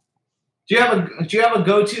 Do you have a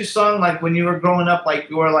go-to song, like when you were growing up, like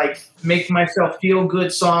you were like make myself feel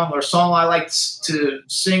good song, or song I like to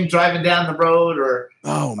sing driving down the road? Or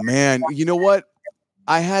oh man, you know what?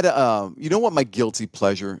 I had what my guilty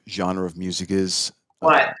pleasure genre of music is?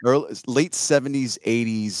 What? Late 70s,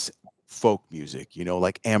 80s folk music.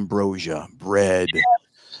 Like Ambrosia, Bread.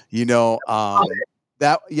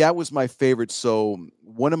 That was my favorite. So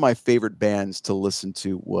one of my favorite bands to listen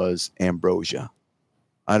to was Ambrosia.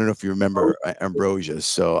 I don't know if you remember Ambrosia.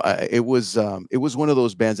 So it was one of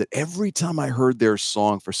those bands that every time I heard their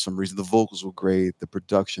song, for some reason, the vocals were great, the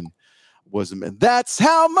production was a man. That's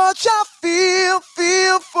how much I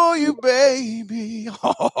feel for you, baby.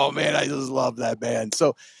 Oh man, I just love that band.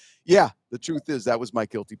 So yeah, the truth is that was my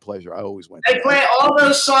guilty pleasure. I always went. They play all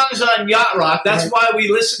those songs on Yacht Rock. That's why we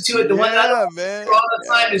listen to it. The one that man. all the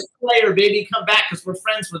time is Player, Baby Come Back, because we're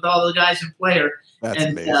friends with all the guys in Player. That's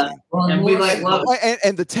amazing. And we like love it.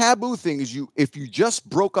 And the taboo thing is, if you just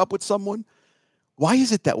broke up with someone, why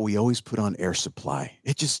is it that we always put on Air Supply?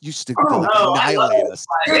 It just used to annihilate us.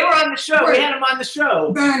 They were on the show. We had them on the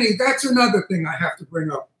show. Manny, that's another thing I have to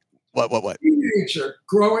bring up. What? Teenager,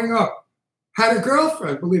 growing up, had a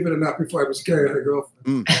girlfriend, believe it or not, before I was gay, I had a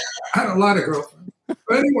girlfriend. I had a lot of girlfriends. But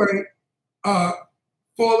anyway,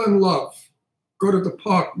 fall in love, go to the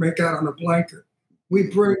park, make out on a blanket. We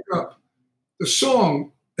break up. The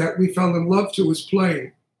song that we fell in love to was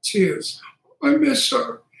playing, Tears. I miss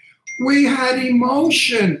her. We had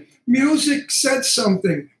emotion. Music said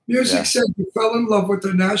something. Music said you fell in love with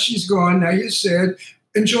her. Now she's gone. Now you're sad.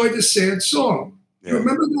 Enjoy the sad song. You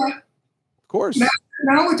remember that? Of course.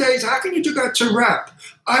 Nowadays, how can you do that to rap?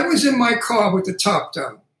 I was in my car with the top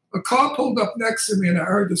down. A car pulled up next to me and I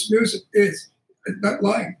heard this music that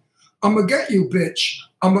line. I'm going to get you, bitch.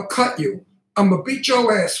 I'm going to cut you. I'm going to beat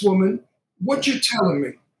your ass, woman. What you telling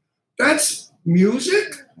me? That's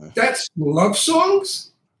music? That's love songs?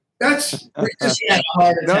 That's no.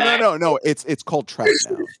 It's called trap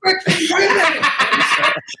now.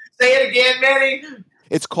 Say it again, Manny.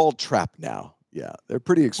 It's called trap now. Yeah, they're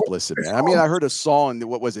pretty explicit, man. I mean, I heard a song.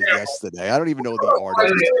 What was it yesterday? I don't even know the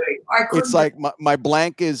artist. It's like my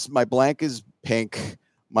blank is pink,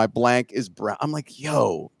 my blank is brown. I'm like,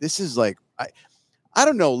 yo, this is like I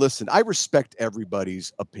don't know. Listen, I respect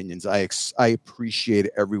everybody's opinions. I appreciate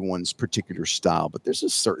everyone's particular style, but there's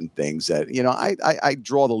just certain things that, I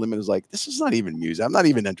draw the limit as like, this is not even music. I'm not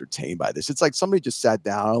even entertained by this. It's like somebody just sat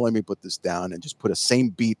down, let me put this down and just put a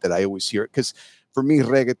same beat that I always hear. Because for me,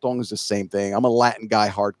 reggaeton is the same thing. I'm a Latin guy,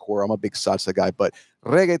 hardcore. I'm a big salsa guy, but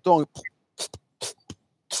reggaeton,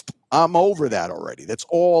 I'm over that already. That's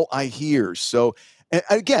all I hear. So, and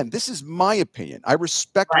again, this is my opinion. I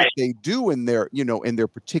respect what they do in their, in their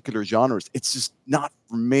particular genres. It's just not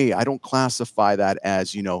for me. I don't classify that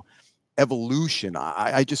as, evolution.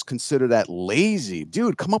 I just consider that lazy.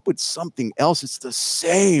 Dude, come up with something else. It's the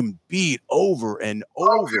same beat over and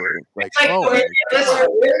over. We only have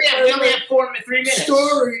 3 minutes.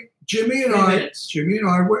 Story. Jimmy and I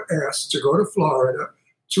were asked to go to Florida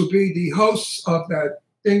to be the hosts of that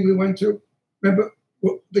thing we went to. Remember?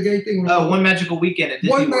 The gay thing. One magical weekend.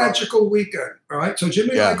 Magical weekend. All right. So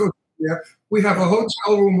Jimmy and I go there. We have a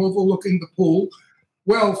hotel room overlooking the pool.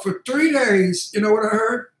 Well, for 3 days, you know what I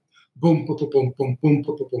heard? Boom, boom, boom, boom, boom, boom,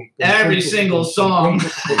 boom, boom. Every single song.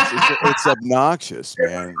 It's obnoxious,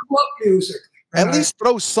 man. I love music. At least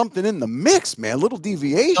throw something in the mix, man. A little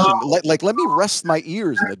deviation. Like let me rest my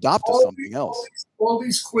ears and adopt to something else. All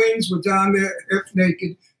these queens were down there, half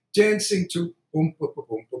naked, dancing to boom, boom, boom,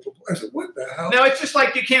 boom, boom, boom. I said, what the hell? No, it's just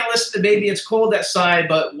like you can't listen to Baby It's Cold Outside,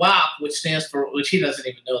 but WAP, which he doesn't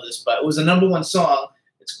even know this, but it was a #1 song.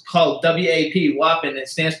 It's called WAP, WAP, and it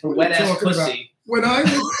stands for Wet Ass Pussy. About? When I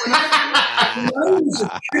was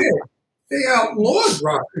a kid, they outlawed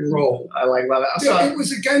rock and roll. I love it. It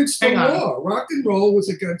was against the law. Rock and roll was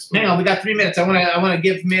against the law. Hang on, we got 3 minutes. I want to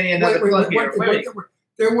give Manny another plug here. Wait.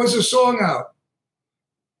 There was a song out.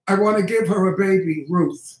 I want to give her a baby,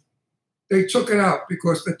 Ruth. They took it out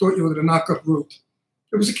because they thought you were going to knock up Ruth.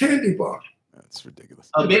 It was a candy bar. That's ridiculous.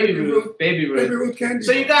 Oh, Baby Ruth. Baby Ruth candy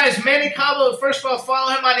So bar. you guys, Manny Cabo, first of all,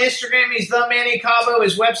 follow him on Instagram. He's The Manny Cabo.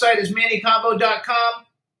 His website is mannycabo.com.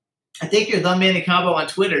 I think you're The Manny Cabo on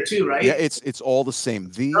Twitter too, right? Yeah, it's all the same.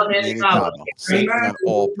 The Manny Cabo. Same on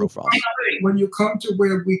all profiles. When you come to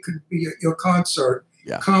where we could be at your concert,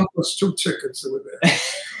 comp us 2 tickets over there.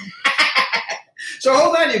 So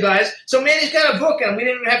hold on, you guys. So Manny's got a book, and we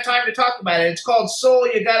didn't even have time to talk about it. It's called Soul,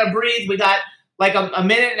 You Gotta Breathe. We got like a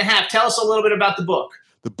minute and a half. Tell us a little bit about the book.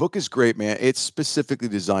 The book is great, man. It's specifically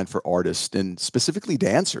designed for artists and specifically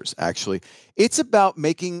dancers, actually. It's about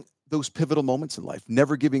making those pivotal moments in life,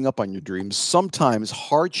 never giving up on your dreams. Sometimes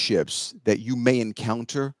hardships that you may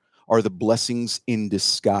encounter are the blessings in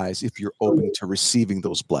disguise if you're open to receiving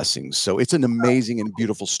those blessings. So it's an amazing and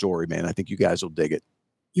beautiful story, man. I think you guys will dig it.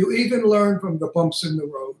 You even learn from the bumps in the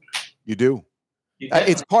road. You do.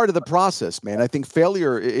 It's part of the process, man. I think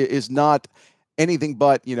failure is not anything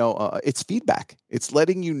but, it's feedback. It's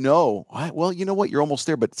letting you know, well, you know what? You're almost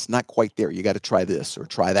there, but it's not quite there. You got to try this or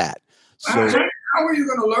try that. So how are you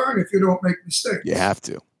going to learn if you don't make mistakes? You have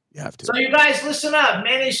to. So you guys, listen up.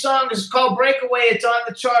 Manny's song is called Breakaway. It's on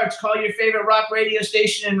the charts. Call your favorite rock radio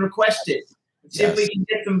station and request it. See if we can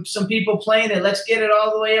get some people playing it. Let's get it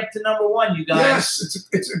all the way up to number 1, you guys. Yes,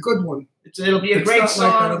 it's a good one. It'll be a great song.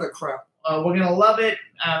 Like that other crap. We're gonna love it.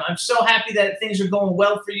 I'm so happy that things are going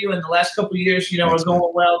well for you in the last couple of years. Are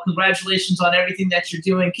going well. Congratulations on everything that you're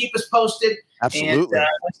doing. Keep us posted. Absolutely. And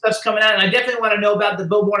when stuff's coming out, and I definitely want to know about the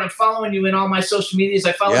Billboard. I'm following you in all my social medias.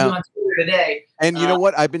 I followed you on Twitter today. And you know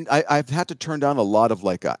what? I've had to turn down a lot of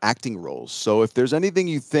like acting roles. So if there's anything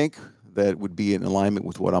you think that would be in alignment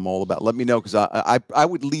with what I'm all about, let me know, because I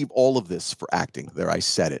would leave all of this for acting. There, I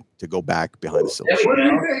said it, to go back behind the silver. What do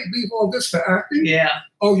you mean? Leave all this for acting? Yeah.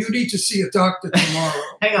 Oh, you need to see a doctor tomorrow.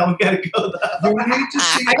 Hang on, we gotta go though. You need to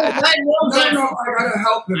see. I gotta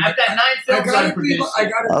help him. I've got 9 films I'm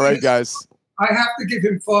producing. All right, guys. I have to give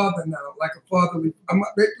him father now, like a fatherly.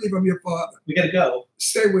 Make believe I'm your father. We gotta go.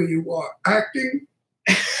 Stay where you are. Acting,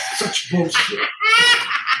 such bullshit.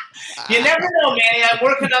 You never know, Manny. I'm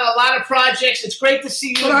working on a lot of projects. It's great to see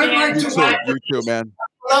you. But I'd like to work with you, man.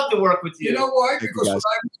 I'd love to work with you. You know why? Because when I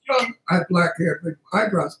was young, I had black hair, big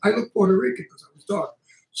eyebrows. I look Puerto Rican because I was dark.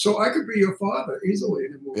 So I could be your father easily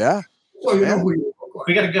in the movie. Yeah. So you know who you look like.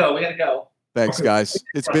 We gotta go. Thanks, guys.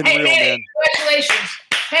 It's been real, man. Congratulations.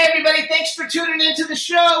 Hey, everybody. Thanks for tuning into the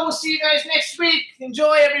show. We'll see you guys next week.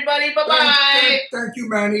 Enjoy, everybody. Bye-bye. Thank you,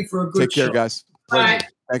 Manny, for a good show. Take care, guys. Pleasure. Bye.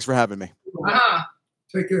 Thanks for having me.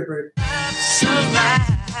 Take care, baby.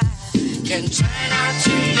 Can turn out to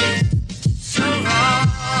be so wrong.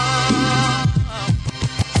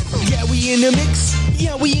 Yeah, we in the mix.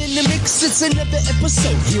 Yeah, we in the mix. It's another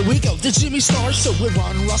episode. Here we go. The Jimmy Star Show with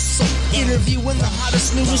Ron Russell. Interviewing the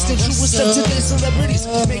hottest, newest, and truest of today's celebrities.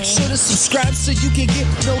 Make sure to subscribe so you can get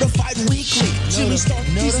notified weekly. Jimmy Star,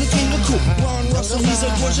 he's the king of cool. Ron Russell, he's a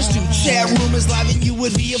gorgeous dude. Chat room is live and you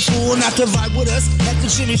would be a fool not to vibe with us at the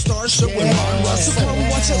Jimmy Star Show with Ron Russell. So come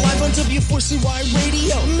watch it live on W4CY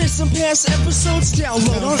Radio. Miss some past episodes?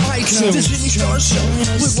 Download on iTunes. The Jimmy Star Show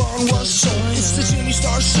with Ron Russell. It's the Jimmy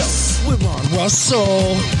Star Show with Ron Russell.